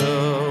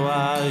beer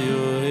while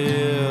you're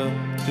here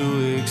to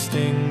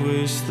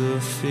extinguish the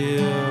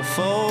fear.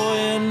 For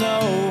you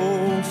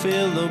know,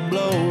 feel the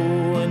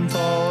blow and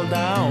fall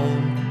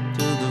down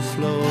to the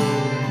floor.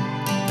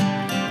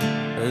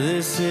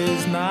 This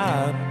is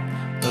not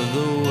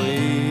the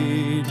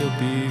way to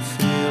be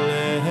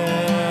feeling.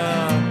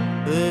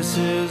 This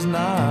is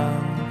not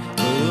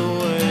the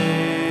way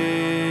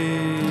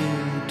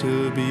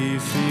to be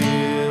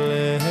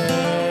feeling.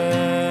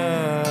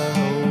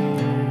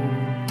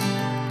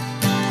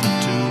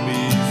 To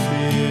be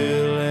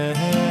feeling.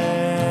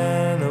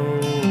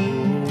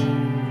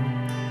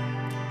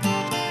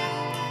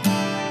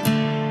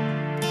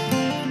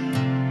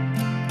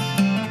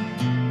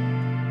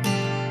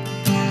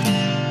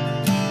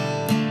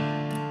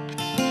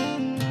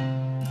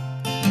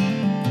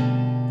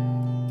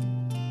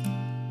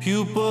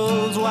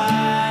 Pupils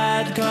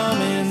wide, come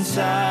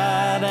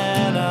inside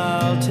and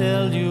I'll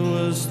tell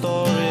you a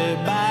story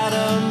about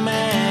a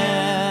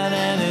man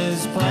and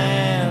his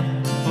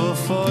plan for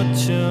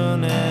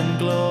fortune and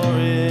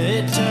glory.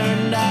 It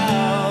turned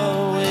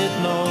out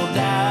with no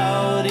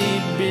doubt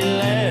he'd be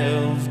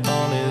left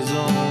on his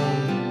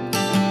own,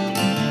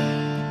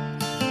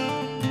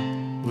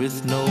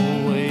 with no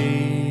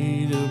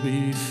way to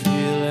be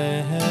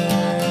feeling,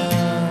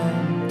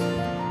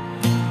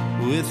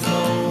 with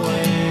no way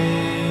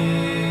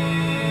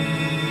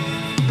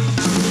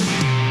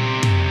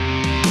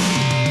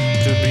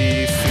to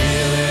be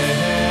feeling,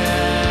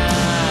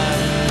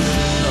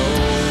 no,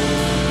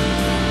 to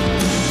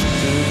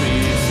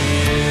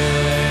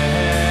be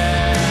feeling,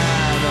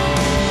 no.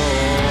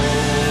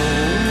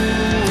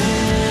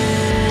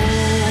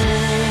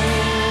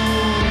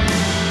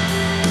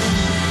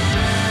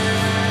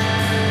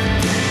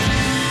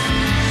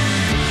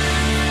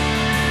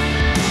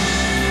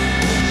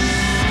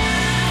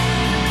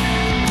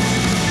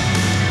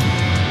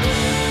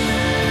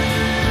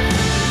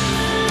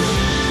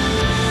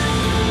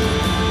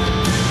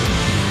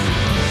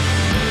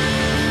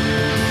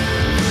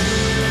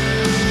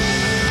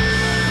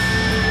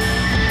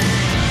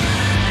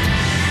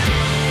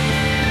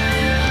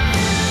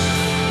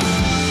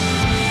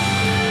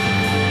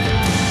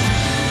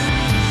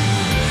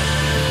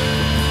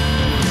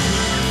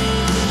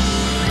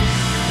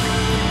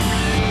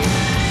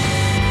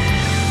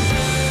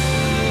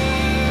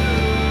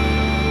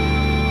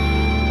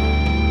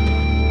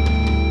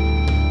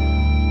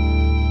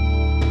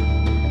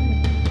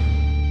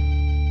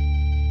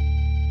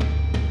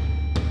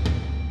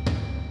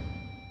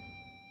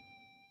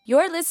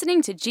 You're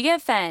listening to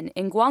GFN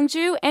in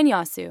Gwangju and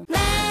Yeosu.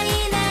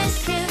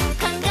 마이너스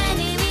건강을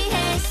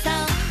위해서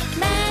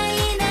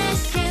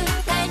마이너스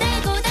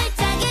달달고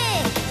달짝에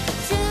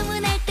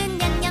주문할 땐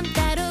양념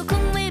따로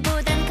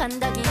국물보단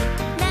건더기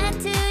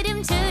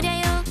나트륨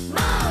줄여요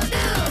모두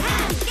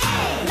함께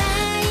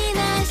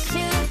마이너스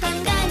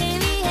건강을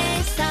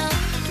위해서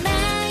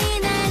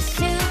마이너스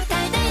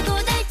달달고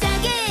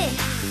달짝에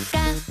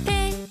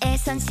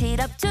카페에선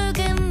시럽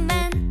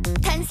조금만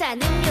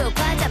탄산음료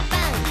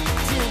과자빵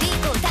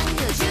줄이고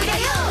당류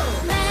줄여요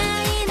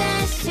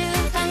마이너스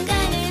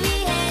건강을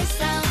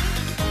위해서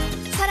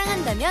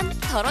사랑한다면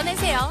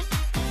덜어내세요.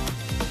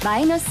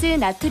 마이너스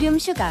나트륨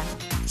슈가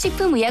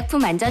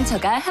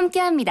식품의약품안전처가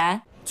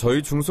함께합니다.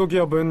 저희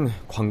중소기업은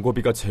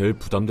광고비가 제일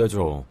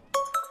부담되죠.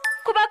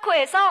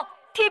 코바코에서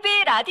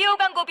TV 라디오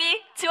광고비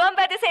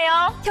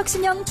지원받으세요.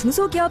 혁신형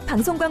중소기업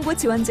방송광고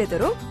지원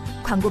제도로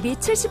광고비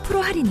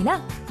 70%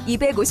 할인이나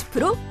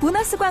 250%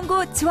 보너스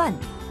광고 지원.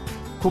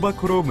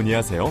 코바코로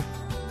문의하세요.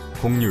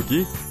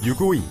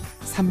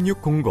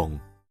 062-652-3600.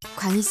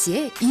 광희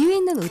씨의 이유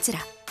있는 오지랖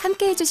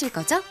함께 해주실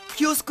거죠?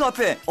 키오스크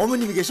앞에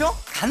어머님이 계셔?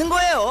 가는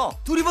거예요.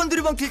 두리번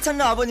길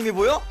찾는 아버님이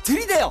보여?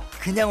 들이대요.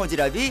 그냥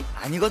오지랖이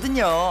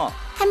아니거든요.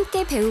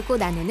 함께 배우고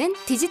나누는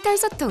디지털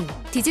소통,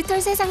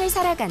 디지털 세상을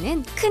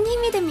살아가는 큰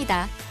힘이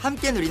됩니다.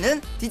 함께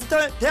누리는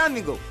디지털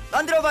대한민국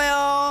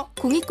만들어봐요.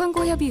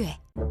 공익광고협의회.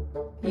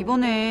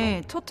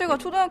 이번에 첫째가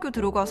초등학교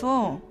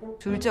들어가서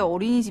둘째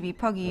어린이집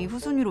입학이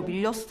후순위로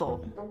밀렸어.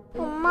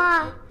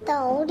 엄마,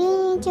 나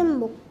어린이집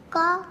못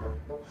가?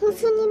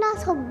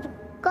 후순위라서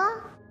못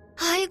가?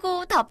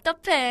 아이고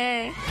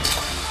답답해.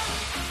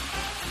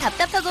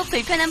 답답하고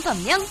불편한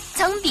법령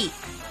정비.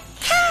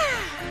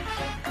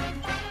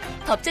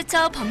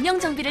 법제처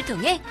법령 정비를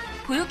통해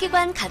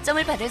보육기관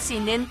가점을 받을 수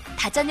있는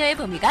다자녀의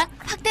범위가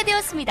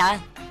확대되었습니다.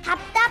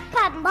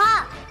 답답한 법,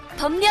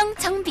 법령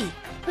정비,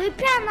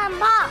 불편한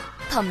법,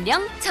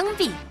 법령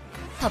정비.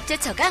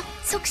 법제처가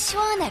속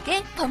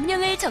시원하게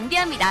법령을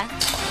정비합니다.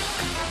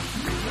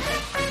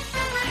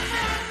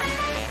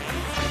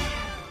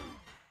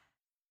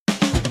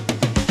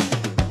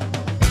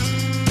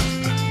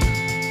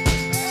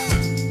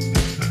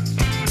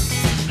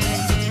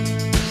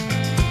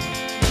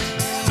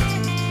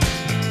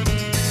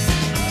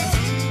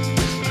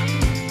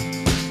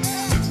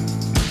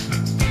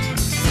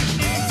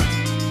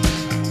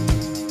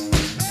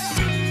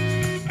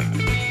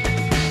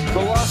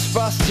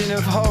 Bastion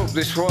of hope,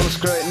 this once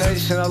great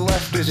nation had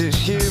left us its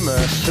humour.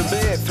 So be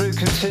it through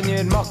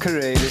continued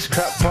mockery, this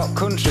crackpot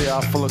country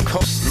are full of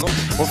cuss.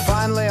 We'll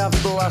finally have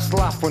the last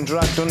laugh when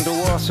dragged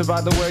underwater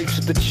by the weight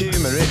of the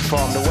tumour it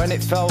formed, or when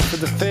it fell for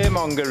the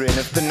fearmongering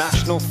of the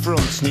National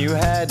Front's new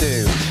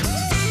hairdo.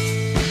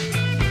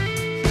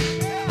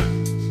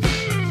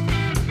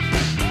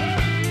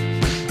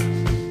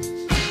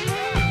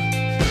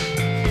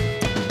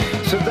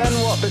 So then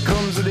what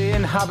becomes of the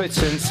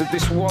inhabitants of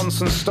this once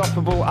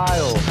unstoppable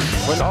isle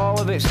when all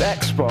of its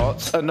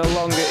exports are no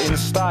longer in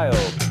style?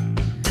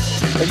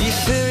 Are you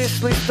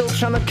seriously still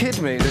trying to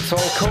kid me that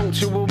all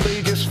culture will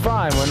be just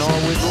fine when all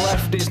we've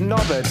left is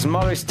knobheads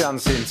Morris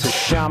dancing to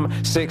Sham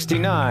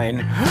 69?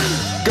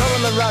 Go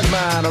on the a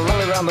ragman, a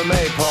rally round the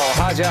maypole,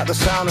 hijack the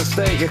sound and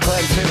stake your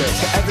claim to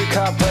it. Every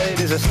card played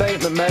is a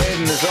statement made,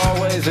 and there's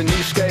always a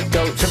new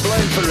scapegoat to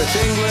blame for it.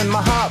 England,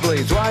 my heart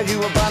bleeds, why'd you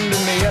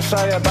abandon me? Yes,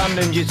 I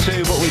abandoned you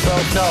too, but we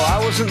both know I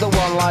wasn't the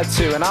one lied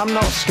to, and I'm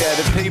not scared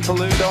of people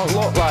who don't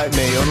look like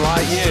me,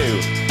 unlike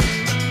you.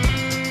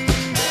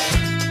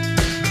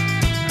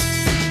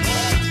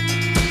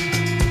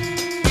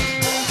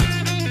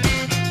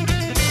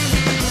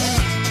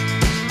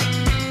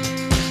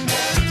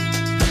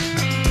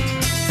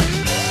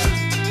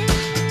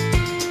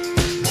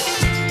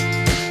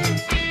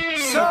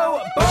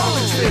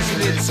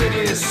 Its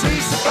idiocy,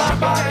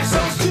 survived by its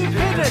own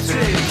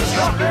stupidity, does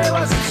not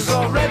realise it has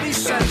already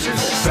sentenced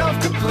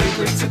itself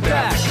completely to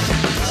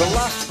death. The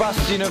last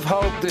bastion of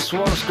hope this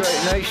once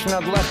great nation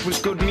had left was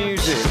good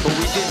music, but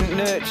we didn't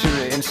nurture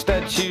it,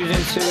 instead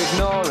choosing to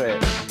ignore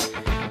it.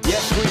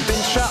 Yes, we've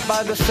been trapped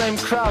by the same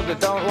crowd that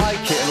don't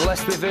like it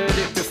unless they've heard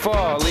it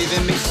before,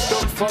 leaving me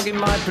stuck flogging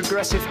my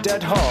progressive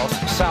dead horse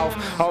south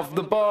of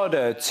the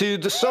border to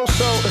the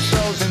so-so and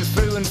so's and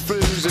through and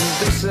throughs and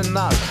this and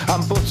that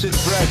and buttered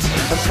breads.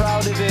 I'm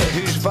proud of it,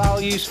 whose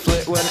values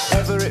flit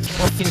whenever it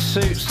fucking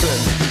suits them.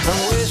 And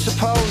we're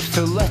supposed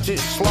to let it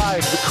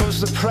slide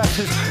because the press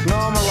has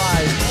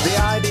normalised the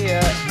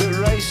idea that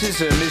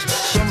racism is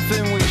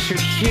something we should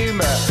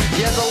humour.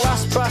 Yeah, the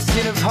last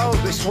bastion of hope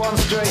this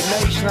once great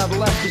nation had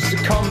left is to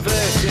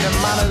converse in a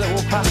manner that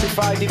will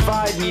pacify,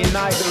 divide and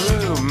unite the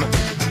room.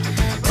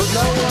 But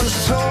no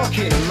one's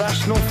talking,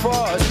 rational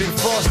thought has been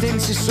forced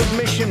into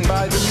submission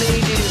by the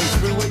medium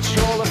through which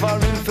all of our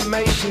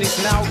information is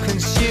now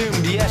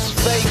consumed. Yes,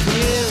 fake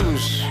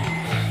news.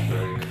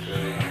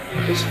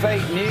 It's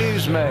fake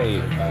news,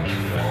 mate.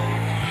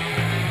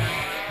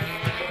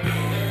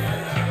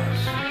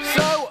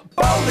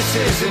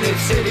 Bonuses in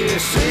its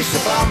idiocy,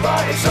 surrounded by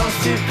its own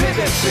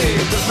stupidity,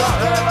 it does not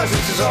realise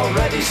it has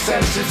already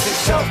sentenced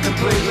itself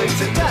completely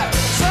to death.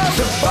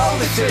 So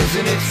bonuses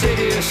in its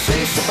idiocy,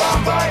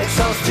 surrounded by its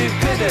own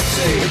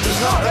stupidity, it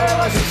does not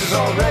realise it has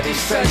already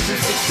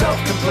sentenced itself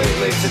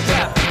completely to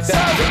death.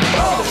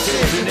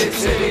 Bonuses in its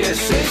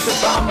idiocy,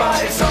 surrounded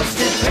by its own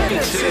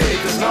stupidity,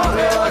 it does not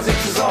realise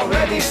it has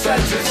already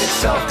sentenced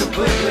itself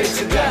completely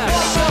to death.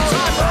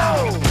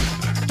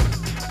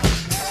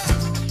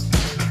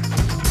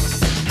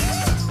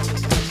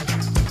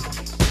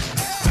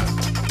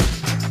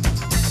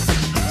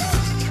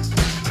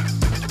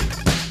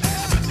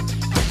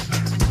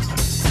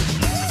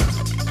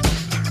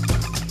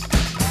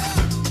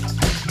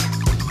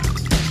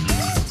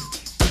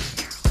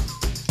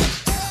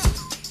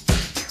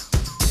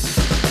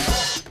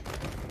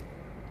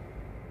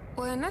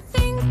 When I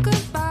think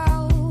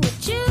about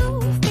what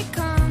you've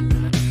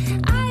become,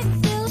 I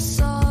feel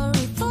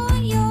sorry for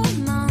your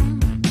mom.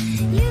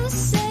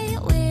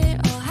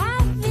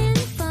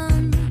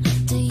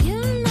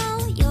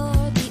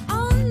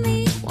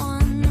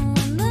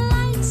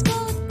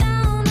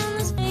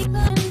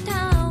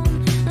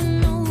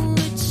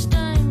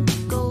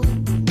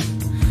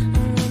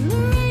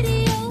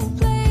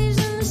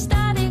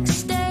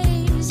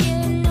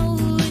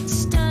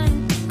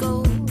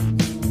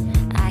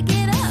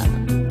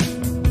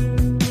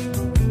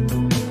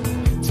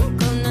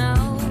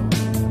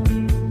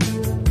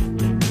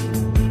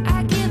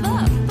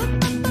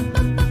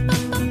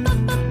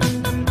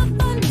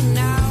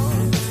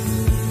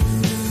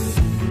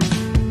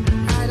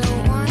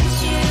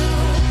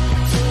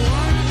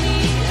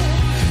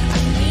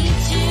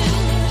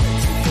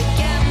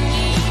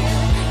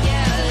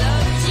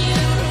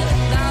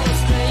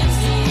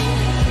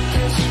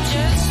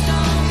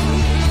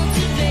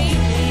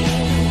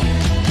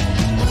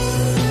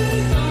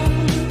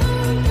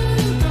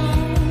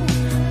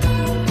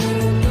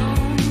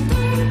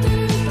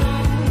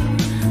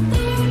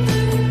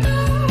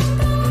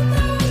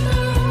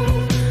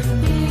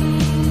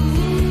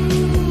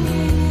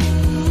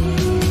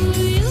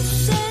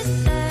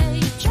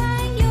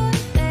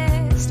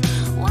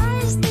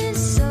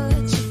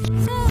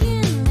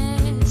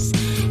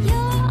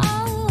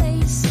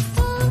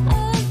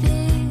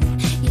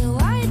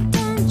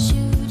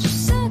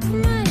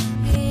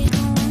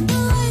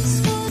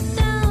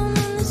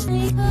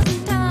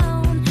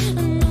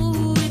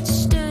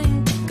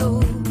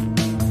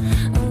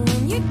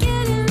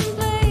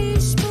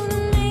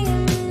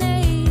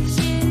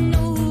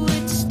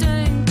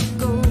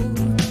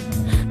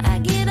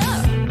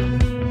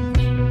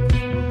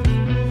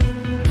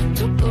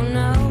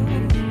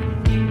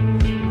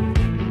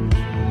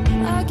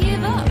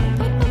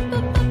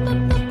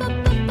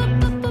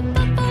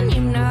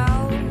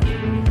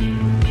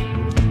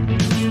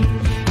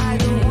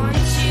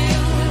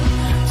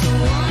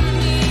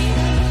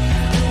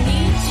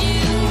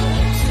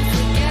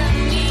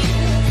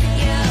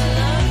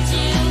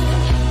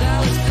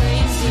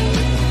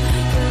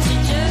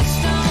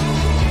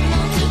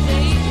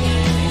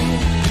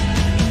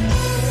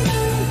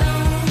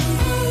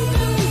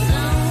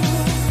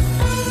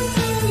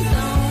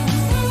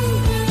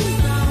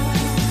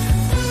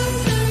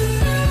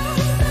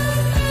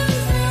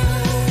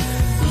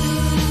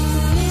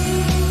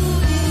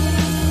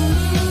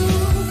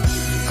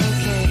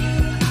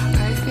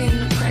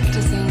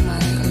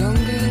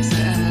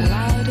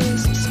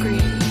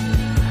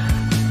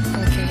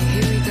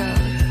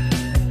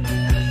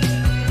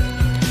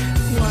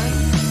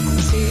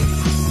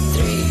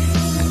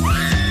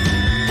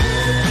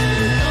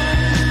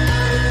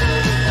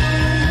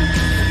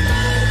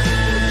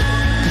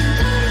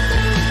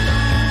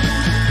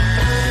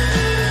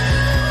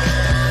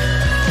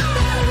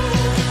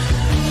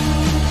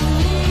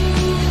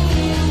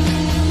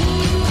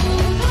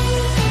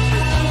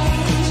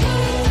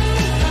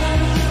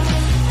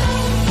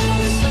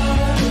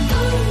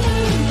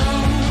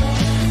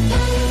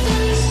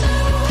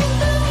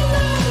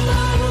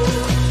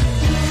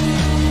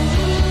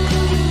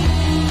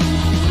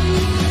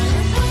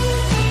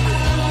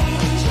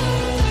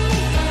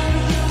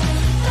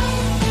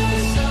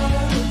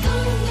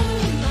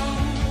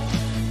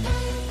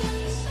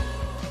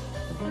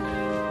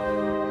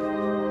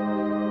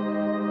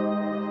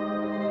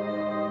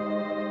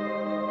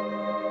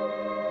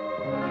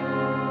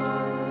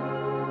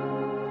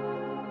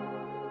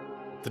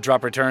 The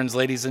drop returns,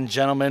 ladies and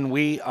gentlemen.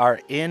 We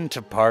are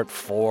into part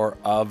 4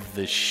 of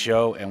the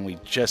show, and we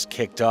just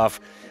kicked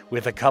off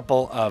with a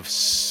couple of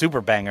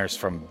super bangers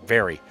from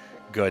very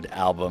good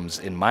albums,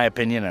 in my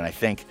opinion, and I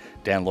think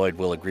Dan Lloyd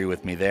will agree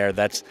with me there.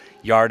 That's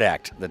Yard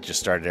Act that just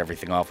started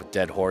everything off with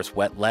Dead Horse.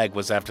 Wet Leg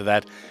was after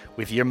that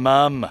with Your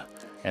Mum,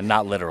 and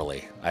not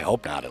literally. I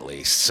hope not, at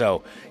least.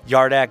 So,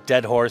 Yard Act,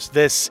 Dead Horse,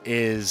 this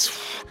is...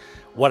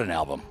 what an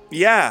album.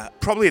 Yeah,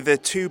 probably the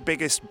two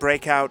biggest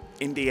breakout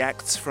indie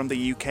acts from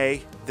the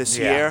UK this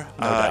year.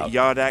 No doubt.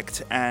 Yard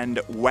Act and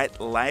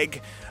Wet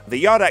Leg. The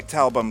Yard Act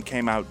album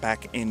came out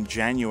back in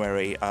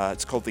January.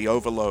 It's called The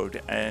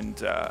Overload. And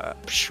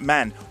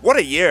man, what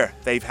a year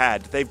they've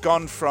had. They've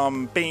gone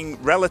from being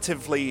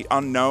relatively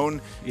unknown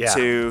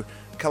to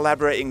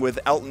collaborating with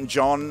Elton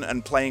John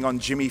and playing on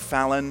Jimmy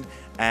Fallon.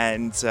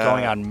 And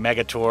going on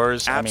mega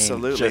tours.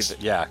 Absolutely. I mean,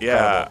 just,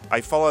 yeah.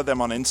 I follow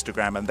them on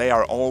Instagram, and they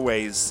are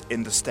always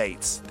in the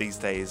States these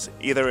days,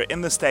 either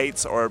in the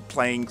States or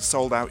playing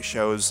sold-out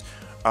shows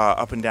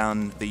up and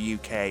down the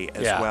UK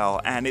as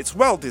well. And it's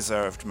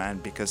well-deserved, man,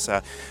 because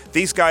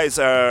these guys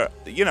are,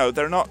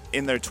 they're not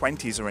in their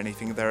 20s or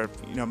anything. They're,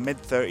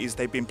 mid-30s.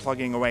 They've been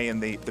plugging away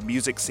in the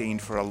music scene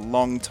for a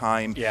long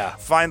time. Yeah.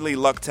 Finally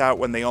lucked out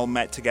when they all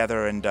met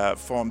together and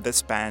formed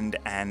this band,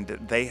 and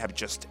they have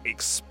just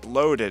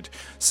exploded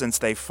since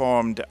they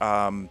formed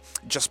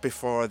just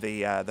before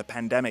the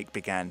pandemic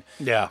began.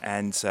 Yeah.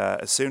 And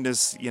as soon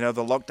as, the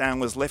lockdown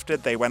was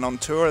lifted, they went on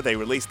tour, they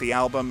released the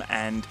album,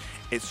 and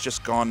it's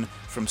just gone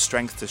from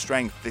strength to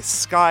strength. The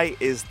sky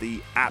is the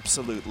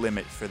absolute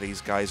limit for these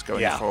guys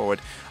going forward.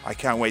 I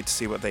can't wait to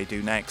see what they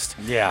do next.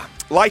 Yeah.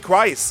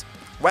 Likewise,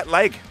 Wet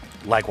Leg.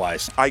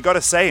 Likewise. I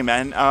gotta say,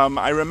 man,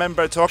 I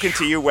remember talking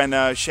to you when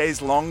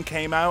Chaise Longue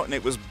came out and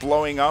it was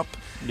blowing up.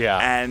 Yeah.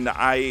 And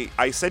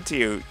I said to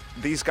you,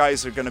 these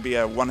guys are going to be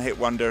a one-hit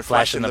wonder.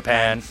 Flash in the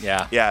pan.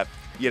 Yeah. Yeah.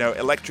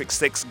 Electric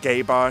Six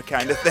gay bar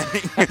kind of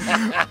thing.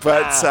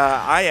 But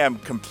I am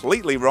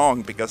completely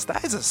wrong, because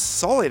that is a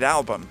solid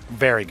album.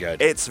 Very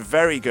good. It's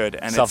very good.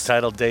 And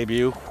self-titled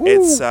debut.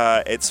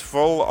 It's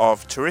full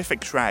of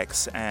terrific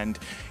tracks. And,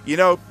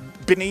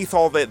 beneath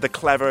all the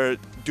clever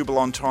double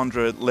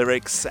entendre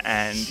lyrics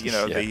and,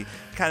 the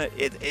kind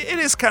of... It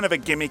is kind of a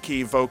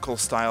gimmicky vocal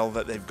style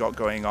that they've got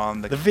going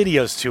on. The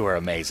videos, too, are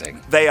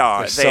amazing. They are.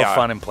 They're so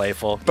fun and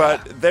playful.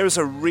 But there's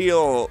a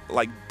real,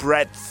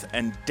 breadth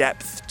and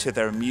depth to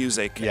their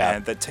music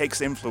and that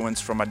takes influence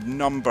from a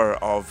number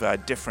of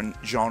different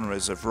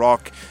genres of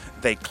rock.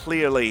 They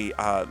clearly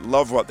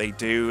love what they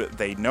do,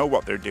 they know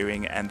what they're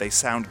doing, and they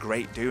sound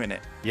great doing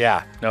it.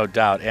 Yeah, no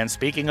doubt. And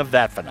speaking of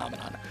that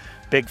phenomenon,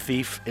 Big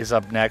Thief is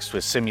up next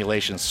with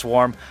Simulation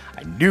Swarm.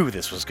 I knew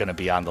this was going to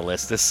be on the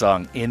list, this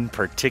song in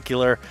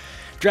particular.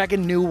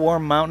 Dragon New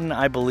Warm Mountain,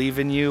 I Believe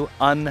in You.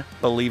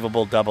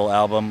 Unbelievable double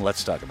album.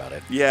 Let's talk about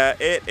it. Yeah,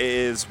 it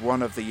is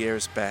one of the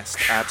year's best,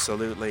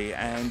 absolutely.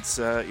 And,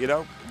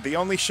 the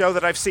only show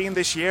that I've seen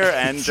this year,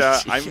 and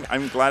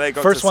I'm glad I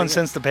got First to one see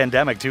since the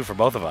pandemic, too, for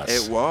both of us.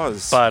 It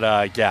was. But,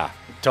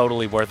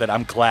 totally worth it.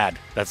 I'm glad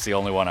that's the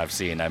only one I've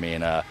seen. I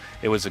mean,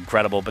 it was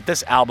incredible. But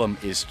this album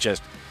is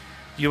just...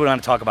 You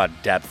want to talk about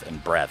depth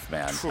and breadth,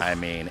 man. I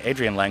mean,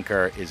 Adrian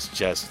Lenker is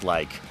just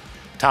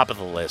top of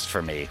the list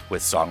for me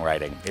with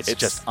songwriting. It's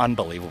just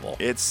unbelievable.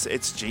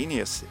 It's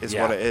genius is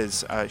what it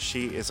is.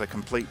 She is a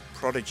complete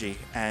prodigy.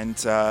 And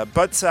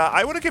but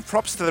I want to give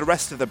props to the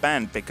rest of the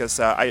band, because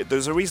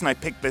there's a reason I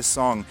picked this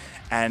song.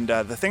 And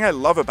the thing I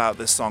love about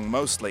this song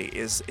mostly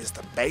is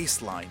the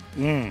bass line,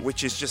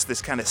 which is just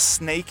this kind of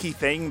snaky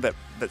thing that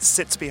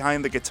sits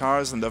behind the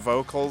guitars and the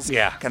vocals,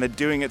 kind of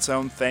doing its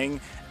own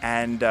thing.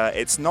 And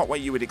it's not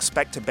what you would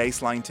expect a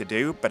bass line to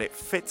do, but it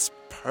fits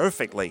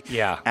perfectly.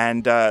 Yeah.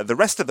 And the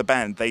rest of the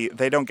band,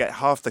 they don't get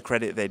half the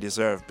credit they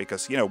deserve,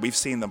 because, we've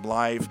seen them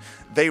live.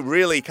 They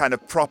really kind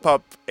of prop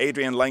up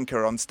Adrian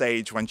Lenker on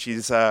stage when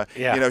she's,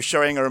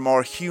 showing her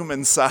more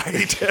human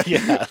side,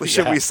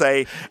 should we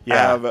say.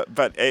 Yeah.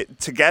 But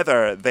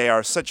together, they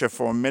are such a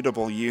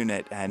formidable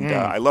unit. And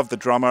I love the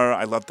drummer.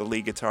 I love the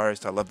lead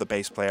guitarist. I love the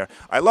bass player.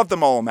 I love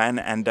them all, man.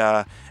 And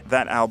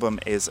that album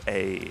is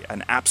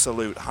an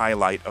absolute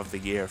highlight of the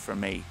year for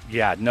me.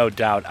 Yeah, no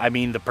doubt. I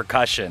mean, the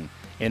percussion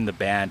in the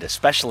band,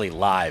 especially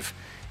live,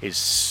 is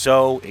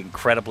so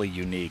incredibly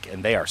unique,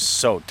 and they are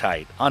so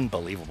tight.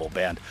 Unbelievable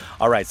band.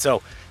 All right,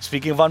 so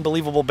speaking of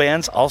unbelievable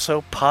bands,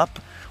 also Pup,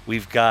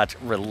 we've got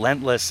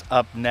Relentless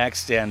up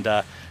next, and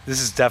this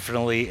is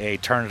definitely a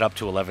turn it up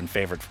to 11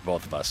 favorite for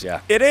both of us,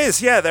 yeah. It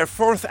is, yeah. Their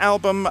fourth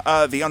album,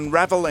 The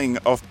Unraveling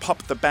of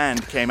Pup the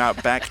Band, came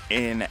out back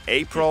in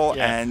April,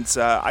 and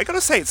I gotta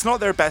say, it's not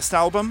their best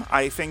album.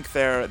 I think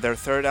their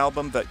third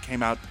album that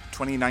came out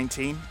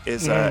 2019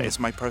 is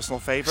my personal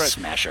favorite.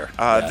 Smasher.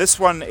 This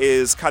one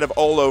is kind of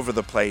all over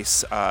the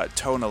place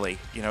tonally.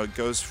 It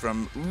goes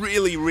from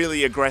really,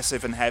 really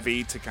aggressive and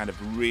heavy to kind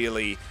of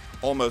really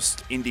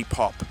almost indie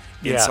pop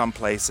in some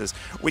places,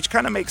 which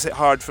kind of makes it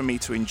hard for me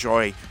to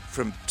enjoy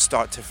from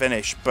start to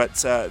finish. But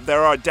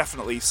there are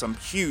definitely some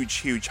huge,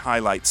 huge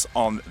highlights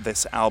on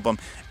this album,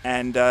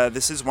 and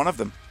this is one of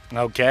them.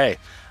 Okay,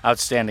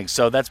 outstanding.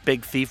 So that's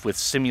Big Thief with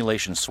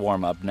Simulation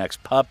Swarm up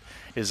next. Pup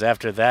is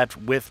after that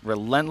with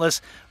Relentless.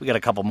 We got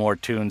a couple more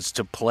tunes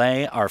to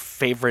play, our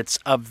favorites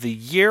of the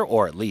year,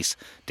 or at least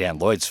Dan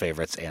Lloyd's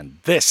favorites, and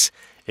this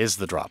is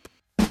The Drop.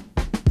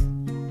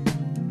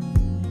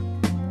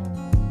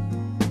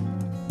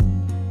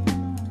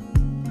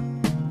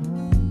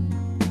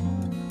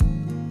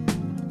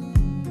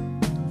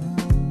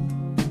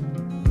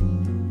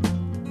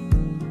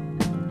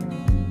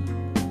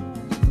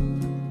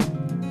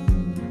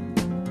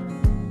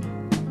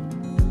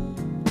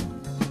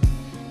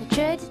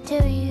 Tried to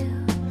tell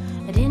you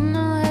I didn't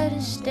know how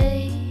to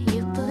stay.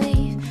 You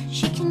believe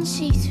she can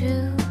see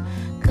through,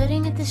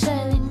 cutting at the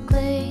silent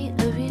clay.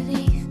 A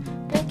relief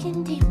back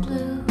in deep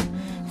blue,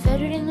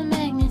 fettered in the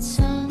magnet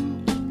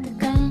sun. Eat the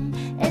gun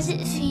as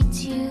it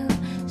feeds you,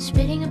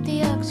 spitting up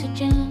the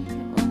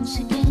oxygen once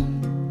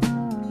again.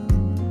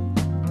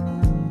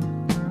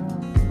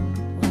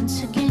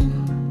 Once again.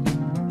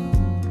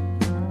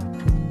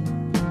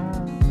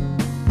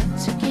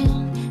 Once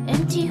again.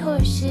 Empty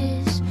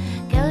horses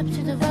gallop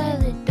through the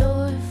violet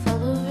door,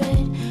 follow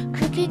red,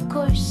 crooked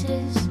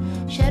courses,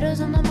 shadows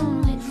on the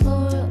moonlit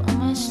floor. All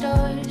my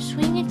stars,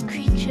 winged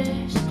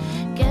creatures,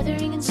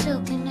 gathering in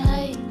silken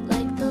height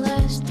like the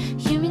last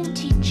human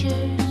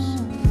teachers.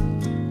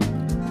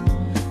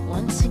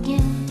 Once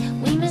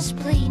again, we must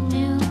bleed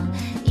new,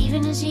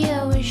 even as the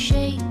hours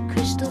shake.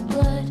 Crystal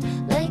blood,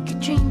 like a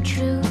dream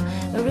true,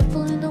 a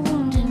ripple in the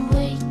wound and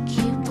wake.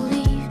 You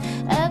believe,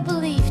 I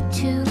believe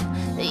too,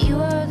 that you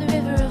are the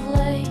river of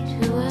light,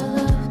 who I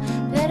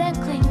love, that I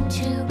cling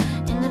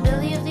to, in the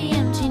belly of the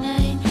empty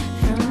night.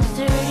 From the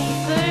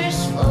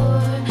 31st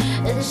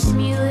floor of the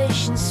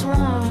simulation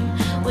swarm,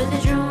 where the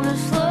drone of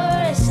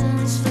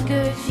fluorescence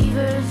flicker,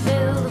 fever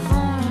fill the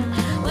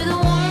form. With a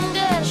warm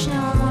dash,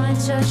 now I wanna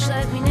touch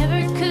like we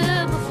never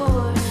could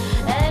before.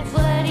 I'd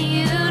fly to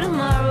you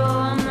tomorrow,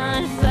 I'm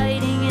not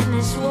fighting in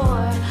this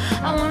war.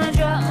 I wanna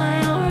drop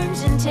my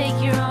arms and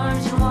take your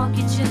arms and walk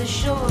you to the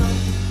shore.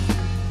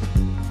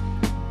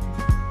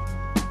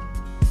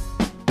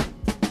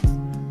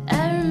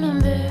 I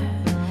remember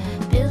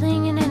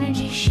building an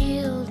energy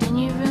shield in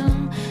your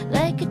room,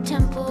 like a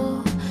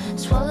temple,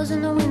 swallows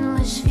in the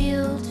windless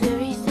field,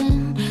 very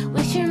thin,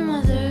 with your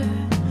mother,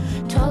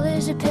 tall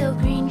as a pale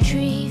green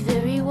tree,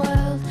 very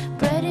wild,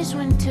 bright as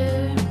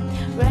winter,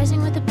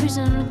 rising with a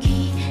prism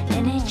key,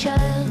 and a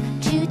child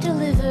to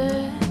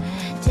deliver,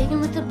 taken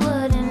with the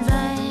blood and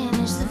vine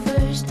is the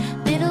first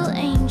little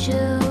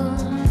angel.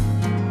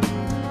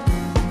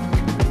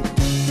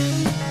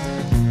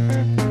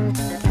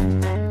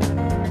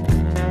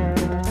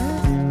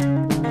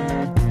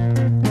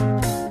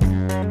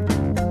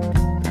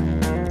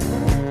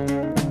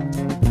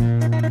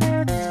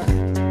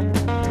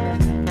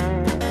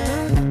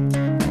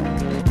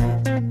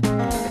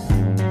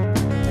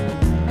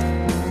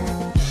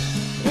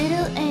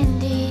 Little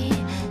Andy,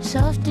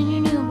 soft in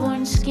your newborn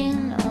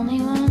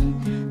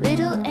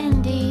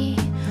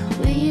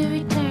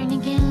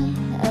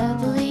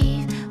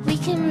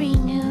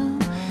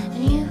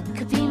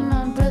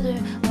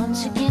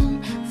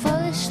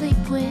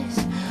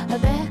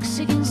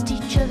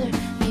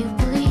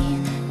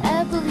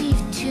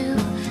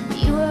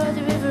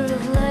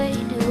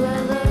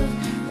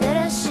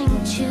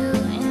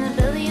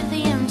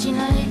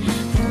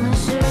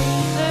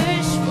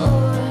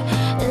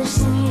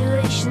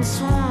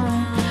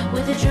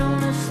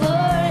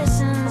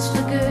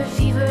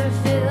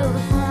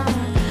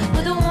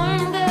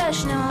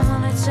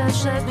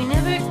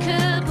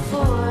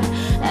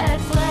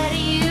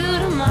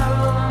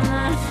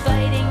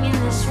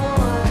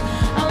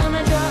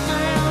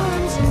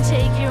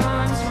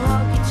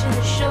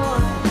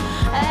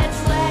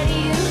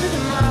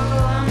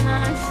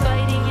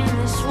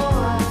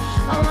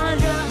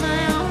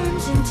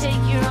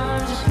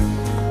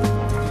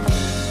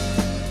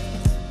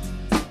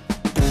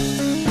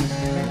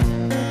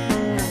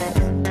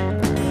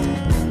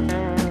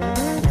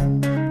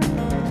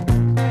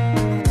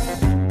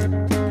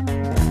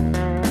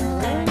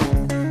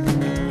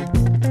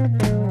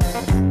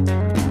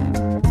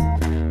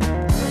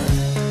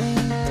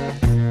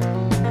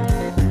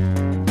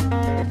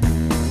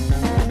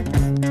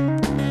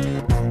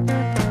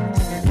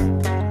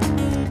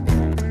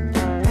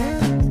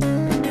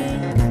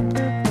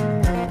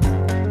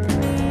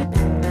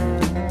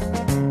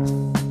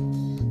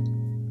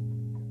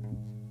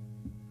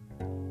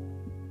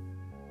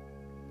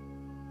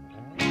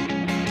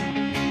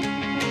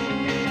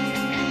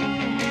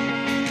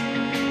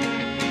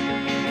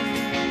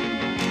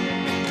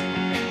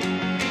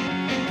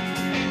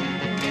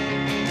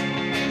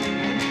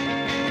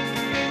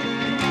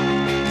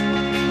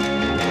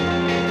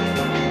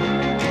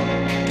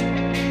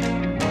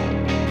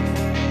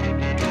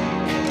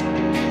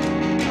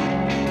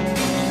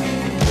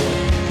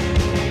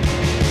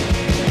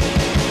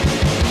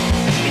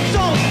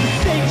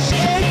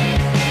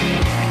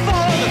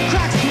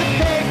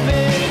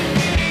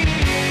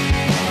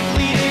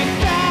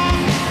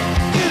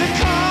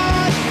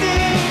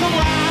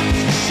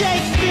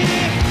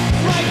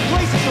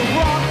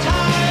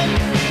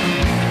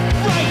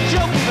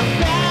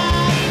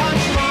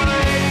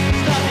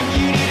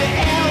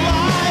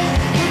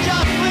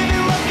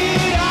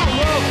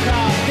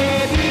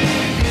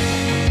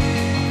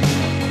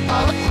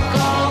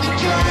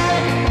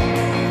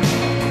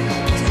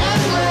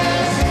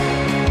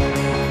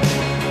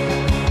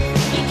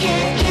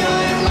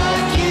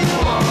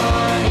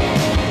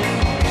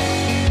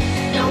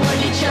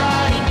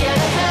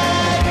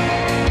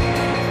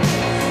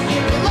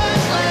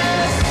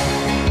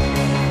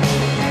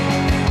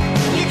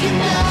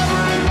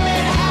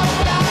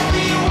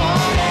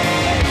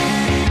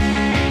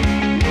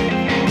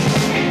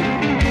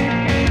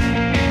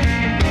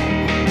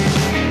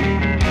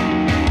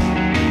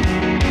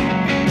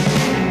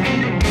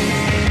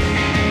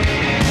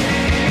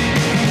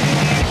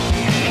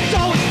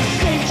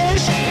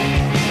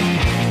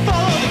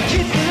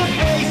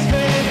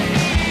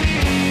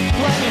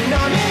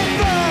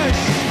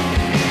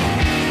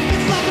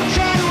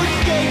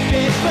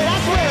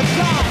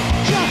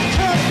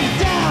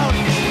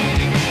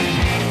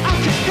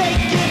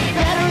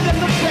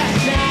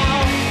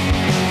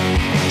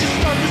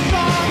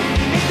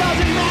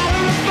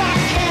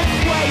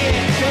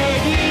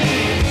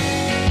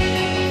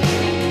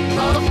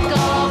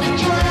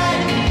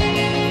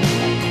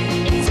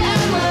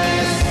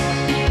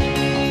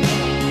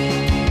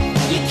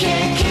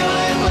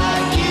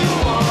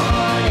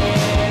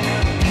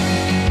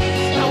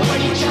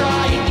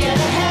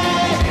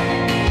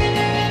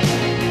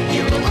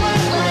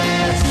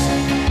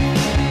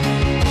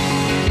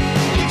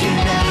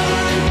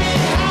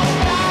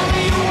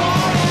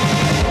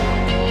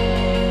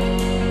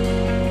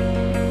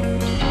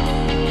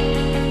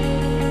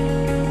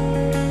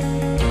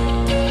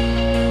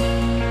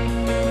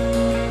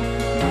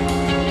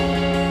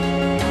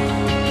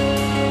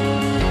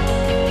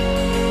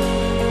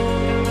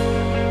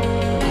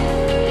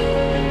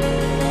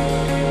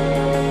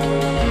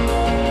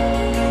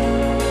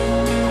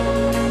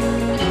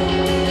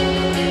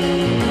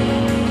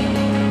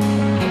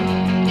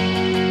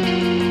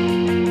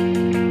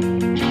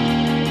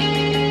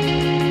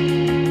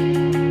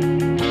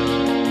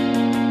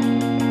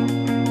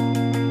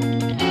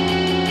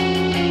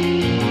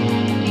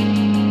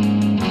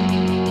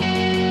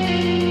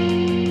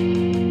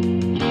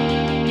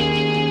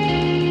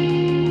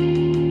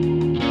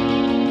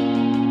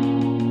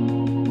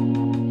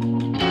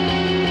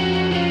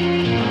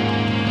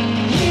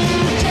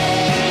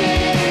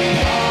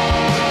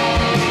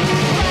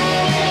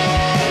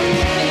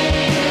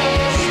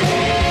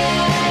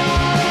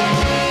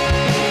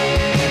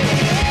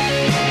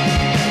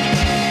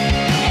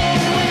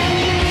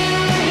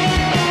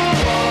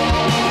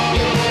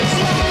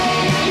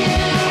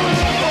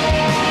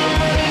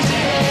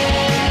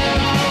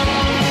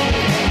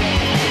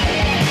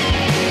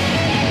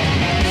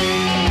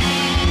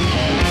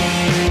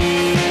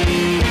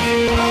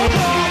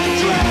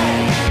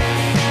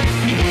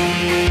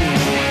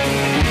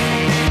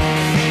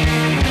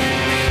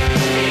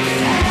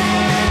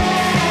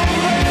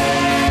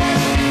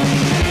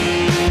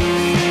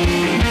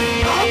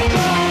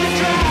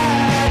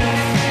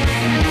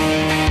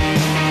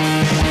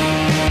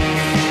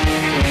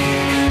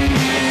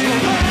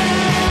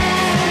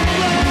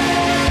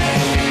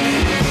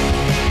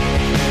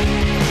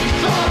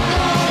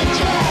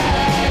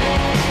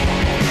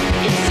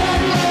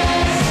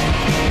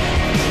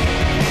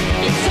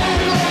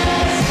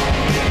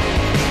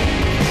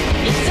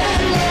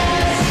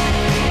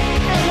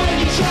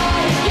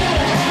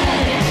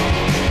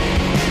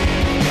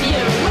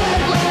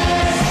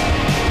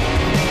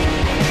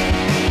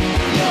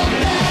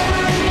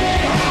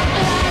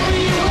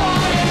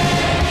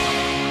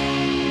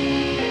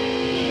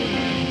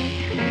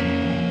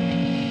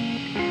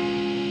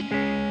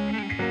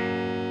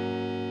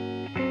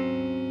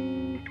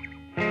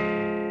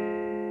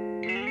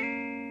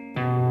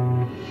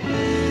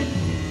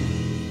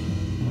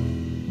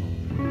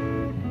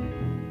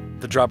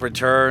The drop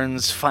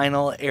returns,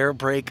 final air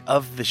break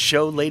of the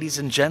show. Ladies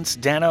and gents,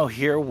 Danno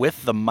here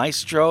with the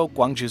maestro,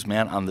 Gwangju's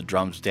man on the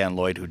drums, Dan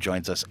Lloyd, who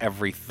joins us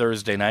every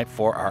Thursday night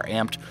for our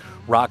Amped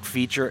Rock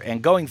feature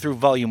and going through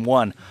Volume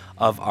 1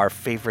 of our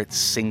favorite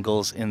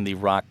singles in the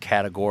rock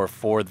category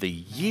for the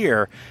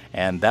year.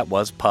 And that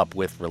was Pup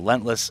with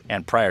Relentless,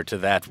 and prior to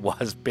that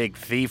was Big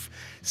Thief,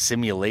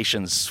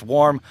 Simulation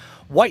Swarm.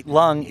 White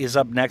Lung is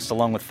up next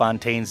along with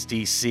Fontaines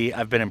DC.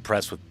 I've been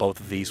impressed with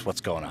both of these.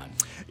 What's going on?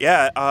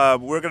 Yeah,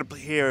 we're going to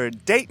hear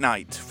Date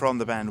Night from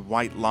the band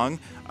White Lung,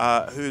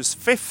 whose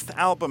fifth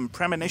album,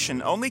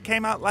 Premonition, only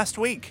came out last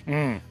week.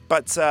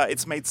 But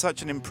it's made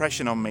such an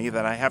impression on me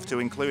that I have to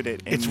include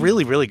it. It's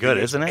really, really good,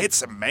 isn't it?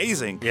 It's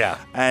amazing. Yeah.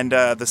 And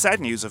the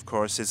sad news, of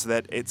course, is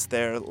that it's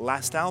their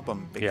last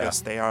album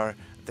because they are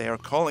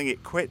calling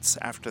it quits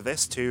after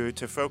this to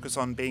focus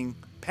on being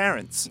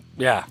parents.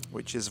 Yeah.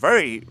 Which is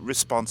very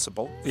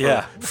responsible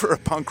for a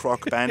punk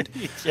rock band.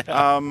 If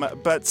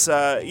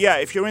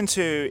you're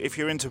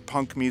into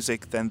punk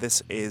music, then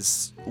this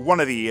is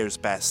one of the year's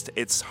best.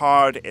 It's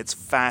hard, it's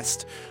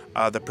fast,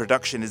 the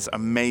production is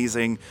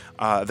amazing,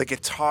 the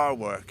guitar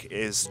work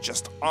is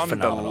just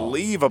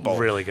unbelievable. Phenomenal.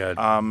 Really good.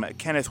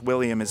 Kenneth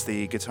William is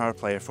the guitar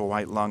player for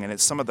White Lung, and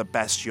it's some of the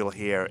best you'll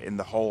hear in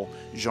the whole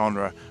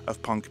genre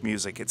of punk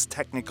music. It's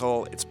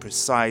technical, it's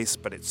precise,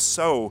 but it's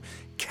so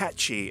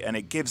catchy, and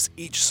it gives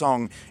each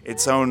song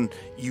its own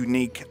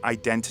unique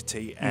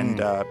identity,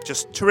 and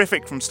just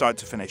terrific from start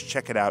to finish.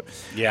 Check it out.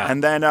 Yeah.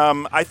 And then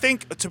I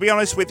think, to be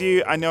honest with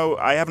you, I know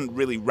I haven't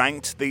really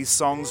ranked these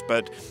songs,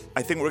 but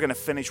I think we're going to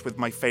finish with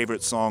my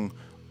favorite song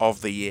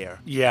of the year.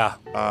 Yeah.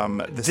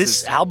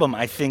 This album,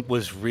 I think,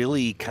 was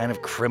really kind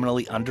of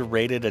criminally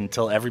underrated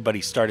until everybody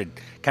started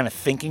kind of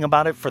thinking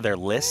about it for their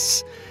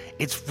lists.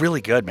 It's really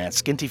good, man.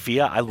 Skinty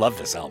Fia, I love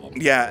this album.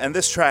 Yeah, and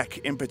this track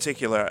in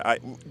particular,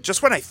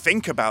 just when I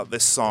think about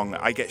this song,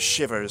 I get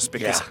shivers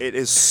because it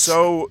is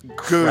so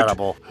good.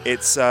 Incredible.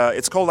 It's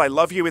called I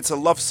Love You. It's a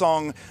love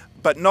song,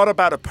 but not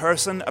about a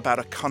person, about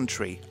a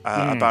country,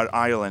 about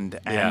Ireland.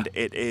 And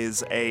it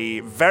is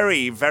a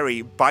very,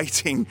 very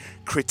biting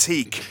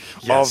critique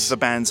of the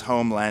band's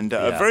homeland.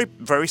 Very,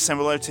 very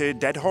similar to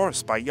Dead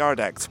Horse by Yard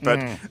Act, but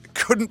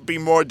couldn't be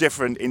more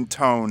different in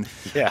tone.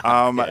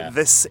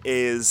 This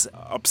is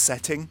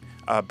upsetting.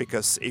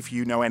 Because if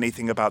you know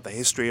anything about the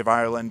history of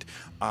Ireland,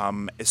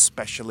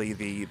 especially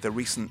the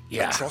recent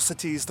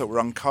atrocities that were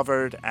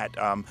uncovered at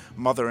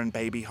mother and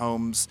baby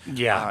homes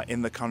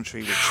in the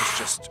country, which is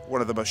just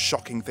one of the most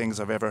shocking things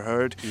I've ever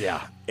heard.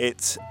 Yeah.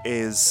 It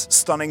is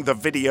stunning. The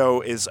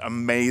video is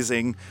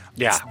amazing.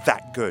 Yeah. It's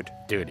that good.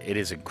 Dude, it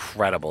is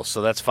incredible.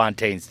 So that's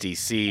Fontaines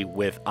DC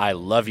with I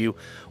Love You.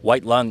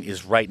 White Lung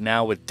is right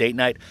now with Date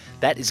Night.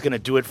 That is going to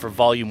do it for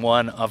Volume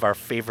 1 of our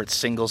favorite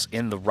singles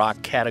in the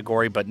rock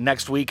category. But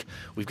next week,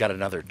 we've got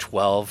another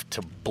 12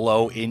 to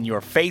blow in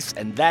your face.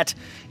 And that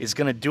is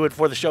going to do it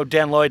for the show.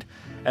 Dan Lloyd,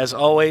 as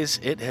always,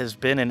 it has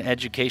been an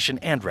education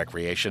and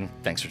recreation.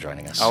 Thanks for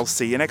joining us. I'll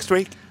see you next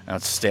week.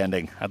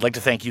 Outstanding. I'd like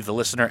to thank you, the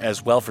listener,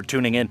 as well for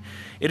tuning in.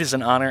 It is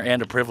an honor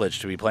and a privilege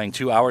to be playing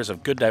 2 hours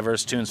of good,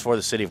 diverse tunes for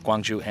the city of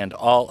Gwangju and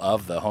all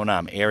of the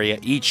Honam area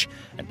each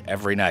and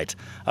every night.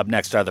 Up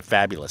next are the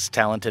fabulous,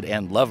 talented,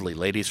 and lovely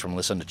ladies from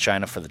Listen to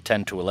China for the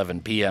 10 to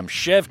 11 p.m.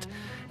 shift.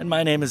 And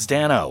my name is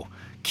Danno.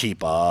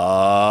 Keep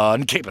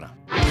on keeping on.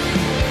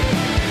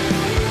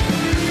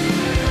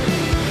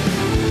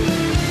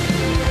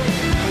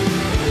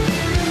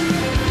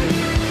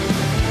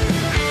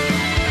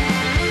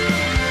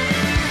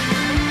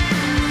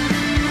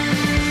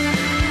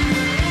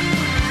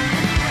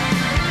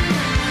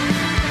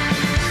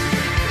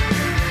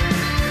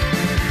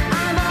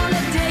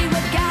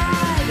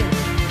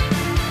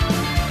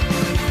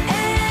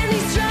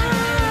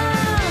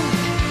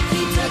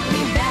 He took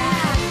me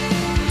back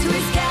to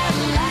his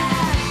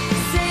Cadillac,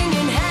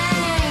 singing,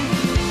 "Hang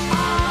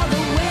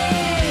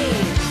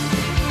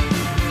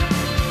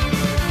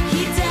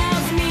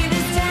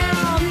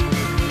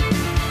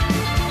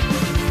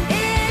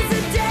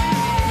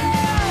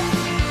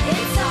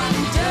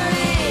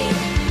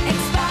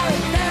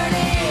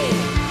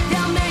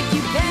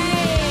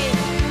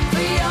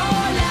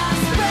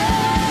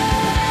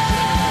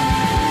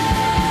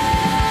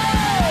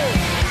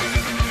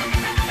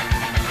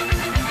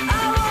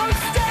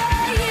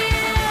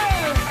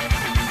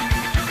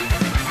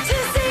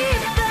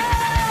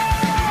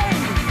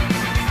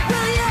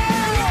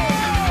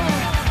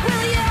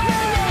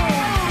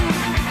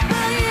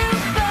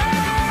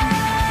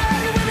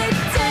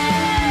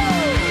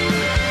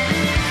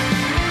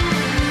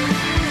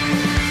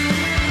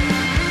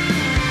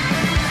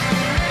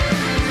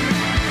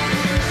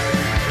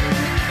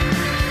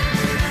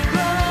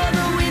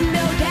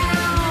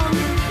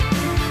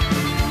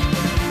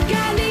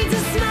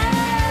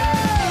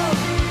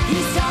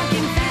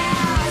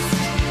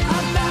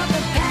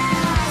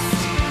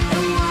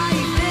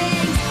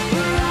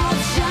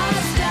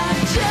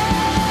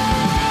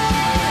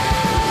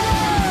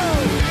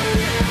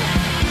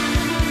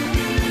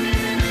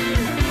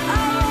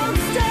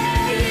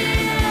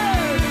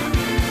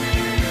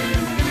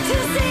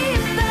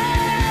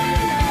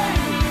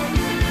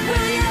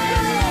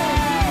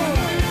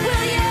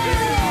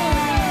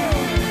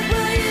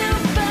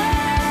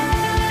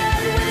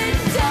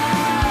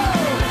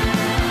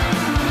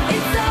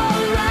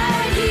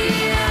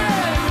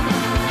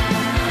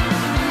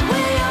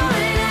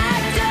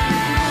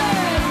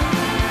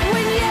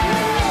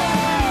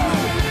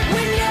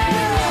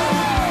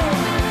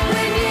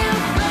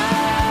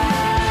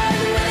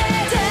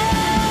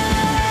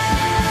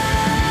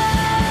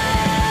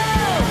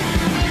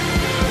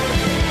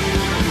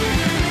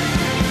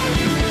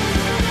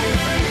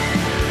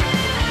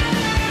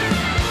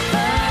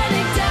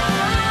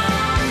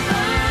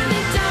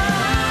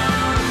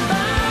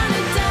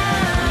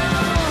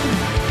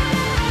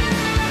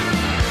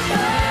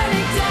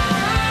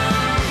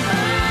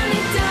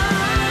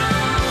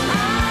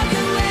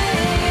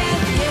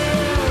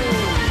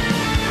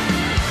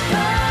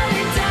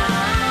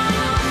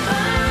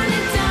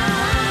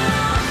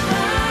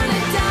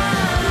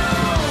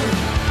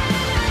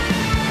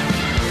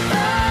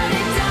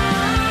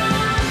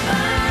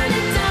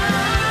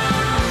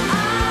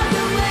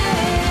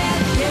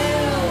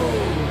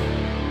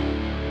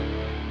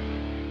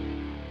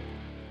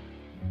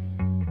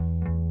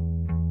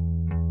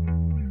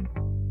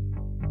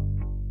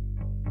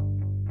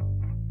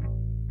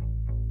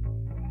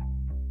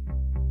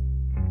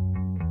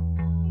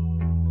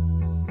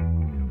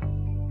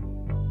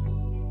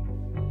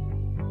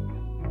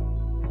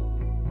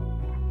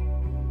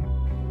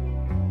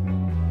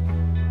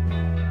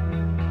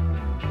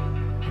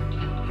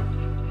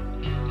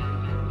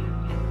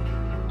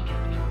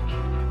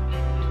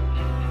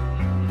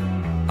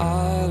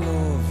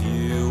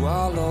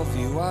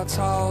I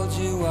told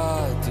you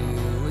I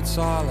do. It's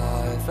all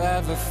I've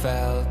ever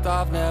felt.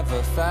 I've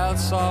never felt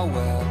so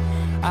well.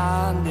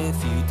 And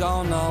if you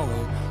don't know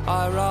it,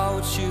 I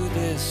wrote you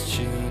this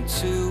tune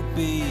to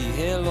be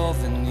here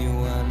loving you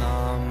when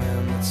I'm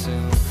in the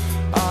tune.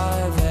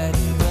 I've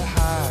headed the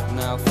hard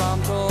now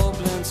from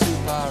Dublin to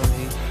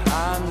Paris,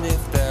 and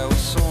if there was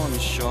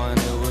sunshine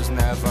it was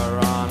never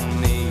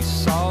on me.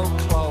 So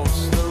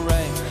close the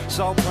rain,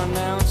 so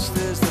pronounced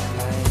is the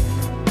pain.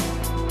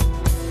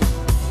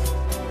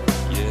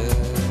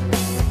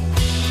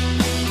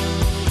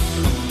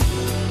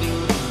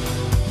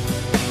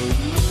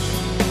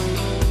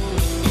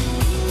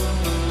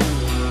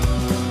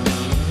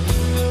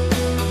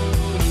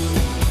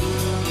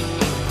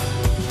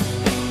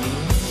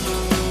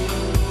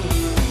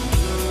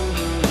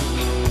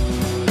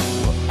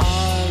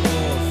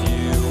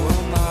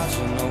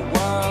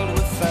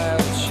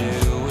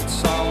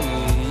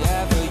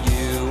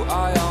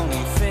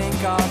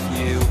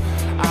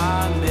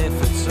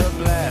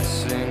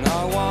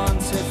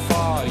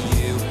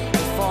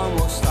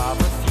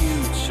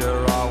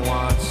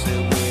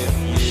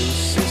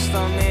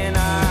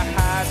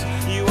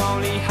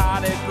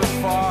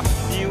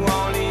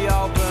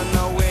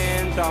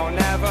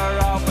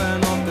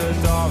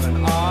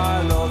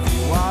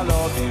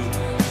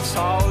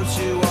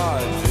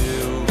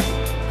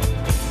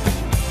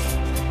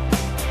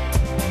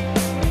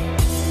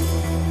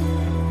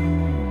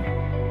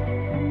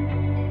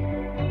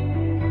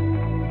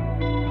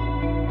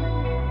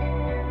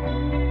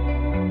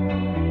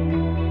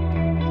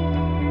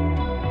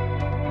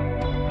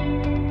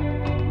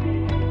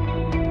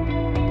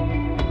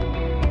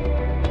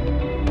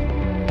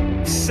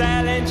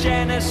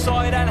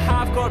 Genocide and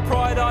have got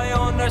pride, I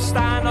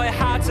understand. I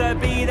had to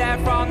be there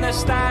from the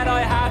start.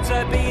 I had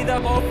to be the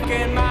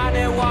fucking man.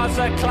 It was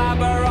a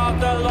clamour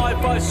of the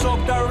life. I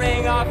sucked the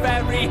ring off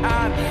every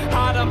hand.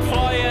 Had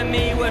employing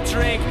me with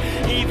drink,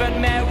 even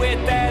met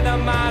with their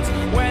demands.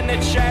 When the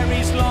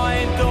cherries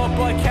lined up,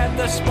 I kept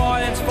the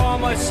spoilings for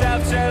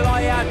myself till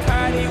I had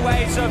 30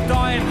 ways of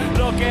dying.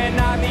 Looking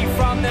at me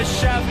from the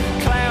shelf,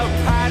 cloud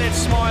padded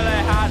smile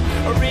I had.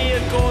 A real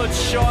good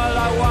child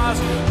I was,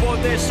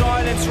 but this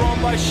island's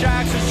run by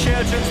sharks and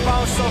children's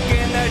bones stuck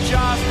in their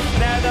jaws.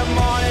 Now the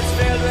morning's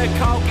filled with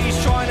cokies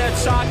trying to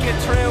talk you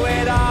through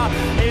it all.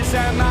 Is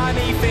their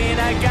mammy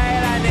Fina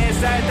Gale and is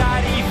their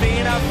daddy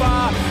Fina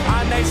Bar?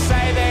 And they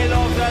say they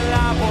love the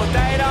land but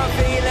they don't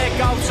feel it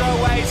goes to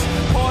waste.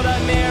 Put a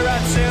mirror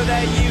to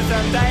their youth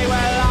and they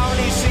will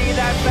only see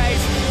their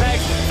face.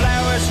 Makes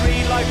flowers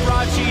read like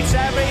broadsheets,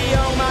 every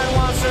young man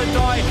wants to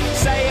die.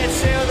 Say it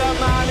to the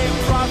man who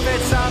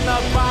profits and the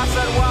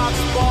bastard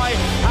walks by.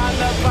 And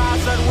the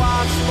bastard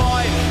walks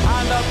by,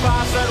 and the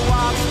bastard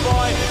walks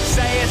by.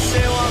 Say it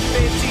to him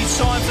 50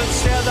 times and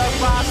still the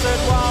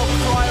bastard won't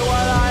cry.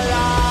 What I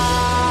lie.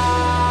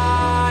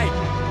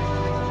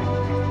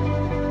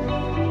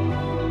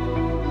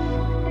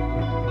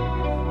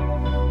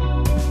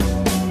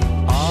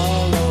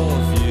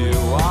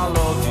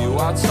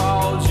 I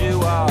told you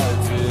I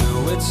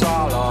do. It's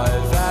all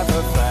I've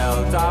ever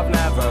felt. I've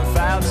never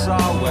felt so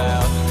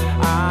well.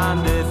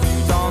 And if you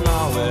don't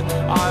know it,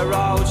 I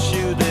wrote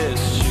you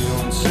this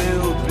tune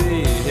to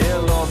be here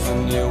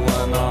loving you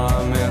when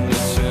I'm in the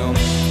tune.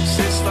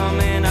 System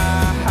in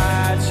our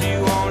heads, you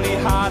only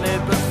had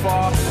it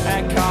before.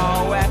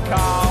 Echo,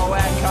 echo,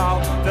 echo.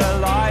 The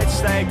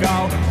lights they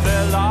go,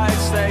 the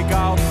lights they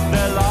go,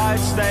 the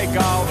lights they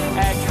go.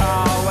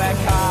 Echo,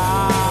 echo.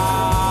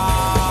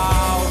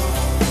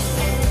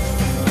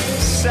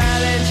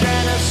 Selling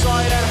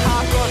genocide and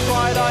half-cut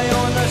pride, I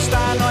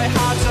understand. I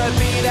had to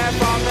be there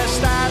from the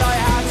start. I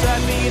had to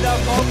be the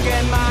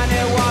fucking man.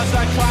 It was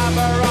a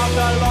clamour of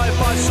the life.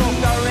 I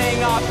sucked the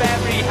ring off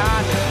every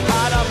hand.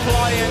 Had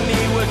employing me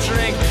with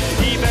drink,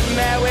 even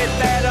met with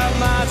their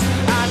demands.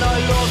 And I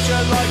loved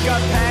you like a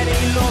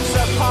penny loves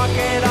the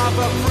pocket of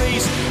a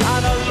priest.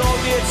 And I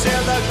love you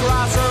till the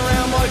grass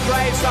around my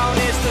gravestone